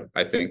proud,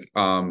 I think.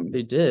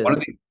 They did.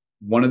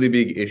 One of the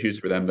big issues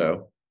for them,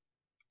 though,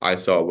 I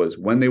saw was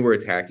when they were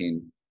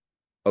attacking,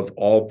 of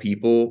all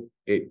people,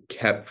 it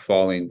kept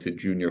falling to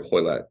Junior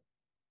Hoylett.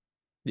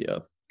 Yeah.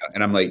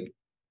 And I'm like,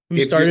 who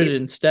started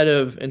instead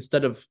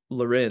of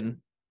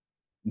Larin,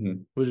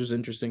 which was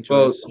interesting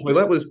choice. Well,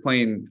 Hoylett was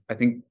playing, I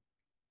think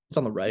it's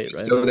on the right,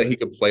 so that he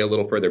could play a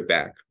little further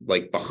back,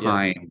 like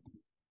behind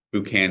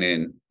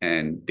Buchanan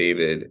and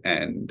David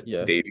and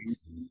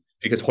Davies.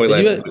 Because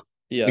Hoylett,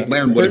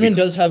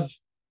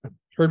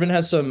 Herdman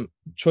has some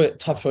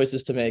tough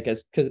choices to make,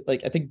 because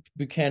like I think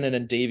Buchanan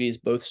and Davies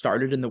both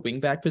started in the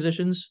wingback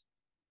positions.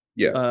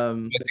 Yeah, I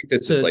think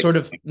that's to sort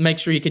of make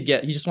sure he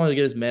just wanted to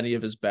get as many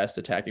of his best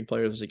attacking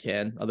players as he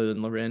can, other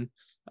than Larin,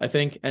 I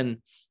think. And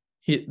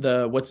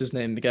what's his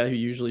name, the guy who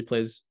usually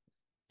plays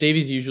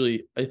Davies,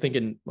 usually I think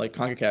in like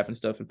CONCACAF and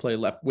stuff, would play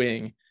left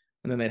wing,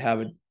 and then they'd have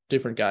a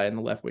different guy in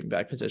the left wing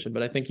back position.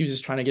 But I think he was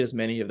just trying to get as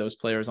many of those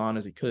players on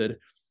as he could,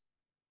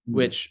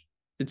 which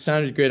it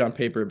sounded great on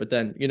paper, but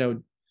then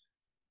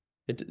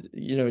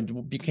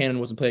Buchanan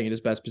wasn't playing in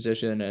his best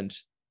position, and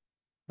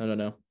I don't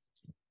know.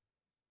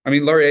 I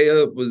mean,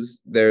 Larea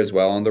was there as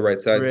well on the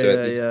right side,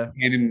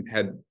 Buchanan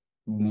had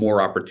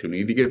more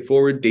opportunity to get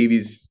forward.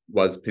 Davies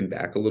was pinned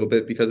back a little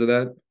bit because of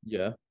that.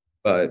 Yeah,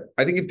 but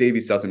I think if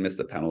Davies doesn't miss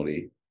the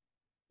penalty,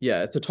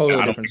 it's a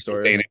totally different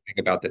story. Say anything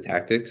about the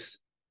tactics.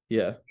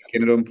 Yeah,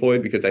 Canada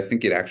employed, because I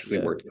think it actually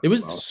worked. It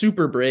was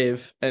super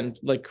brave, and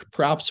like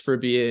props for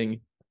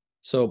being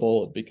so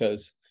bold,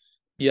 because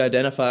he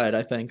identified,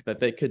 I think, that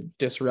they could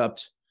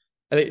disrupt.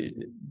 I think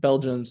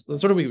Belgium's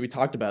sort of we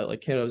talked about,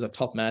 like Canada was a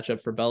tough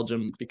matchup for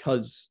Belgium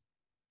because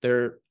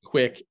they're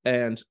quick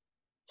and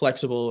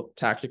flexible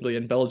tactically,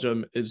 and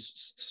Belgium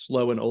is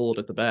slow and old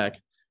at the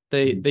back.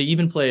 They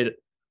even played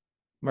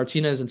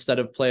Martinez instead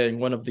of playing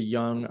one of the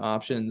young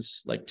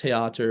options like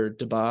Theater,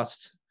 De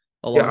Bast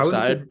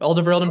alongside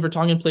Alderweireld and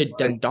Vertonghen played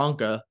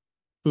Dendonka,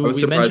 who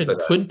we mentioned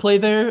could play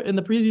there in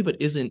the preview but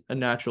isn't a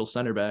natural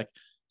center back.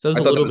 So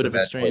that was a little bit of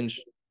a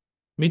strange.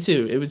 Me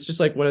too. It was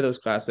just like one of those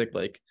classic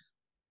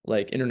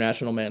like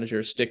international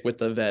managers stick with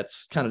the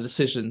vets kind of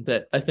decision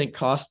that I think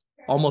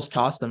almost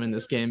cost them in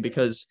this game,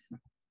 because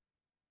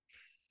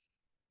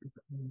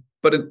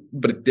but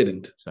it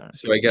didn't.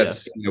 So I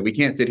guess we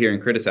can't sit here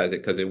and criticize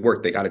it because it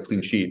worked. They got a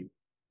clean sheet.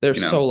 They're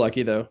so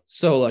lucky, though.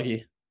 So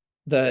lucky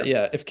that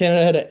if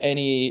Canada had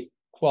any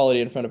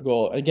quality in front of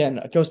goal, again,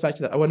 it goes back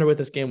to that. I wonder what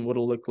this game would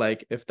have looked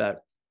like if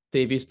that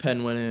Davies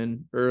pen went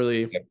in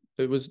early. Yep.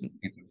 It was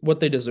what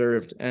they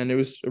deserved, and it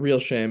was a real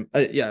shame.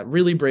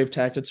 Really brave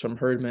tactics from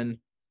Herdman,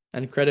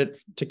 and credit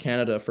to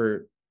Canada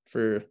for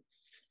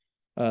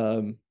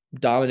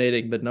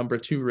dominating the number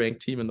 2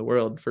 ranked team in the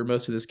world for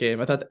most of this game.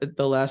 I thought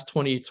the last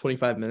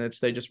 20-25 minutes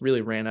they just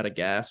really ran out of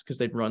gas because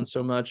they'd run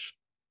so much.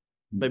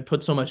 They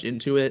put so much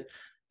into it,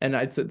 and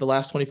I'd say the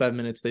last 25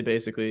 minutes they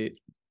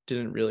basically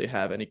didn't really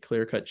have any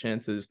clear-cut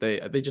chances. They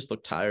just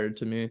looked tired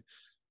to me.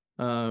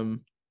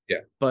 Yeah.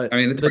 But I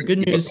mean, it's the hard to good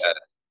keep up news, that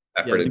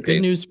yeah, effort the and good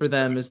pace. news for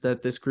them is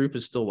that this group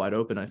is still wide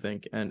open, I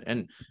think.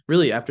 And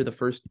really after the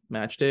first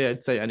match day,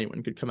 I'd say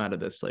anyone could come out of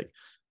this. Like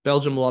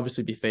Belgium will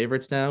obviously be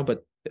favorites now,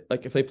 but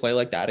like if they play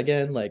like that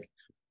again, like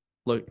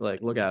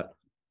look out.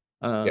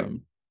 Yeah.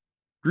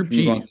 Group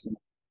Move on G,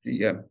 to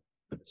yeah.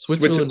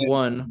 Switzerland Switzerland.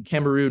 1,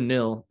 Cameroon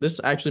 0. This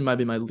actually might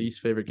be my least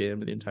favorite game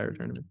of the entire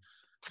tournament.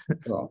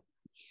 Oh,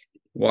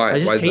 why? I Why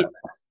just is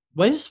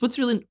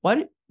that?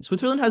 hate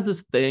Switzerland has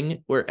this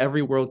thing where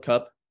every World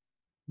Cup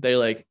they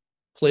like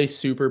play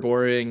super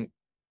boring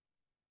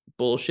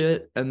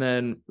bullshit and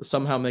then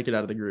somehow make it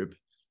out of the group.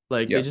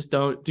 Like they Yeah. just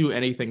don't do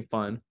anything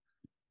fun.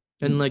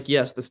 And like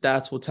yes, the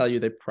stats will tell you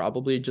they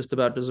probably just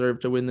about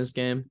deserve to win this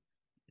game.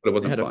 But it They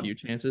wasn't had a fun. few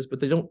chances, but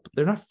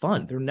they're not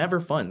fun. They're never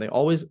fun. They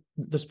always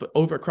just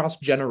over across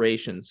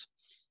generations.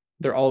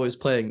 They're always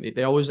playing.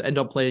 They always end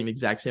up playing the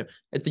exact same.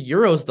 At the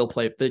Euros, they'll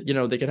play that,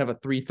 they can have a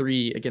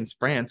 3-3 against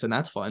France, and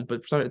that's fun.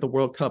 But at the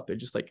World Cup, they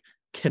just like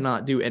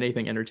cannot do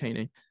anything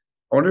entertaining.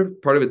 I wonder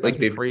if part of it, Drives like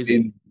me they've crazy.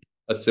 been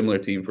a similar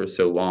team for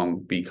so long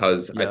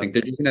because I Yeah. think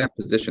they're just in that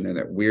position, in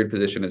that weird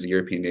position as a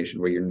European nation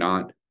where you're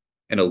not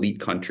an elite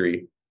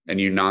country and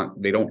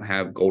they don't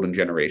have golden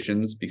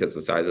generations because of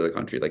the size of the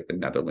country, like the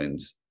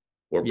Netherlands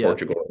or Yeah.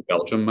 Portugal or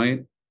Belgium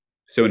might.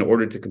 So in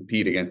order to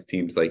compete against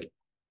teams like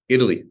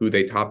Italy, who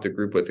they topped a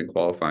group with in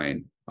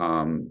qualifying,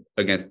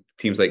 against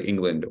teams like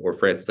England or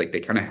France, it's like they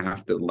kind of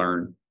have to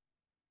learn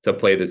to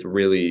play this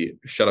really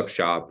shut up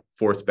shop,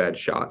 force bad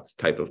shots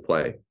type of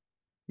play.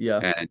 Yeah.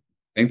 And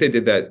I think they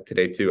did that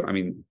today too. I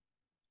mean,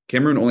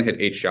 Cameroon only had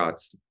 8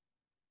 shots,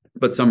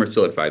 but Summer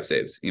still had 5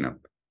 saves.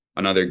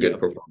 Another good Yeah.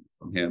 performance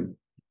from him.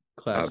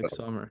 Classic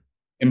Summer.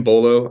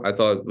 Mbolo, I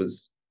thought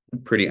was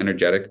pretty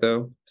energetic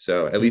though.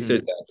 So at least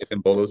there's Mm-hmm. that.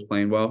 If Mbolo's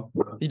playing well,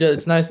 He does.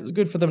 It's nice. It's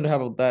good for them to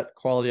have that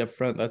quality up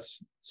front.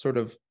 That's sort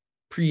of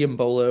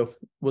pre-Embolo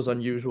was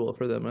unusual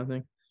for them, I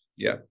think.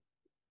 yeah.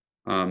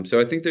 So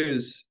I think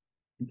there's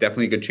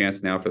definitely a good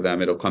chance now for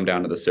them. It'll come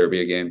down to the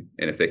Serbia game,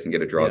 and if they can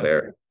get a draw Yeah.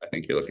 there, I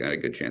think you're looking at a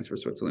good chance for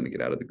Switzerland to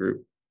get out of the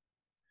group.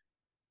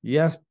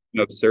 Yeah.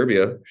 Speaking of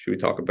Serbia, should we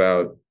talk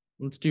about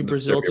Let's do the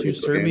Brazil Serbia 2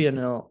 Brazil game? Serbia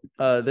now.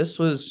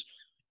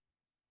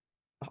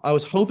 I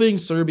was hoping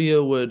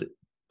Serbia would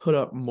put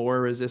up more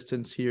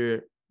resistance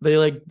here.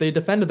 They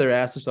defended their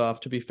asses off,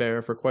 to be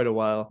fair, for quite a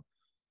while.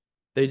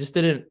 They just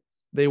didn't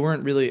they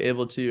weren't really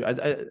able to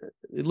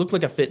it looked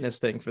like a fitness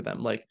thing for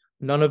them. Like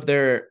none of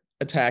their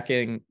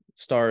attacking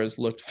stars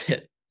looked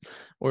fit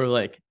or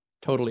like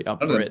totally up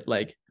None for of them, it.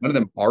 Like none of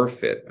them are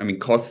fit. I mean,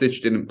 Kostic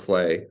didn't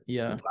play.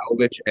 yeah,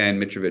 Vlahovic and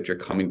Mitrovic are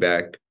coming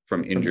back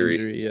from from injury,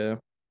 injuries.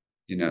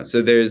 yeah.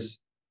 So there's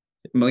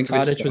Milinkovic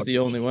Tadic was the Savic.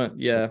 only one.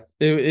 Yeah.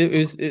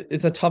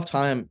 It's a tough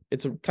time.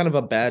 It's a kind of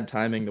a bad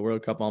timing, the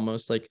World Cup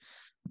almost. Like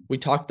we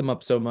talked them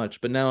up so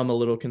much, but now I'm a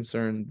little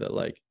concerned that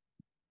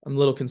I'm a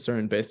little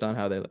concerned based on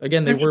how they were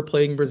Actually,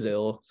 playing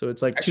Brazil. So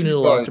it's like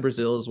 2-0 loss thought to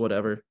Brazil is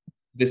whatever.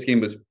 this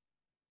game was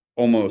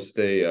almost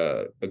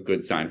a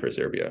good sign for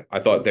Serbia. I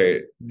thought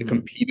they Mm-hmm.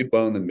 competed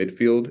well in the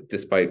midfield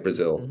despite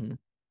Brazil,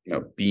 Mm-hmm.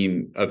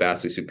 being a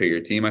vastly superior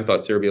team. I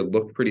thought Serbia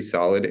looked pretty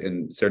solid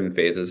in certain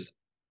phases.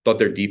 Thought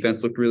their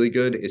defense looked really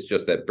good. It's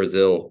just that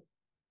Brazil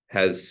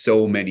has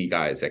so many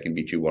guys that can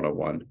beat you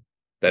 1-on-1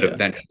 that Yeah.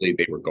 eventually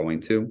they were going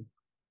to.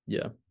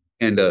 Yeah.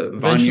 And Vanya,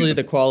 Eventually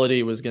the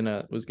quality was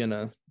gonna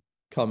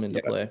come into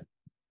yeah, play.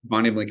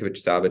 Vanya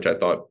Milinkovic Savic, I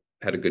thought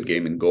had a good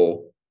game in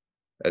goal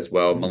as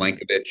well. Mm-hmm.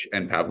 Milenkovic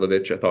and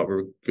Pavlovic, I thought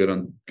were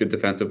good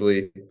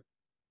defensively.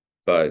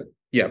 But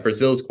yeah,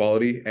 Brazil's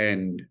quality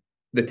and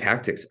the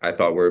tactics I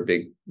thought were a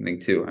big thing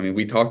too. I mean,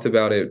 we talked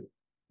about it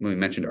when we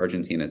mentioned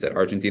Argentina, is that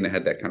Argentina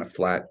had that kind of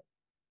flat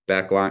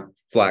back line,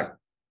 flat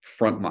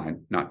front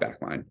line, not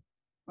back line.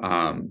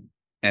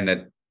 And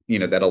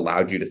that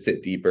allowed you to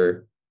sit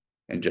deeper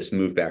and just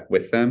move back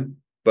with them.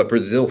 But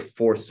Brazil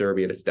forced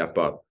Serbia to step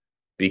up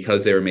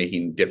because they were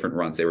making different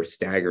runs. They were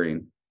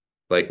staggering,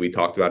 like we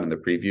talked about in the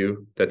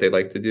preview that they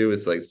like to do,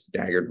 is like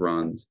staggered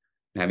runs,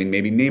 having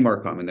maybe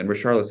Neymar come and then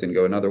Richarlison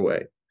go another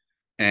way.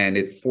 And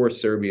it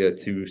forced Serbia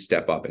to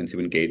step up and to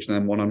engage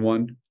them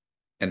 1-on-1.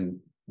 And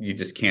you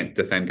just can't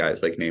defend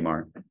guys like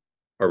Neymar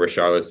or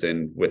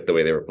Richarlison with the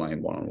way they were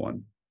playing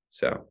 1-on-1.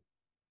 So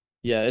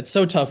Yeah, it's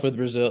so tough with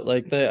Brazil.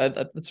 Like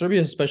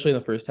Serbia, especially in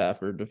the first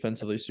half, are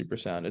defensively super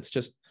sound. It's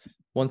just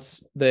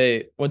once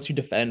you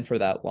defend for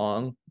that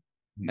long,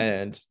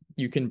 and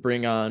you can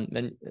bring on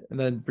and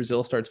then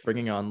Brazil starts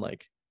bringing on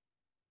like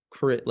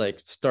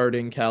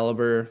starting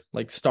caliber,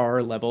 like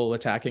star level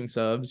attacking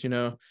subs.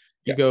 You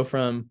yeah, go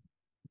from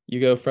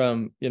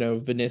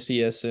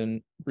Vinicius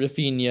and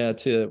Rafinha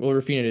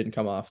Rafinha didn't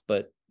come off,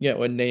 but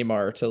when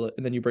Neymar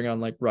and then you bring on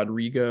like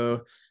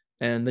Rodrigo,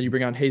 and then you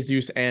bring on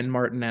Jesus and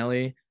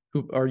Martinelli,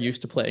 who are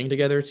used to playing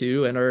together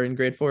too and are in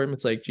great form.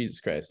 It's like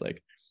Jesus Christ,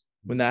 like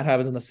when that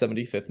happens in the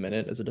 75th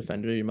minute as a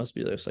defender, you must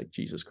be just like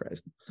Jesus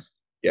Christ.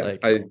 yeah.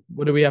 Like,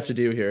 what do we have to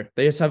do here?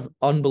 They just have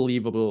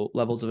unbelievable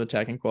levels of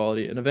attacking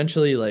quality, and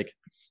eventually, like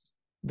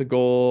the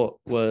goal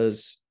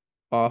was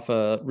off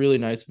a really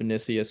nice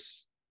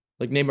Vinicius.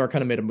 Like Neymar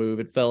kind of made a move.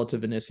 It fell to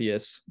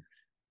Vinicius.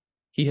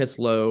 He hits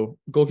low.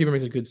 Goalkeeper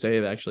makes a good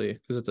save actually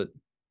because it's a.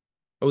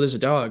 Oh, there's a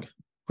dog.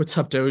 What's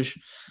up, Doge?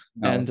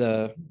 No, And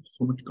so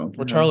much gunk in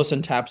there.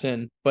 Richarlison taps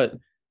in, but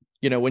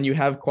when you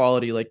have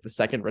quality like the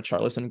second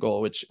Richarlison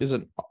goal, which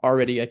isn't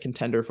already a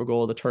contender for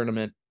goal of the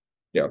tournament,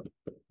 Yeah.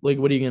 like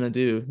what are you gonna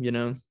do? What Yeah. are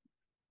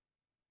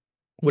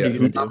you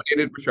Who gonna do?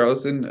 nominated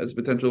Richarlison as a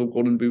potential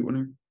Golden Boot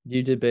winner?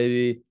 You did,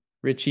 baby.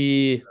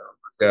 Richie,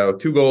 Let's go.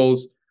 2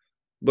 goals.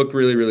 Looked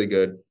really, really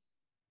good.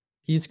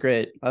 he's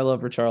great. I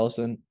love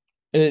Richarlison.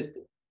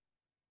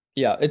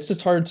 Yeah, it's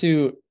just hard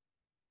to.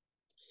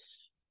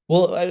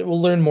 Well,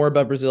 we'll learn more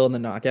about Brazil in the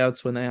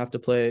knockouts when they have to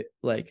play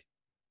like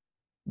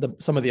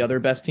some of the other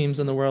best teams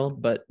in the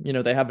world, but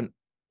they haven't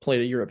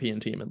played a European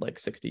team in like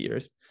 60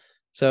 years.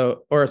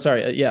 So, or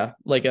sorry, yeah,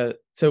 like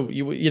so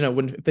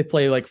when if they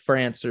play like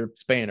France or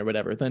Spain or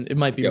whatever, then it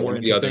might be more One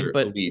of the interesting. other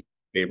But elite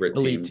favorite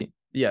elite teams. team,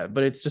 yeah,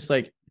 but it's just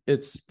like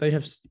they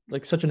have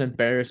like such an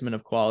embarrassment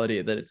of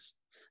quality that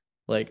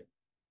like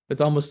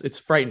it's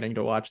frightening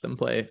to watch them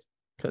play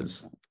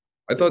because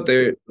I thought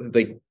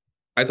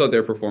I thought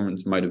their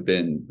performance might have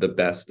been the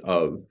best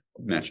of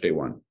Matchday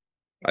 1.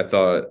 I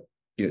thought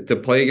to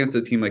play against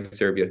a team like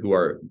Serbia who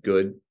are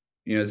good,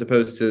 as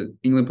opposed to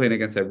England playing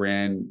against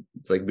Iran,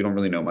 it's like we don't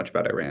really know much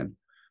about Iran.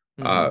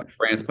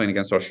 France playing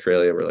against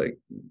Australia, we're like,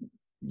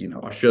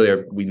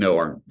 Australia we know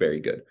aren't very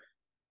good.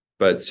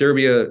 But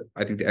Serbia,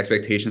 I think the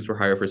expectations were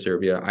higher for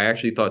Serbia. I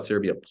actually thought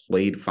Serbia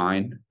played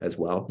fine as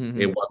well.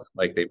 It wasn't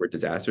like they were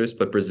disastrous,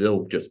 but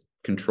Brazil just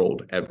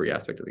controlled every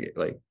aspect of the game.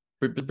 Like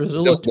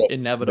Brazil looked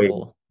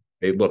inevitable.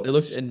 They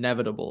looked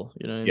inevitable.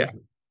 You know what I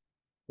mean?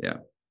 Yeah.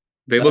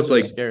 They That was looked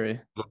really like scary.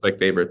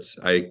 favorites.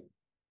 I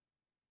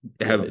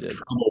have did.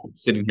 trouble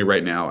sitting here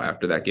right now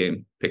after that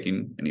game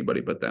picking anybody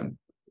but them.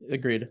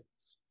 Agreed.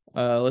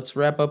 Let's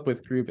wrap up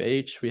with Group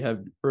H. We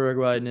have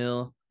Uruguay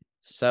 0,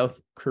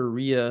 South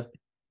Korea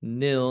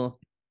 0.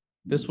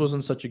 This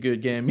wasn't such a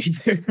good game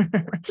either.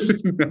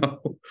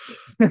 No.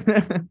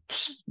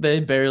 They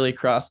barely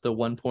crossed the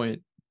 1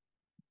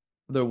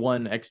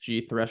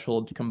 XG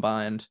threshold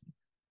combined.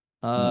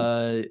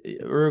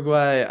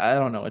 Uruguay, I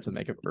don't know what to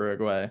make of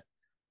Uruguay.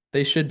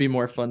 They should be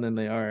more fun than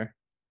they are.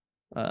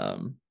 I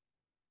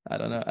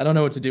don't know. I don't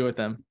know what to do with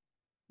them.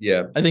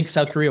 Yeah. I think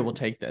South Korea will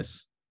take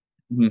this.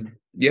 Mm-hmm.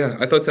 Yeah,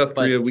 I thought South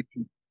Korea.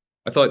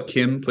 I thought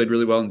Kim played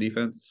really well in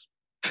defense.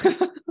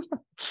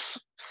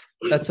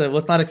 That's it.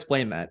 Let's not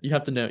explain that. You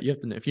have to know. You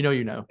have to know. If you know,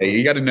 you know. Hey,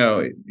 you got to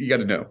know. You got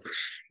to know.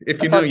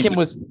 If I thought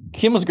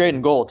Kim was great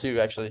in goal too.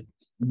 Actually,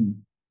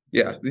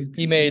 yeah,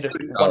 he made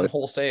one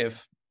whole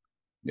save.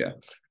 Yeah.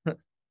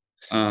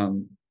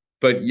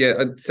 But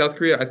yeah, South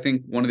Korea. I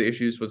think one of the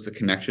issues was the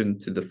connection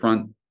to the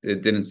front.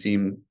 It didn't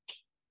seem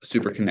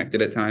super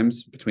connected at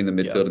times between the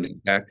midfield and the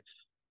attack.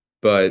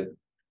 But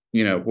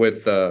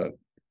with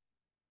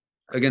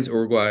against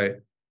Uruguay,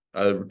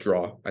 a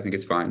draw, I think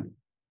it's fine.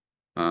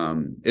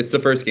 It's the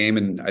first game,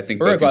 and I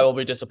think Uruguay will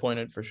be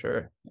disappointed for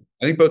sure.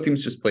 I think both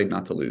teams just played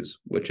not to lose,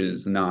 which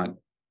is not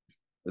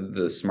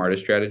the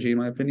smartest strategy in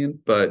my opinion.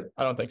 But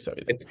I don't think so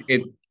either.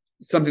 It's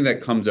something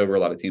that comes over a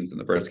lot of teams in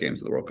the first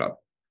games of the World Cup.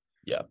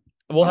 Yeah,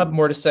 we'll have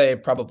more to say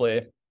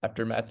probably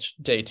after match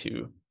day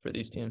 2 for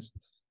these teams.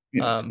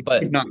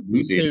 But not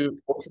losing.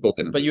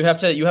 But you have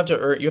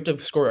to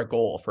score a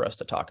goal for us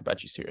to talk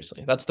about you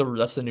seriously. That's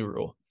the new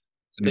rule.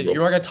 You're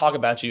not going to talk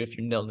about you if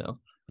you're 0-0.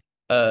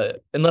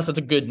 Unless it's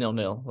a good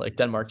 0-0, like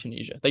Denmark,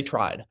 Tunisia. They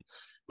tried.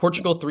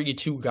 Portugal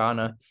 3-2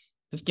 Ghana.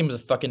 This game was a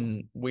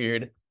fucking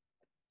weird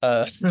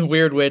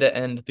way to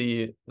end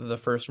the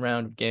first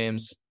round of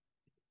games.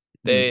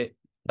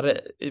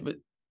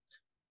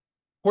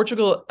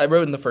 Portugal, I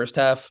wrote in the first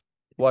half,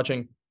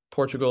 watching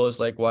Portugal is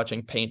like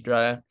watching paint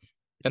dry.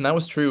 And that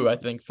was true, I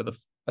think, I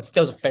think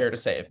that was fair to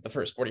say for the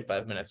first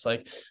 45 minutes.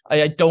 Like,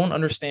 I don't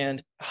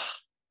understand.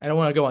 I don't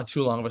want to go on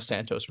too long of a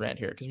Santos rant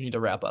here because we need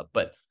to wrap up,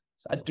 but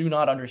I do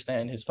not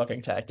understand his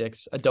fucking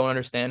tactics. I don't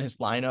understand his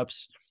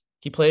lineups.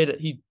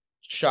 He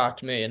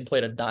shocked me and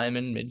played a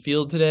diamond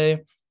midfield today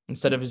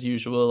instead of his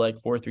usual like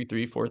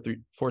 4-3-3,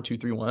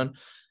 4-2-3-1,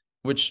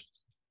 which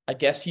I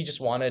guess he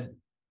just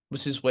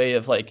was his way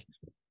of like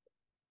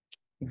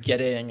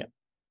getting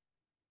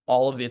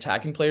all of the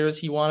attacking players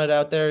he wanted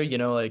out there,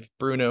 like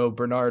Bruno,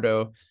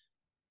 Bernardo,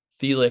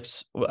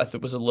 Felix, I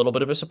think was a little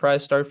bit of a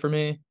surprise start for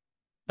me,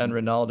 and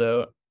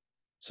Ronaldo.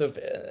 So,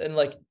 and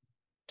like,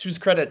 to his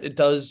credit, it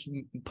does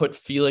put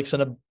Felix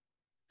in a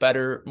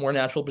better, more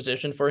natural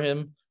position for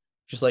him,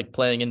 just like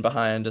playing in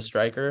behind a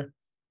striker.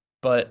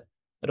 But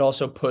it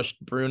also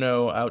pushed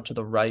Bruno out to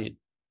the right,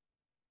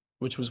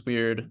 which was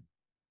weird.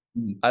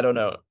 I don't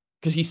know,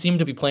 because he seemed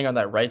to be playing on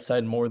that right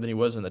side more than he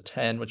was in the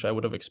 10, which I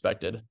would have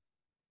expected.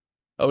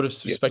 I would have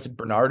expected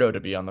Bernardo to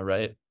be on the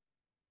right.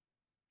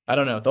 I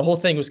don't know. The whole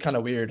thing was kind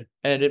of weird.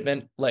 And it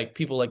meant like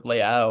people like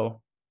Leao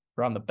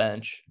were on the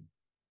bench.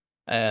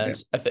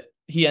 And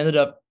he ended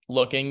up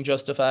looking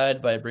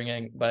justified by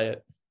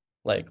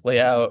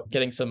Leao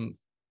getting some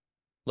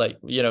like,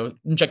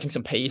 injecting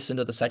some pace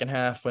into the second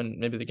half when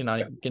maybe the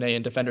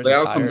Ghanaian defenders are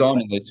Leao comes tired.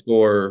 on and they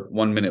score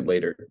 1 minute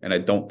later, and I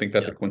don't think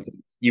that's a Yeah.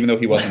 coincidence, even though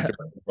he wasn't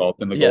directly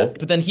involved in the Yeah, goal.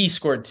 but then he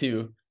scored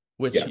too,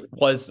 Yeah,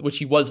 which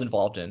he was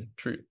involved in.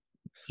 True.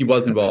 he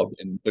was involved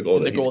in the goal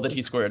In the that he goal that scored.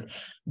 he scored.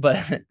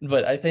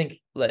 But I think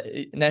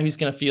like, now he's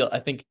gonna feel. I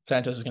think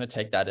Santos is gonna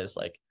take that as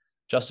like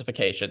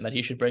justification that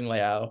he should bring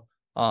Leao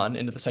on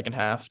into the second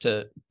half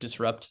to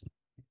disrupt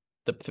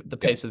the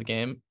pace of the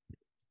game,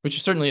 which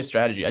is certainly a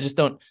strategy. I just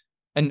don't,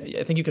 and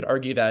I think you could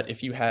argue that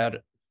if you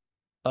had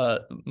a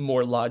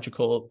more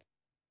logical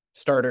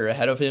starter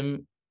ahead of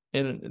him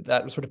in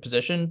that sort of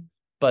position,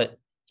 but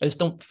I just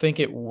don't think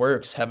it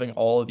works having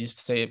all of these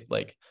same,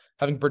 like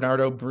having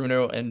Bernardo,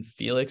 Bruno, and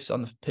Felix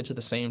on the pitch at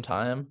the same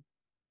time,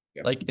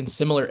 like in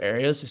similar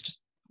areas. It's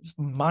just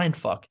mind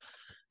fuck,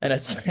 and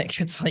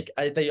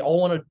they all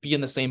want to be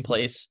in the same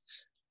place,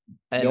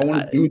 They and all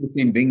want to do the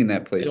same thing in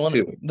that they place want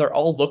too. they're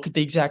all look at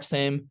the exact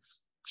same.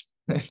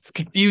 It's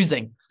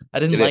confusing. I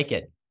didn't like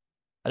it.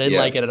 I didn't Yeah,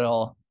 like it at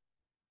all.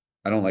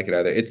 I don't like it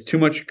either. It's too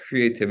much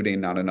creativity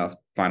and not enough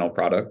final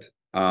product.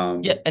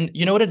 Yeah, and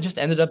you know what it just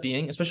ended up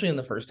being, especially in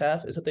the first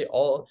half, is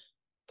that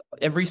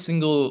every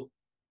single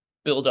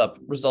build up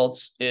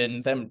results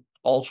in them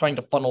all trying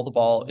to funnel the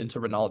ball into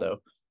Ronaldo,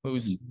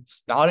 who's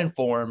not in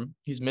form.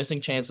 He's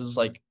missing chances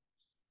like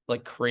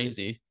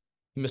crazy.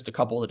 He missed a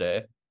couple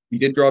today. He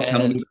did draw a And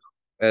penalty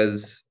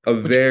as a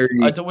which very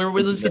let's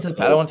get to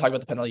the I don't want to talk about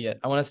the penalty yet.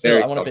 I want to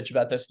bitch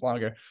about this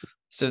longer.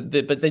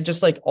 But they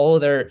just like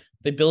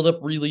they build up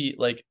really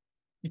like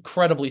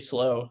incredibly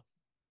slow.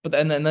 But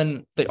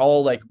then they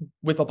all like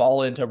whip a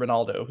ball into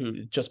Ronaldo,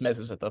 who just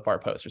misses at the far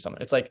post or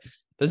something. It's like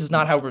this is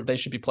not how they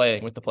should be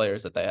playing with the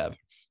players that they have.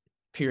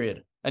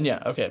 Period. And yeah,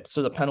 okay.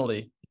 So the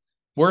penalty,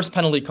 worst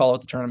penalty call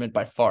at the tournament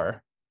by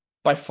far,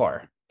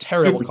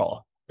 terrible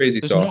call. crazy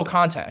There's soft. no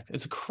contact.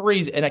 It's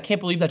crazy, and I can't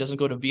believe that doesn't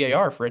go to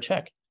VAR for a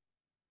check.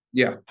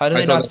 Yeah. How do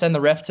they not send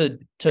the ref to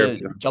Fair.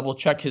 double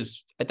check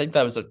his? I think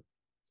that was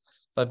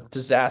a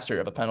disaster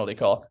of a penalty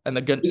call, and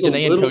the There's a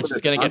Ghanaian little coach bit is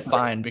of going to get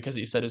contact. fined because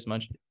he said as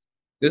much.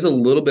 There's a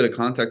little bit of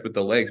contact with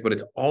the legs, but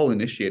it's all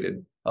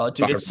initiated. Oh,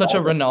 dude, it's such a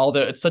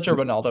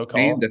Ronaldo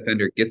Main call.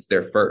 defender gets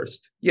there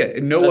first. Yeah,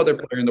 no other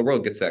player in the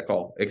world gets that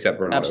call except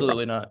Ronaldo.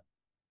 Absolutely not.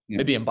 Yeah.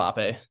 Maybe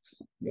Mbappe.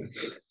 Yeah.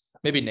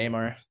 Maybe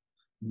Neymar.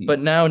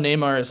 But now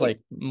Neymar is like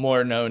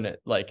more known.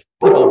 Like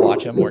people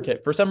watch him more.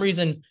 For some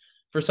reason,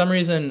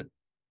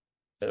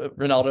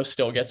 Ronaldo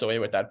still gets away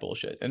with that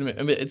bullshit, and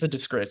I mean, it's a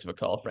disgrace of a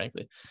call.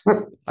 Frankly,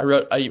 I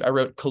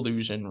wrote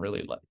collusion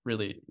really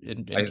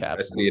in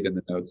caps. I see it in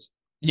the notes.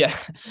 Yeah,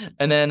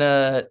 and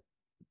then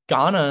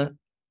Ghana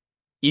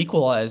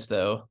equalized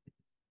though,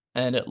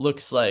 and it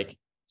looks like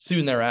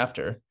soon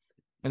thereafter,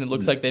 and it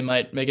looks like they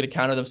might make it a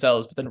counter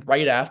themselves. But then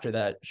right after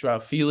that, Joao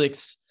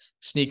Felix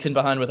sneaks in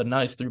behind with a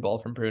nice through ball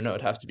from Bruno,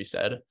 it has to be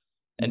said,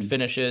 and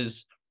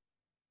finishes.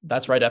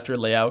 That's right after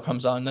Leao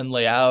comes on. Then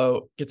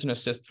Leao gets an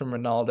assist from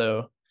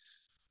Ronaldo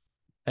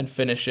and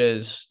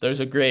finishes. There's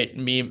a great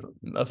meme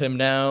of him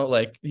now,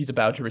 like he's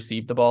about to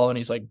receive the ball and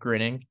he's like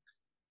grinning.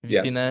 Have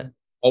you seen that?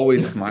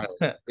 Always smiling.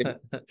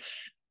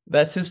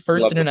 That's his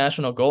first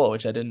international goal,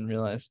 which I didn't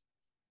realize.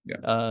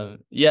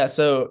 Yeah.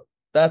 So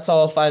that's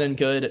all fine and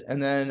good.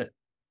 And then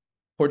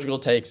Portugal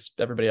takes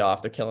everybody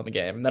off. They're killing the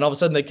game. And then all of a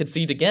sudden they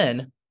concede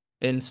again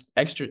in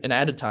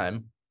added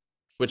time,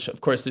 which of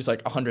course there's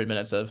like 100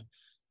 minutes of.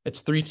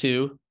 It's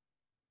 3-2.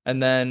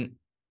 And then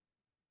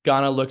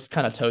Ghana looks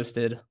kind of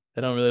toasted.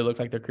 They don't really look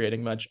like they're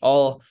creating much.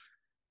 What's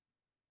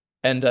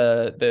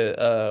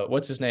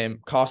his name?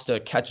 Costa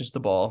catches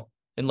the ball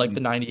in like the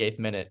 98th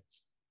minute.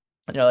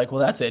 And you're like, well,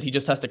 that's it. He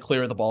just has to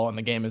clear the ball and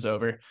the game is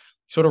over.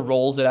 Sort of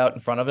rolls it out in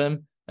front of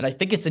him. And I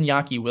think it's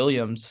Iñaki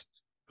Williams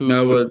it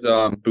was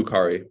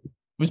Bukhari. It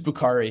was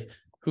Bukhari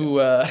who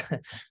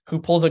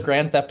pulls a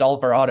Grand Theft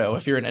Alvarado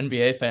if you're an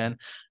NBA fan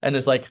and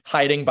is like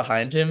hiding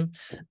behind him.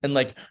 And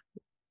like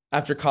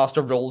after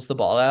Costa rolls the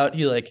ball out,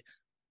 he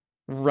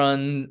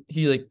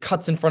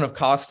cuts in front of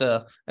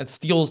Costa and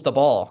steals the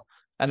ball.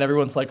 And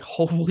everyone's like,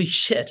 holy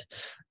shit.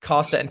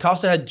 Costa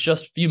had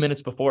just a few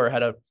minutes before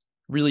had a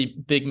really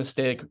big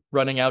mistake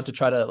running out to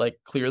try to like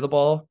clear the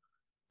ball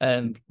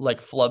and like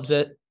flubs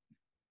it.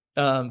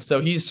 So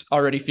he's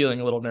already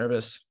feeling a little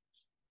nervous.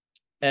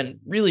 And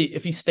really,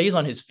 if he stays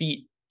on his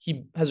feet,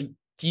 he has a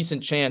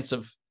decent chance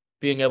of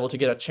being able to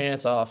get a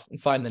chance off and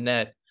find the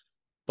net.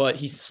 But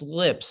he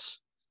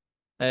slips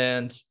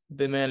and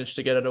they managed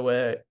to get it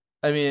away.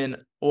 I mean,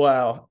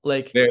 wow.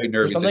 Like very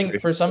nervous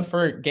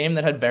for a game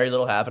that had very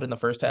little happen in the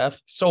first half,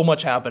 so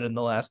much happened in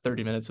the last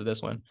 30 minutes of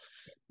this one.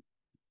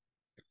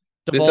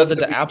 Devolved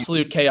into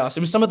absolute chaos. It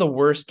was some of the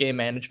worst game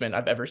management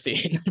I've ever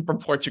seen from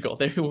Portugal.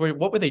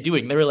 What were they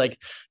doing? They were like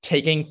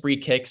taking free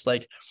kicks,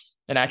 like,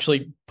 and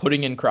actually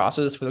putting in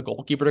crosses for the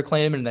goalkeeper to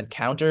claim and then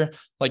counter.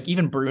 Like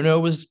even Bruno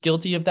was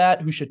guilty of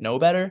that, who should know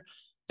better.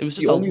 It was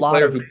just a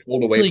lot of who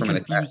pulled away really from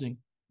confusing.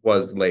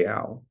 Was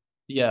Leao.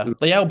 Yeah,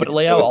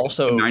 Leao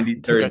also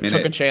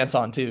took a chance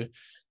on too.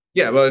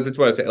 Yeah, well, that's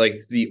what I was saying. Like,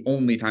 it's the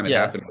only time it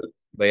happened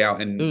was Leao,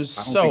 and it was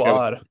so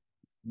odd.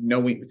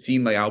 knowing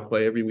seeing Leao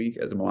play every week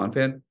as a Milan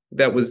fan,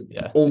 that was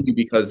Yeah. only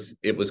because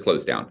it was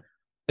closed down.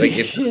 Like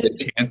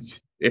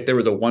if there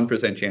was a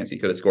 1% chance he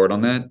could have scored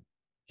on that,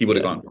 he would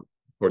have Yeah. gone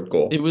for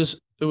goal. It was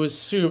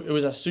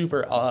a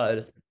super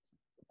odd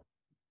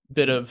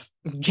bit of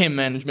game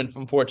management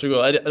from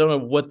Portugal. I don't know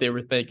what they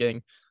were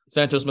thinking.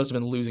 Santos must have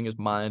been losing his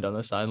mind on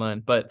the sideline,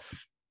 but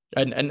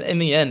and in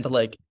the end,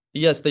 like,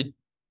 yes, they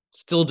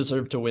still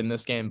deserve to win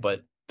this game,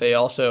 but they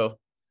also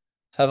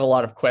have a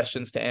lot of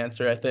questions to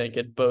answer, I think,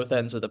 at both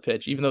ends of the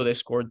pitch, even though they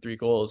scored 3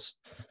 goals.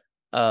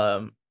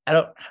 I'm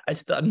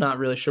not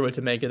really sure what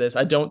to make of this.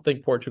 I don't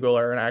think Portugal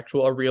are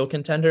a real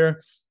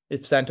contender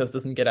if Santos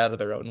doesn't get out of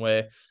their own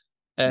way.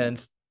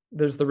 And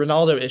there's the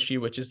Ronaldo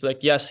issue, which is like,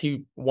 yes,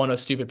 he won a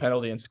stupid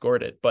penalty and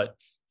scored it, but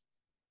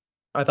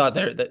I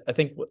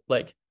think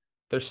like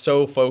they're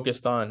so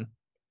focused on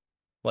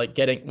like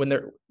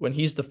when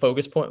he's the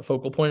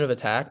focal point of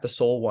attack, the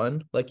sole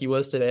one, like he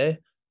was today.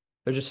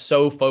 They're just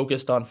so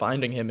focused on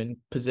finding him in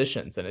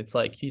positions, and it's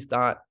like he's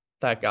not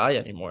that guy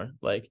anymore.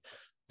 Like,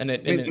 and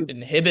it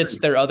inhibits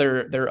their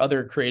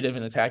other creative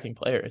and attacking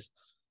players.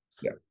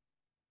 Yeah.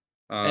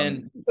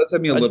 And it does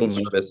have me a little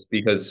nervous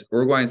because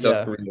Uruguay and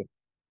South Korea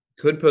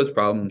could pose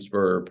problems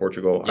for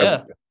Portugal.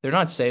 Yeah, they're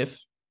not safe.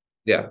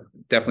 Yeah,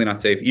 definitely not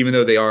safe. Even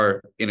though they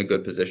are in a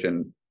good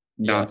position,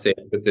 not safe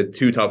because the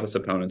 2 toughest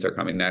opponents are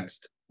coming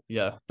next.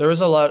 Yeah, there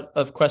was a lot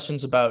of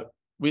questions about.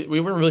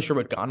 We weren't really sure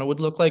what Ghana would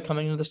look like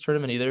coming into this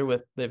tournament either.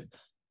 With they've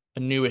a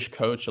newish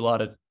coach,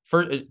 a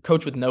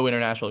coach with no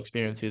international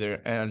experience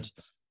either, and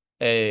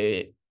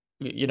a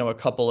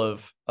couple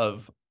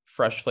of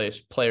fresh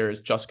faced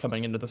players just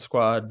coming into the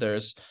squad.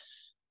 There's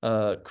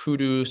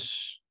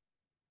Kudus.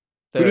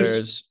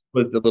 There's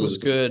was a little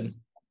good.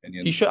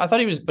 I thought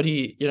he was, but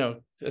he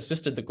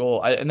assisted the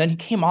goal. And then he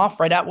came off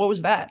right at what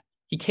was that?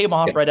 He came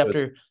off right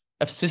after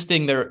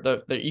assisting their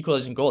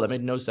equalizing goal. That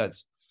made no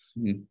sense to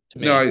me.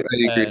 No, I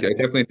agree with you. I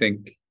definitely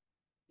think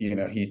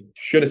he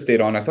should have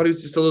stayed on. I thought he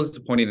was just a little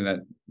disappointing in that,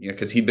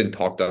 because he'd been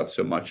talked up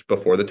so much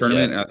before the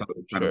tournament, and I thought it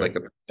was kind of like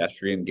a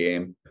pedestrian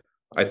game.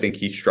 I think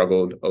he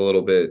struggled a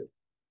little bit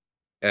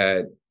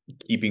at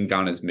keeping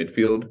Ghana's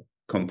midfield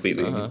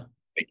completely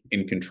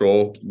in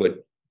control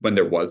when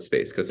there was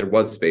space, because there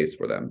was space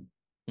for them.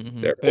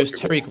 There's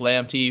Tariq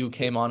Lamptey, who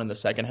came on in the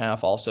second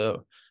half,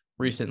 also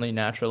recently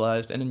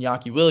naturalized, and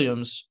Iñaki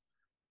Williams.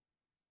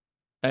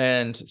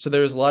 And so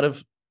there's a lot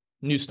of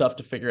new stuff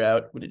to figure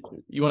out.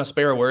 You want to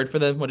spare a word for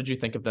them? What did you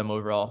think of them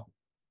overall?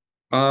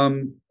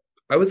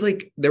 I was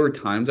like, there were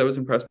times I was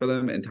impressed by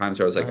them, and times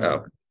where I was like,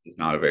 oh, this is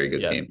not a very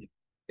good team.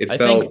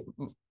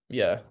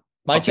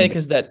 My take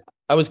is that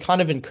I was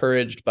kind of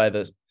encouraged by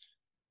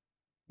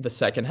the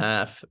second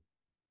half,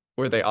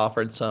 where they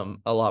offered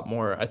a lot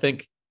more. I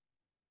think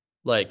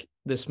like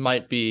this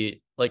might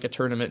be like a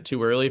tournament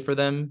too early for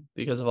them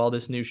because of all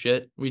this new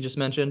shit we just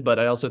mentioned. But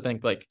I also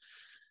think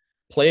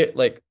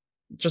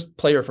just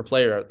player for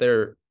player,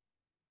 they're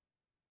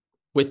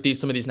with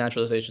some of these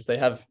naturalizations, they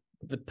have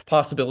the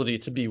possibility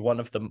to be one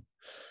of the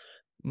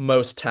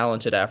most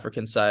talented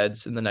African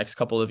sides in the next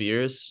couple of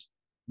years,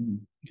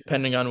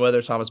 depending on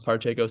whether Thomas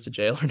Partey goes to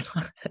jail or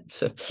not.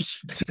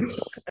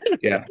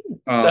 Yeah.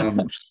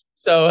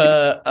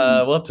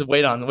 We'll have to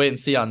wait and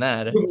see on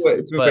that.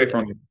 It's away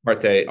from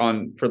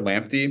Partey for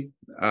Lamptey.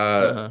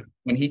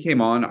 When he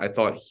came on, I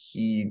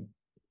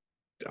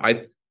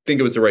think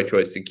it was the right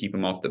choice to keep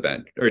him off the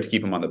bench, or to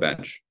keep him on the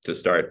bench to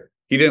start.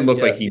 He didn't look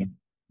like he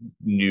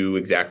knew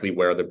exactly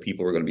where other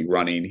people were going to be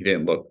running. He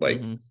didn't look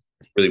like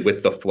really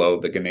with the flow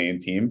of the Ghanaian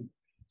team.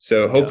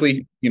 So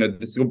hopefully,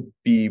 this will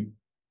be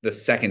the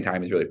second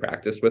time he's really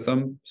practiced with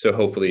them. So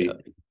hopefully,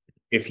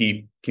 if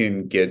he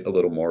can get a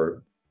little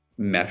more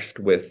meshed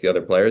with the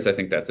other players, I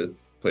think that's a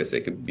place they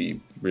could be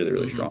really,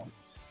 really strong.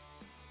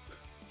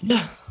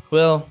 Yeah,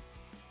 well,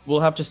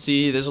 we'll have to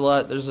see.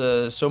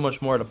 There's so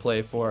much more to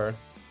play for.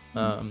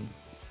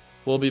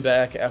 We'll be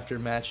back after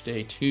match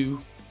day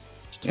 2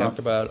 to talk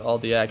about all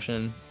the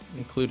action,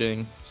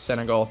 including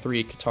Senegal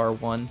 3, Qatar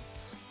 1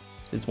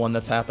 is one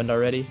that's happened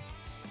already,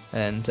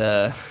 and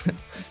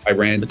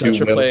Iran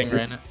 2 playing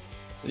right now.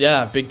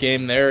 Yeah, big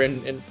game there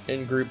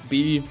in Group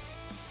B.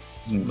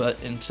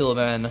 But until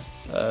then,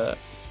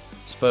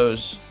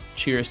 suppose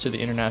cheers to the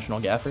international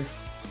gaffer.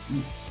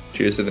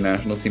 Cheers to the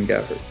national team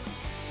gaffer.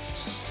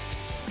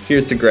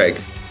 Cheers to Greg.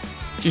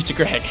 Cheers to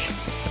Greg.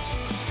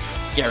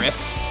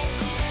 Gareth.